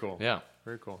 Oh, very cool. Yeah.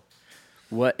 Very cool.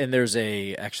 And there's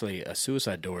actually a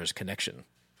Suicide Doors connection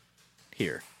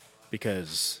here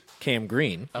because Cam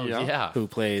Green, who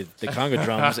played the conga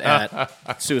drums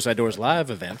at Suicide Doors live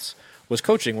events, was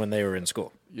coaching when they were in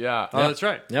school. Yeah. Oh, that's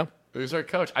right. Yeah. He was our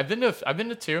coach. I've been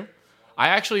to 2. I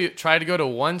actually tried to go to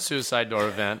one Suicide Door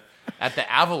event at the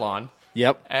Avalon.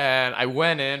 Yep. And I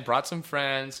went in, brought some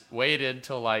friends, waited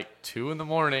till like 2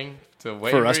 a.m. to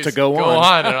wait for us to go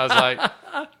on. And I was like,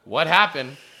 what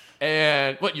happened?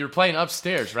 And you were playing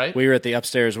upstairs, right? We were at the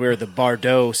upstairs. We were at the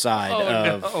Bardot side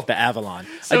of the Avalon.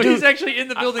 So he's actually in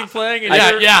the building playing?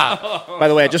 And yeah. By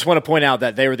the way, I just want to point out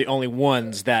that they were the only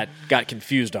ones that got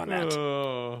confused on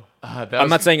that. I'm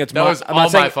not saying it's my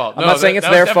fault. I'm not saying it's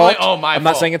their fault. I'm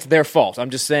not saying it's their fault.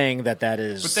 I'm just saying that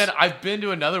is. But then I've been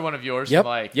to another one of yours. Yep.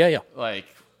 Like, yeah. Like,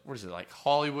 what is it? Like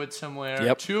Hollywood somewhere.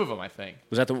 Yep. 2 of them, I think.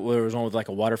 Was that there was one with like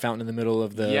a water fountain in the middle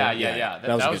of the? Yeah.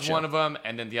 That was one show. of them,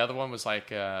 and then the other one was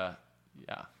like, I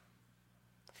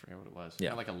forget what it was. Yeah,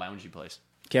 kind of like a loungy place.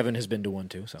 Kevin has been to one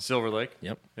too. So Silver Lake.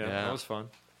 Yep. Yeah, that was fun.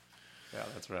 Yeah,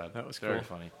 that's rad. That was very cool.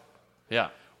 funny. Yeah.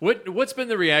 What's been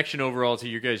the reaction overall to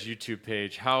your guys' YouTube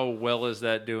page? How well is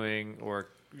that doing, or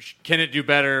can it do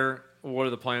better? What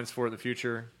are the plans for it in the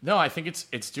future? No, I think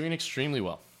it's doing extremely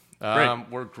well.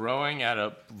 We're growing at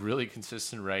a really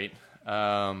consistent rate.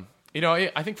 I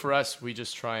think for us, we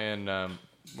just try and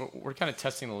we're kind of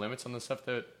testing the limits on the stuff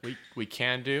that we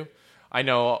can do. I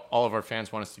know all of our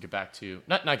fans want us to get back to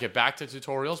not get back to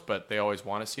tutorials, but they always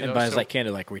want to see and those. And by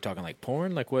candid, like, are we talking like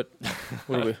porn? Like what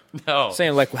are we no.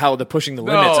 saying? Like how the pushing the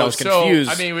limits? I was confused.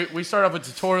 I mean, we started off with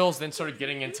tutorials, then started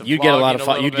getting into. You'd get a lot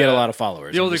of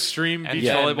followers. The old extreme beach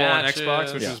volleyball on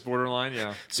Xbox, which is borderline.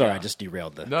 Yeah. Sorry, I just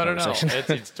derailed the. No.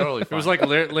 It's totally fine. It was like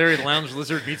Larry the Lounge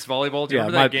Lizard meets volleyball. Do you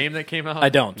remember that game that came out? I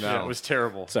don't. No. Yeah, it was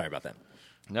terrible. Sorry about that.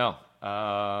 No.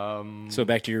 So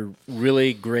back to your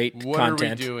really great what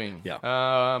content. What are we doing?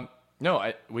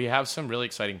 Yeah. We have some really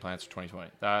exciting plans for 2020.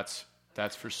 That's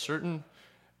for certain,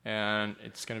 and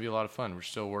it's going to be a lot of fun. We're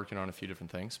still working on a few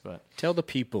different things, but tell the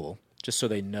people just so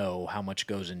they know how much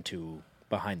goes into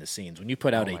behind the scenes when you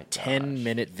put out a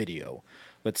 10-minute video.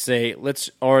 Let's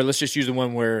just use the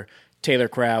one where Taylor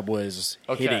Crabb was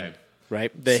hitting.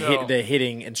 Right, the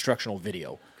hitting instructional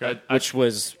video, which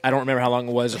was, I don't remember how long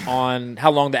it was on,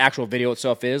 how long the actual video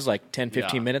itself is, like 10,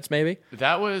 15 minutes maybe?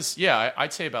 That was,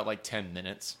 I'd say about like 10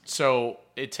 minutes. So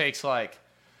it takes like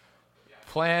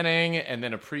planning and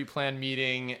then a pre-planned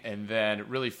meeting and then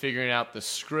really figuring out the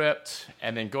script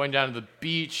and then going down to the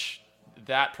beach.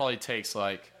 That probably took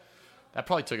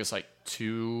us like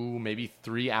 2, maybe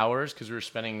 3 hours because we were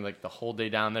spending like the whole day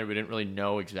down there. We didn't really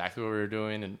know exactly what we were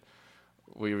doing, and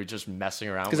we were just messing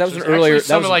around. Because that was an earlier.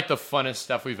 Some of like the funnest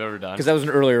stuff we've ever done. Because that was an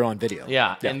earlier on video.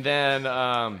 Yeah. And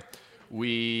then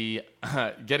we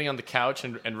getting on the couch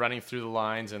and running through the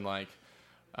lines and like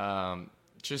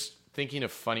just thinking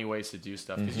of funny ways to do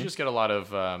stuff. Because you just get a lot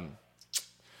of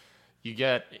you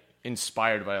get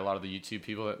inspired by a lot of the YouTube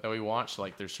people that we watch.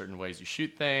 Like there's certain ways you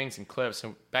shoot things and clips.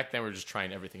 And back then we were just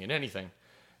trying everything and anything.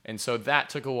 And so that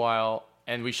took a while.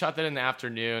 And we shot that in the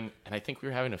afternoon, and I think we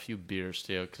were having a few beers,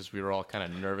 too, because we were all kind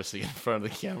of nervous to get in front of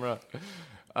the camera.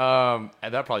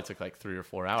 And that probably took like 3 or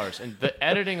 4 hours. And the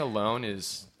editing alone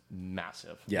is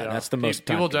massive. Yeah, that's the most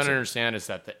people don't understand is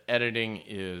that the editing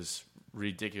is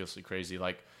ridiculously crazy.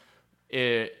 Like,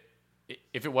 if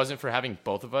it wasn't for having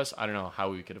both of us, I don't know how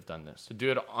we could have done this. To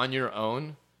do it on your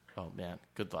own, oh, man,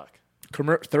 good luck.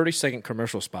 30-second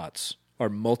commercial spots are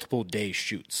multiple day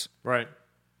shoots. Right.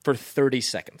 For 30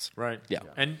 seconds. Right. Yeah.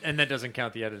 And that doesn't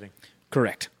count the editing.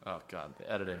 Correct. Oh, God, the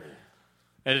editing.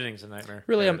 Editing's a nightmare.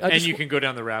 Really, and you can go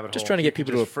down the rabbit hole. Just trying to get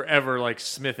people to forever like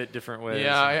smith it different ways.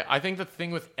 Yeah, I think the thing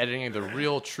with editing, the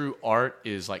real true art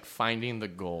is like finding the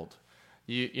gold.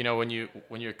 You know, when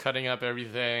you're cutting up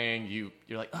everything,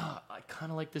 you're like, I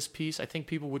kind of like this piece. I think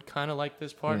people would kind of like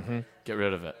this part. Mm-hmm. Get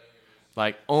rid of it.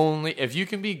 Like only if you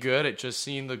can be good at just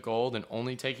seeing the gold and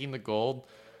only taking the gold.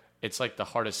 It's like the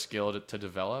hardest skill to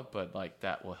develop, but like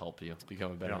that will help you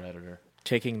become a better editor.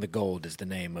 Taking the Gold is the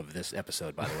name of this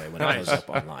episode, by the way, when it goes up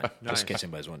online, just in case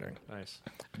anybody's wondering. Nice.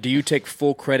 Do you take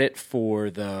full credit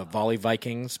for the Volley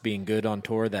Vikings being good on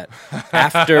tour? That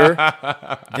after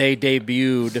they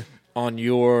debuted on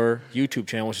your YouTube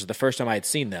channel, which is the first time I had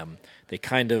seen them, they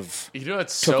kind of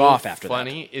took off after that.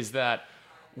 Funny is that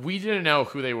we didn't know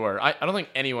who they were. I don't think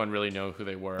anyone really knew who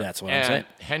they were. That's what I'm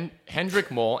saying.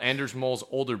 Hendrik Mole, Anders Mole's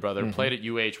older brother, played at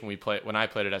UH when I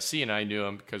played at SC, and I knew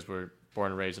him because we're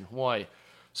born and raised in Hawaii.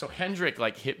 So Hendrik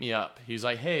like hit me up. He's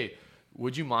like, "Hey,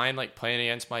 would you mind like playing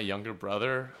against my younger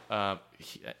brother,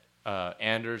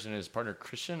 Anders, and his partner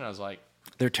Christian?" I was like,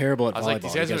 They're terrible at I was volleyball. like,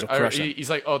 these guys will are crush them. he's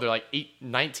like, oh, they're like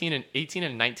 18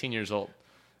 and 19 years old.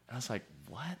 And I was like,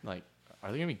 what? Like,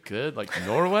 are they gonna be good? Like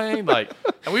Norway? Like,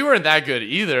 and we weren't that good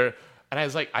either. And I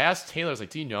was like, I asked Taylor, I was like,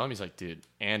 do you know him? He's like, dude,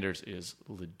 Anders is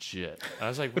legit. And I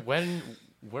was like,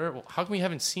 how come we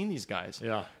haven't seen these guys?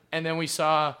 Yeah. And then we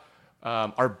saw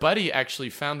our buddy actually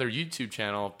found their YouTube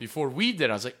channel before we did.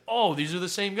 I was like, oh, these are the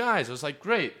same guys. I was like,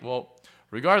 great. Well,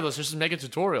 regardless, let's just make a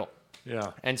tutorial.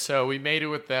 Yeah. And so we made it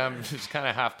with them. It was kind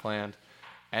of half planned.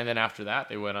 And then after that,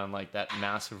 they went on like that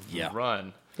massive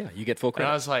run. Yeah, you get full credit.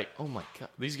 And I was like, oh my God,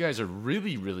 these guys are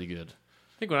really, really good.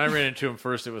 I think when I ran into them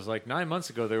first, it was like 9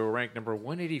 months ago. They were ranked number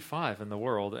 185 in the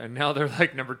world, and now they're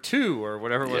like number 2 or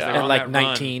whatever it was. Yeah. They were and on like that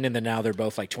 19, and then now they're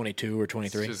both like 22 or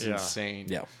 23. It's just insane.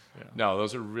 Yeah. No,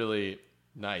 those are really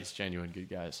nice, genuine, good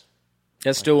guys.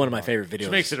 That's still one of my favorite videos. Which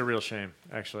makes it a real shame,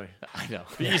 actually. I know.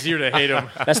 It's easier to hate them.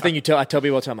 That's the thing I tell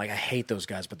people all the time. Like, I hate those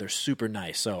guys, but they're super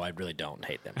nice, so I really don't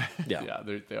hate them. Yeah,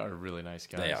 Yeah, they are really nice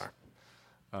guys. they are.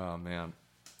 Oh, man.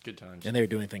 Good times. And they're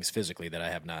doing things physically that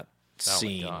I have not Oh, my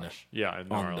seen gosh. Yeah,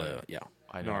 on the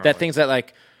I know. that things that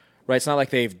like right. It's not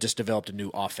like they've just developed a new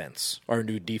offense or a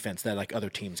new defense that like other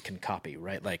teams can copy.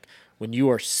 Right, like when you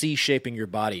are C-shaping your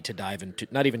body to dive into,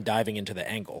 not even diving into the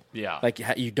angle. Yeah. like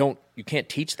you can't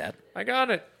teach that. I got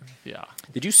it. Yeah.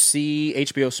 Did you see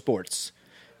HBO Sports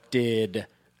did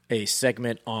a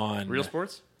segment on Real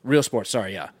Sports? Real Sports,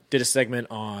 sorry, yeah. Did a segment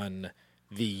on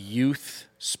the youth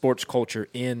sports culture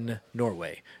in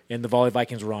Norway. And the Volley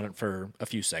Vikings were on it for a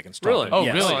few seconds. Really? Talking,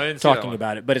 Oh, really? I didn't see that talking one.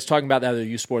 about it. But it's talking about the other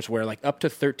youth sports where, like, up to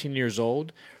 13 years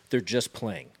old, they're just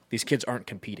playing. These kids aren't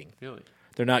competing. Really?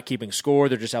 They're not keeping score.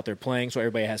 They're just out there playing, so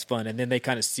everybody has fun. And then they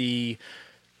kind of see,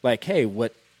 like, hey,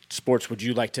 what sports would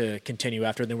you like to continue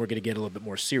after? And then we're going to get a little bit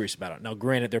more serious about it. Now,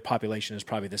 granted, their population is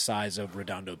probably the size of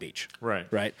Redondo Beach. Right.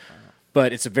 Right?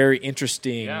 But it's a very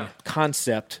interesting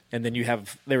concept. And then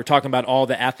they were talking about all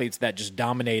the athletes that just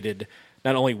dominated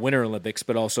not only Winter Olympics,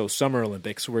 but also Summer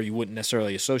Olympics, where you wouldn't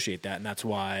necessarily associate that. And that's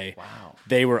why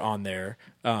they were on there.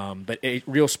 But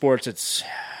Real Sports, it's...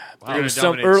 Wow. It was They're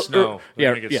gonna dominate snow. They're yeah,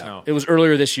 gonna get snow. It was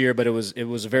earlier this year, but it was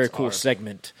a very cool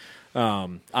segment.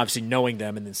 Obviously, knowing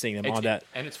them and then seeing them on that.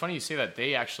 And it's funny you say that.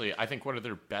 They actually, I think one of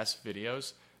their best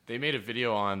videos, they made a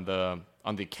video on the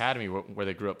academy where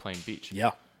they grew up playing beach.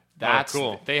 Yeah, that's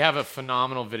cool. They have a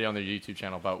phenomenal video on their YouTube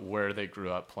channel about where they grew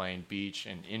up playing beach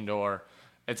and indoor.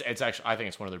 It's actually, I think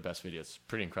it's one of their best videos. It's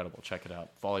pretty incredible. Check it out.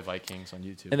 Volley Vikings on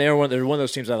YouTube. and they're one of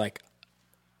those teams that like.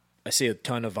 I see a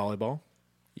ton of volleyball,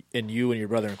 and you and your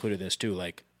brother included this too.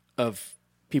 Like of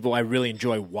people I really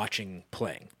enjoy watching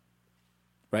playing.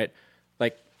 Right,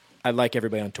 like I like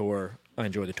everybody on tour. I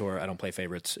enjoy the tour. I don't play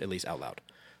favorites, at least out loud.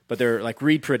 But they're like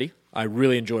Reed Pretty. I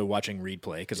really enjoy watching Reed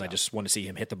play because I just want to see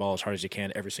him hit the ball as hard as he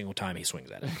can every single time he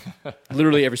swings at it.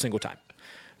 Literally every single time.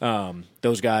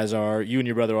 Those guys are, you and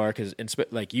your brother are, because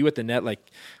like you at the net, like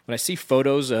when I see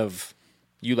photos of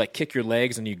you like kick your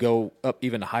legs and you go up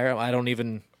even higher,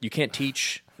 you can't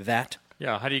teach that.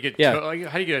 Yeah, how do you get Yeah. how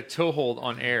do you get a toe hold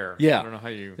on air? Yeah. I don't know how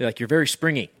you... Like you're very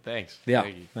springy. Thanks. Yeah,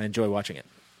 Thank you. I enjoy watching it.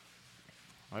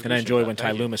 And I appreciate enjoy that. when Ty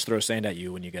Thank you. Loomis throws sand at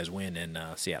you when you guys win in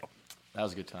Seattle. That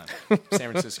was a good time.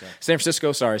 San Francisco. San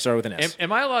Francisco, sorry, started with an S.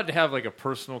 Am I allowed to have like a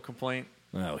personal complaint?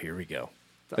 Oh, here we go.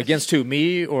 Against who,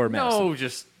 me or Madison? No,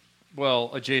 just,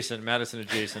 adjacent, Madison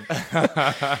adjacent.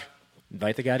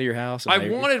 Invite the guy to your house. And I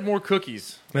wanted more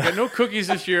cookies. I got no cookies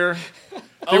this year.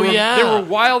 Oh, yeah. There were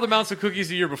wild amounts of cookies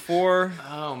the year before.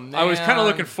 Oh, man. I was kind of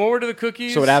looking forward to the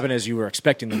cookies. So what happened is you were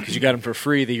expecting them because you got them for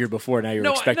free the year before. Now you're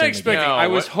expecting not them expecting. again. No, I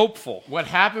was what- hopeful. What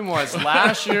happened was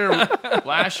last year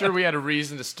we had a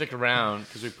reason to stick around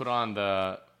because we put on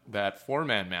that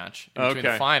 4-man match in between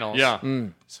the finals. Yeah.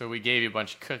 So we gave you a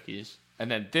bunch of cookies. And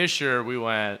then this year we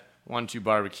went 1-2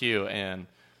 barbecue and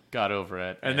got over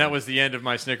it. And that was the end of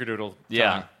my snickerdoodle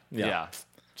yeah. time. Yeah.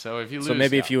 So if you lose, So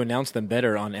maybe if you announce them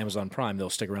better on Amazon Prime, they'll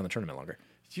stick around the tournament longer.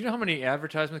 Do you know how many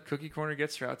advertisements Cookie Corner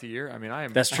gets throughout the year? I mean,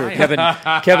 That's true. I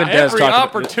am- Kevin does Every talk.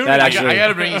 opportunity. That I actually, got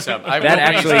to bring you some. I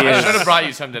is- should have brought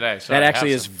you some today. So that I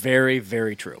actually have is some. very,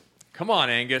 very true. Come on,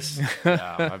 Angus.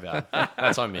 Yeah, my bad.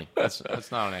 That's on me. That's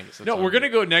not on Angus. That's No, on we're me. gonna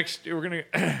go next. We're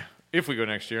gonna if we go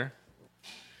next year.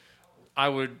 I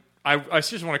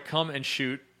just want to come and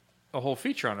shoot a whole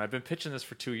feature on it. I've been pitching this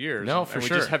for 2 years. No, and for we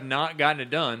sure. just have not gotten it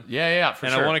done. Yeah, for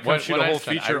And sure. I want to come shoot a whole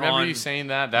feature I remember on you saying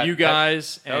that. you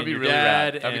guys that would and be your really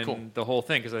dad rad. That'd be and cool. the whole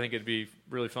thing because I think it'd be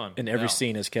really fun. In every No.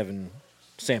 scene is Kevin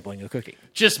sampling a cookie.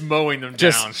 Just mowing them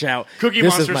Just down. shout. Cookie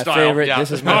This Monster is my style. favorite. Yeah.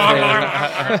 This is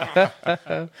my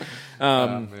favorite.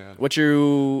 Man. What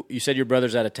you said your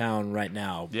brother's out of town right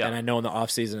now, Yeah. and I know in the off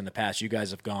season in the past you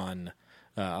guys have gone.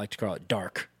 I like to call it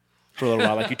dark. for a little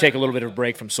while. Like you take a little bit of a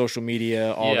break from social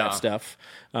media, all Yeah. that stuff.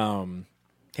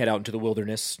 Head out into the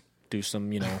wilderness, do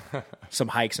some, some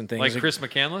hikes and things. Like Chris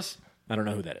McCandless? I don't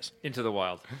know who that is. Into the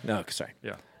Wild. No, sorry.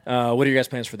 Yeah. What are your guys'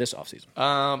 plans for this offseason?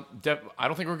 I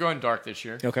don't think we're going dark this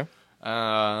year. Okay.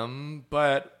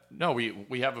 But no,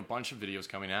 we have a bunch of videos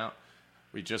coming out.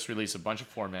 We just released a bunch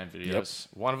of 4-man videos.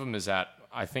 Yep. One of them is at,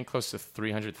 I think, close to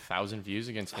 300,000 views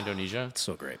against Indonesia. That's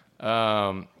so great.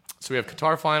 So we have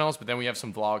Qatar finals, but then we have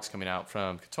some vlogs coming out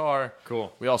from Qatar.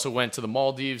 Cool. We also went to the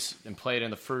Maldives and played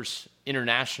in the first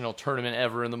international tournament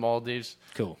ever in the Maldives.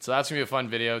 Cool. So that's going to be a fun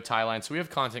video. Thailand. So we have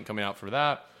content coming out for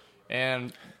that.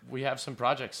 And we have some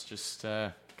projects just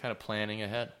kind of planning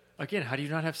ahead. Again, how do you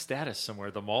not have status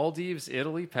somewhere? The Maldives,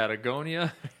 Italy,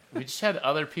 Patagonia? We just had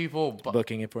other people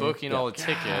booking all the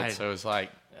tickets. So it was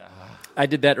like... I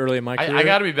did that early in my career. I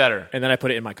got to be better. And then I put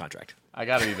it in my contract. I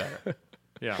got to be better.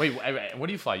 Yeah. Wait, what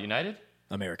do you fly? United?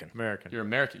 American. You're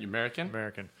American? You're American?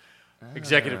 American.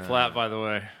 Executive flat, by the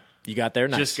way. You got there?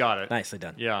 Nice. Just got it. Nicely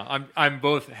done. Yeah, I'm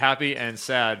both happy and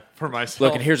sad for myself.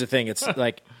 Look, and here's the thing. It's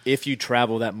like if you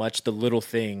travel that much, the little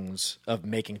things of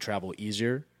making travel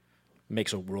easier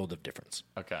makes a world of difference.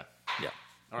 Okay. Yeah.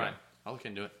 All right. I'll look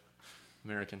into it.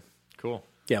 American. Cool.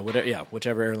 Yeah,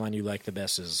 whichever airline you like the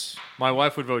best is... My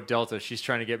wife would vote Delta. She's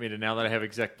trying to get me to, now that I have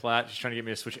exec plat, she's trying to get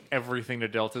me to switch everything to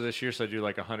Delta this year, so I do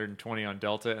like 120 on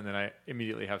Delta, and then I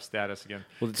immediately have status again.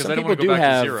 Well, because I don't want to go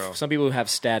back to zero. Some people have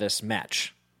status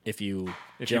match if you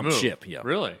jump ship. Yeah.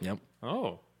 Really? Yep.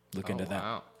 Oh. Look into that.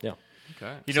 Wow. Yeah.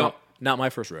 Okay. You know, not my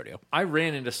first rodeo. I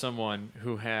ran into someone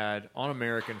who had, on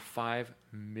American, 5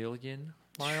 million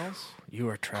miles. You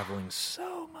are traveling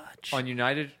so much. On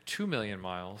United, 2 million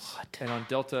miles. What? And on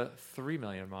Delta, 3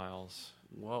 million miles.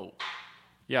 Whoa.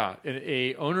 Yeah.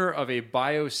 A owner of a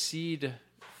biotech seed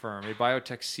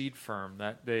firm,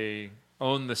 that they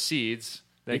own the seeds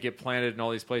that get planted in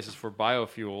all these places for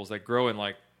biofuels that grow in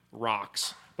like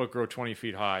rocks but grow 20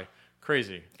 feet high.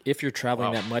 Crazy. If you're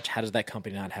traveling that much, how does that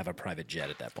company not have a private jet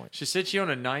at that point? She said she owned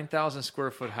a 9,000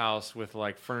 square foot house with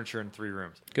like furniture in 3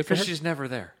 rooms. Good for her. She's never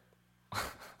there.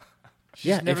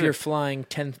 If you're flying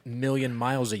 10 million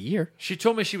miles a year. She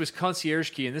told me she was concierge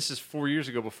key, and this is 4 years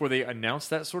ago before they announced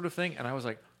that sort of thing, and I was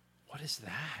like, what is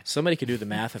that? Somebody could do the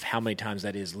math of how many times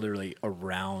that is literally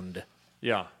around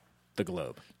the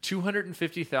globe.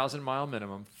 250,000 mile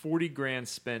minimum, 40 grand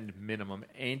spend minimum,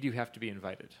 and you have to be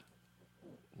invited.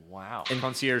 Wow. And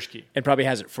concierge key. And probably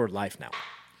has it for life now.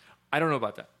 I don't know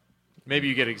about that. Maybe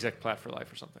you get exec plat for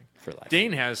life or something. For life.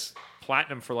 Dane has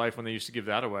platinum for life when they used to give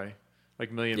that away.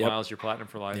 Like million miles, you're platinum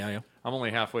for life. Yeah. I'm only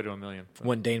halfway to a million.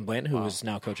 When Dane Blanton, who is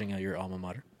now coaching at your alma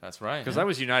mater. That's right. Because I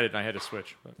was United and I had to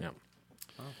switch. But. Yeah.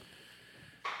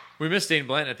 We missed Dane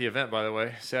Blanton at the event, by the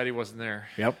way. Sad he wasn't there.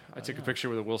 Yep. I took a picture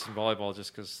with a Wilson volleyball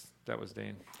just because that was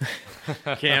Dane.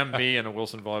 Cam, me, and a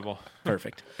Wilson volleyball.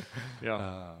 Perfect.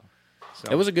 Yeah.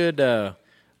 It was a good... I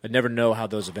never know how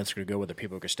those events are going to go, whether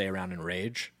people could stay around and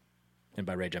rage. And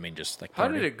by rage, I mean just like... How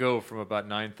did it go from about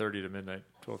 9:30 to midnight,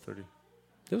 12:30?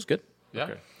 It was good. Yeah.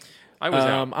 Okay. I was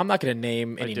out. I'm not going to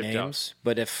name any dipped names,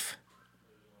 but if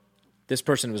this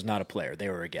person was not a player, they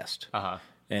were a guest. Uh-huh.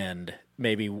 And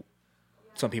maybe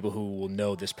some people who will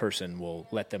know this person will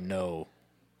let them know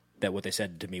that what they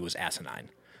said to me was asinine.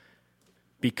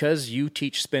 Because you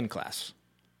teach spin class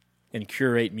and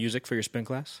curate music for your spin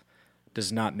class does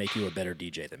not make you a better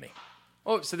DJ than me.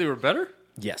 Oh, so they were better?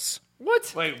 Yes.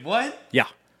 What? Wait, what? Yeah.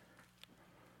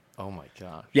 Oh, my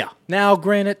God. Yeah. Now,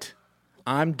 granted,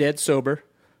 I'm dead sober.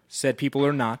 Said people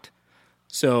are not.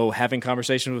 So having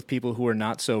conversations with people who are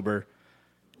not sober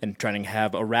and trying to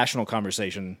have a rational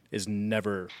conversation is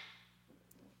never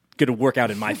going to work out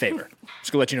in my favor.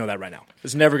 Just going to let you know that right now.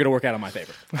 It's never going to work out in my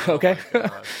favor. Okay?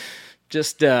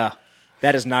 Just, that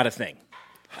is not a thing.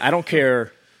 I don't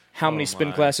care how many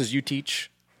spin classes you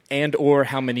teach and or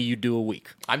how many you do a week.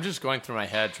 I'm just going through my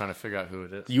head trying to figure out who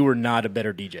it is. You are not a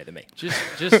better DJ than me.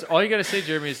 Just all you got to say,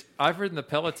 Jeremy, is I've ridden the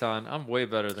Peloton. I'm way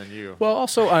better than you. Well,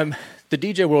 also, the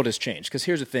DJ world has changed. Because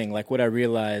here's the thing. Like what I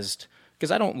realized,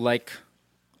 because I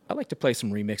like to play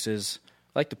some remixes.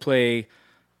 I like to play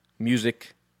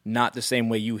music not the same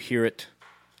way you hear it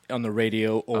on the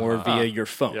radio or via your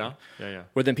phone. Yeah.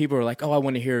 Where then people are like, oh, I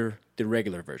want to hear the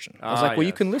regular version. I was like, well,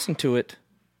 you can listen to it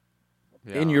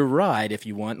in your ride if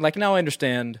you want. Like now I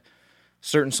understand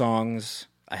certain songs.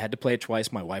 I had to play it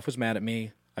twice. My wife was mad at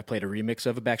me. I played a remix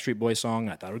of a Backstreet Boys song.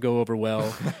 I thought it would go over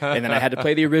well. And then I had to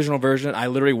play the original version. I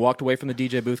literally walked away from the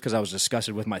DJ booth because I was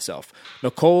disgusted with myself.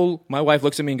 Nicole, my wife,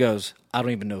 looks at me and goes, I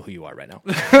don't even know who you are right now.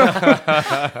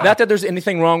 Not that there's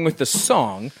anything wrong with the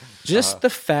song, just the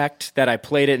fact that I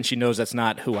played it and she knows that's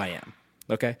not who I am.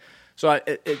 Okay? So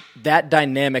that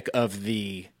dynamic of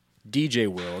the DJ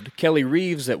world. Kelly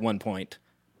Reeves at one point,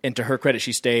 and to her credit,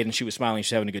 she stayed and she was smiling.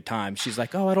 She's having a good time. She's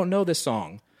like, "Oh, I don't know this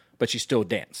song," but she still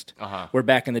danced. Where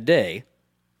back in the day,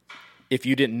 if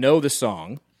you didn't know the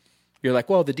song, you're like,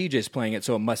 well, the DJ's playing it,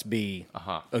 so it must be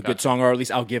a good song, or at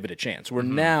least I'll give it a chance. Where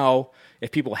now,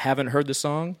 if people haven't heard the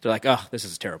song, they're like, oh, this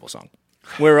is a terrible song.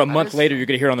 Where a month later, you're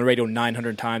going to hear it on the radio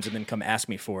 900 times and then come ask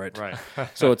me for it. Right.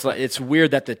 So it's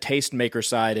weird that the tastemaker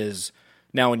side is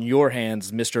now in your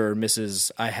hands, Mr. or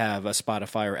Mrs. I have a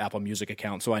Spotify or Apple Music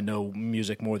account, so I know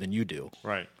music more than you do.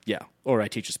 Right. Yeah. Or I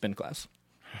teach a spin class.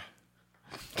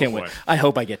 Can't wait. I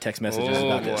hope I get text messages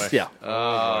about this. Yeah.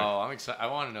 Oh, I'm excited. I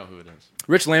want to know who it is.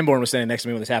 Rich Lambourne was standing next to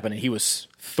me when this happened, and he was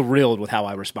thrilled with how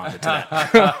I responded to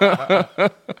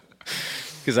that.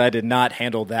 Because I did not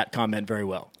handle that comment very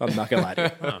well. I'm not going to lie to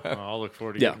you. Well, I'll look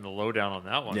forward to getting the lowdown on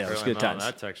that one. Yeah, it was good times. On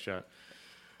that text chat.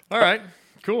 All right.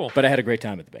 Cool. But I had a great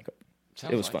time at the banquet.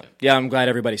 It was fun. Yeah, I'm glad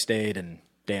everybody stayed and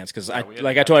danced. Because I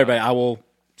told everybody, I will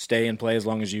stay and play as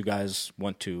long as you guys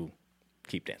want to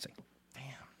keep dancing.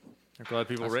 I'm glad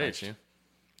people raged. Nice,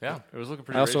 yeah. It was looking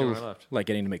pretty I also raging when I left. like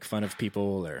getting to make fun of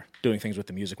people or doing things with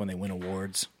the music when they win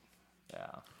awards. Yeah.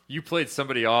 You played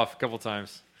somebody off a couple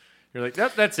times. You're like,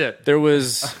 that's it. There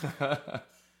was... That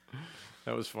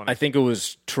was funny. I think it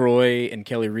was Troy and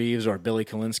Kelly Reeves or Billy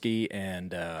Kalinsky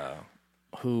and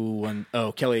who won?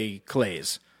 Oh, Kelly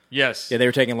Clays. Yes. Yeah, they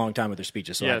were taking a long time with their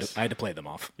speeches, so Yes. I had to play them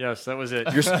off. Yes, that was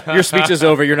it. Your speech is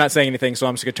over. You're not saying anything, so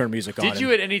I'm just going to turn music on. Did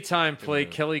you at any time play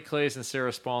Kelly Clays and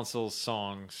Sarah Sponsil's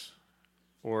songs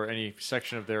or any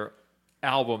section of their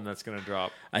album that's going to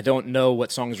drop? I don't know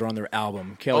what songs are on their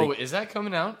album. Kelly, Oh, is that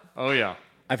coming out? Oh, yeah.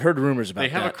 I've heard rumors about They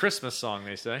that. have a Christmas song,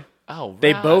 they say. Oh,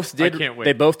 They right. both did. I can't wait.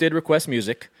 They both did request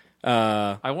music.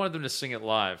 I wanted them to sing it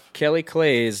live. Kelly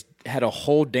Clays had a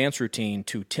whole dance routine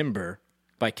to Timber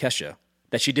by Kesha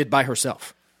that she did by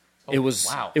herself. It was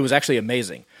actually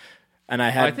amazing. And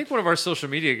I think one of our social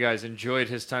media guys enjoyed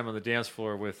his time on the dance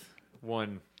floor with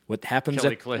one. What happens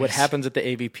Kelly at Clays. what happens at the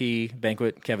AVP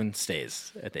banquet? Kevin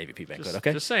stays at the AVP banquet.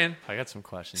 Okay. Just saying. I got some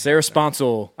questions. Sarah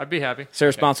Sponsel. I'd be happy.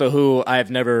 Sarah Sponsel, who I have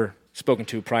never spoken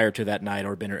to prior to that night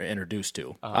or been introduced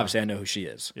to. Obviously, I know who she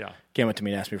is. Yeah. Came up to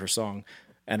me and asked me for a song,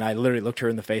 and I literally looked her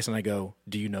in the face and I go,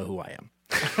 "Do you know who I am?"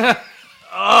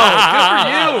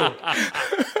 Oh, good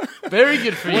for you. Very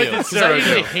good for you. What did Because Sarah I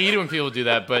usually do? hate it when people do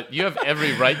that, but you have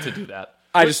every right to do that.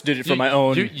 I just did it for my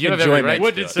own you have every enjoyment. right to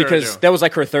What do did it. Sarah Because do? that was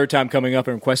like her third time coming up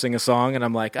and requesting a song, and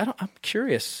I'm like, I'm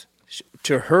curious.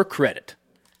 To her credit,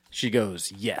 she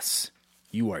goes, "Yes,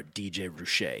 you are DJ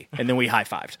Roueche," and then we high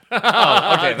fived.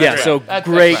 Okay, Yeah, so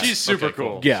great. She's super Okay,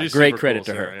 cool. Yeah, She's great super credit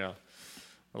cool, to her. Sarah, yeah.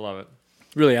 I love it.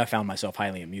 Really, I found myself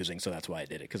highly amusing, so that's why I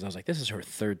did it. Because I was like, this is her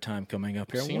third time coming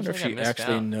up here. I Seems wonder if like I she missed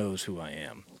actually out. knows who I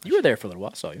am. You were there for a little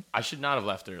while, saw you. I should not have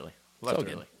left early. Left all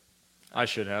good. early. I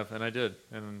should have, and I did.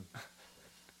 And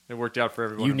it worked out for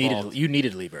everyone You involved.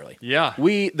 needed to leave early. Yeah.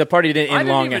 The party didn't I end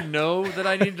didn't long. even know that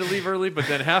I needed to leave early, but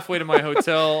then halfway to my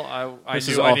hotel, I This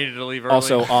is knew I all- needed to leave early.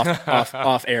 Also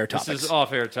off air topics. This is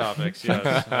off-air topics,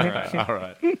 yes. All right. All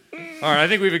right. All right, I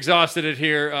think we've exhausted it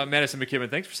here. Madison McKibbon,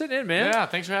 thanks for sitting in, man. Yeah,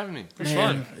 thanks for having me. It was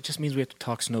Man, fun. it just means we have to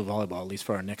talk Snow Volleyball at least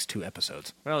for our next 2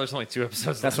 episodes. Well, there's only 2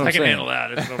 episodes. That's left. what I'm I can saying. handle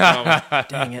that. It's no problem.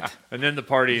 Dang it. And then the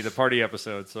party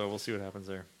episode, so we'll see what happens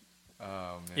there. Oh,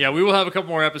 man. Yeah, we will have a couple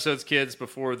more episodes, kids,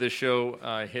 before this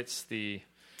show hits the...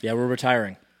 Yeah, we're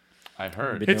retiring. I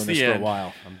heard. We've been Hits doing this the for end. a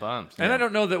while. I'm bummed. And I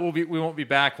don't know that we won't be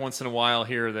back once in a while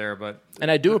here or there, but... And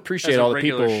I do appreciate as a all the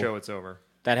regular people show, it's over.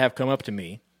 that have come up to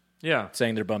me Yeah.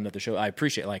 saying they're bummed at the show. I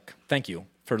appreciate, thank you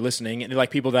for listening. And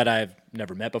people that I've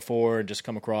never met before and just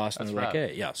come across. And That's they're like, rad.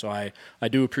 hey, yeah. So I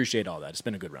do appreciate all that. It's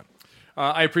been a good run.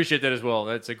 I appreciate that as well.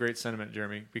 That's a great sentiment,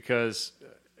 Jeremy, because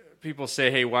people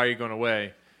say, hey, why are you going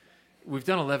away? We've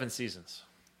done 11 seasons.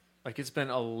 It's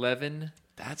been 11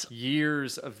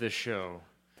 years of this show.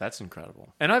 That's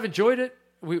incredible. And I've enjoyed it.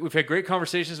 We've had great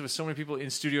conversations with so many people in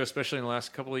studio, especially in the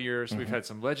last couple of years. We've had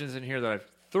some legends in here that I've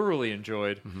thoroughly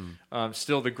enjoyed.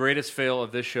 Still, the greatest fail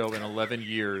of this show in 11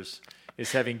 years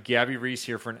is having Gabby Reese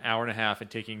here for an hour and a half and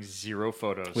taking 0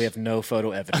 photos. We have no photo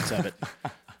evidence of it.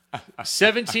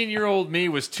 17-year-old me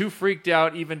was too freaked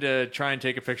out even to try and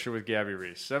take a picture with Gabby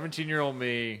Reese. 17-year-old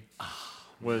me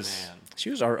was... She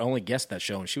was our only guest that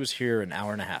show, and she was here an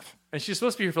hour and a half. And she's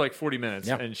supposed to be here for 40 minutes,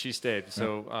 Yeah. and she stayed.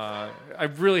 So I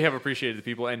really have appreciated the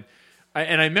people. And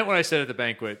I meant what I said at the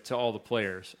banquet to all the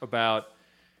players about,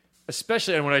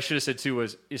 especially, and what I should have said too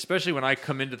was, especially when I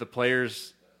come into the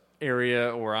players area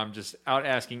or I'm just out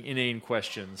asking inane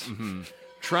questions,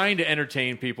 trying to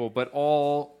entertain people, but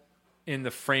all in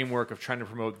the framework of trying to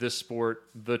promote this sport,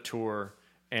 the tour,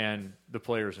 and the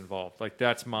players involved.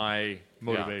 That's my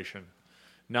motivation.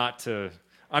 Not to...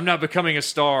 I'm not becoming a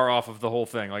star off of the whole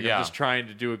thing. Like Yeah. I'm just trying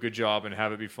to do a good job and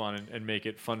have it be fun and make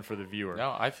it fun for the viewer.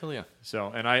 No, I feel you. So,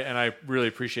 and I really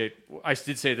appreciate. I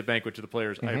did say at the banquet to the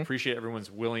players, I appreciate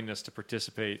everyone's willingness to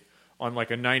participate on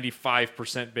like a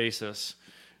 95% basis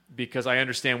because I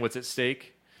understand what's at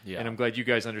stake. Yeah. And I'm glad you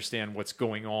guys understand what's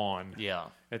going on. Yeah.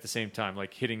 At the same time,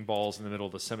 like hitting balls in the middle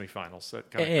of the semifinals. That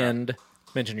kind of And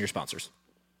mention your sponsors.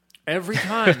 every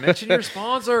time, mention your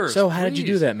sponsors. So how did you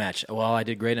do please. that match? Well, I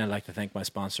did great, and I'd like to thank my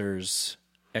sponsors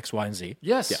X, Y, and Z.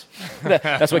 Yes.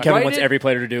 That's what Kevin Write wants it. every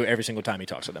player to do every single time he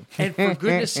talks to them. And for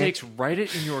goodness sakes, write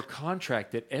it in your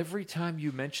contract that every time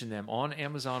you mention them on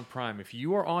Amazon Prime, if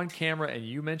you are on camera and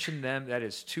you mention them, that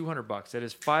is $200. That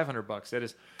is $500. That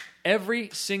is every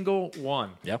single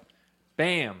one. Yep.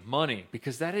 Bam, money,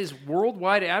 because that is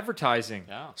worldwide advertising.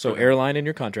 Yeah. So airline in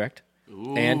your contract.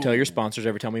 And tell your sponsors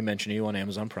every time we mention you on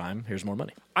Amazon Prime, here's more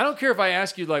money. I don't care if I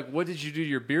ask you, like, what did you do to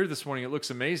your beard this morning? It looks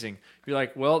amazing. Be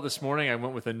like, well, this morning I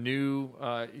went with a new,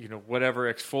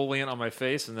 whatever exfoliant on my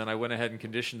face, and then I went ahead and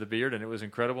conditioned the beard, and it was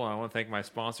incredible. And I want to thank my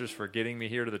sponsors for getting me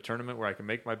here to the tournament where I can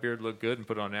make my beard look good and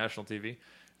put it on national TV.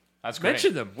 That's great.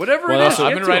 Mention them, whatever Well, it is. also-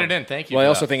 I'm get going to to write them. it in. Thank you. Well, I for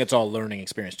also that. think it's all learning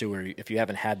experience, too, where if you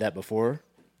haven't had that before,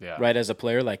 right, as a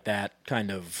player, like that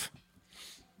kind of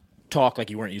talk like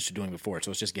you weren't used to doing before.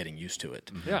 So it's just getting used to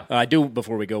it. Yeah. I do,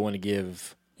 before we go, want to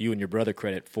give you and your brother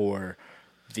credit for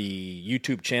the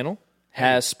YouTube channel.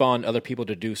 Has spawned other people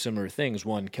to do similar things.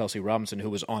 One, Kelsey Robinson, who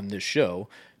was on this show,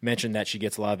 mentioned that she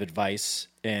gets a lot of advice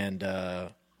and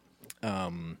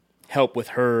help with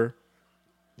her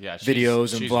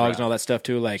videos and vlogs and all that stuff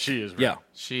too. Like she is, yeah.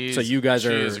 She so you guys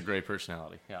are is a great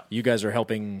personality. Yeah. You guys are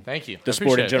helping. Thank you. The I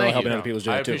sport in appreciate it. general, Thank helping you. other people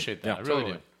do I it too. appreciate that. Yeah. I really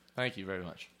Totally. do. Thank you very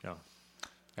much. Yeah.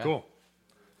 Yeah. Cool.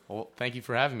 Well, thank you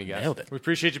for having me, guys. Nailed it. We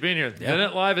appreciate you being here. The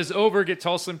Net Live is over. Get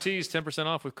Tall Slim Tees 10%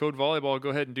 off with code volleyball. Go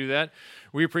ahead and do that.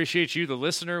 We appreciate you, the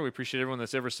listener. We appreciate everyone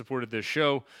that's ever supported this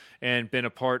show and been a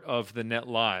part of the Net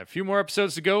Live. A few more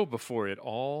episodes to go before it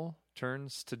all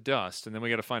turns to dust. And then we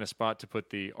got to find a spot to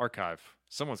put the archive.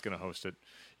 Someone's going to host it.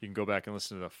 You can go back and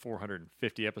listen to the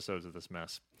 450 episodes of this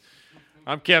mess.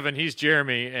 I'm Kevin. He's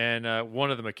Jeremy, and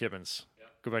one of the McKibbons.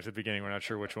 Go back to the beginning. We're not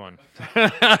sure which one.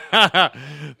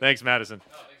 Thanks, Madison.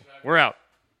 We're out.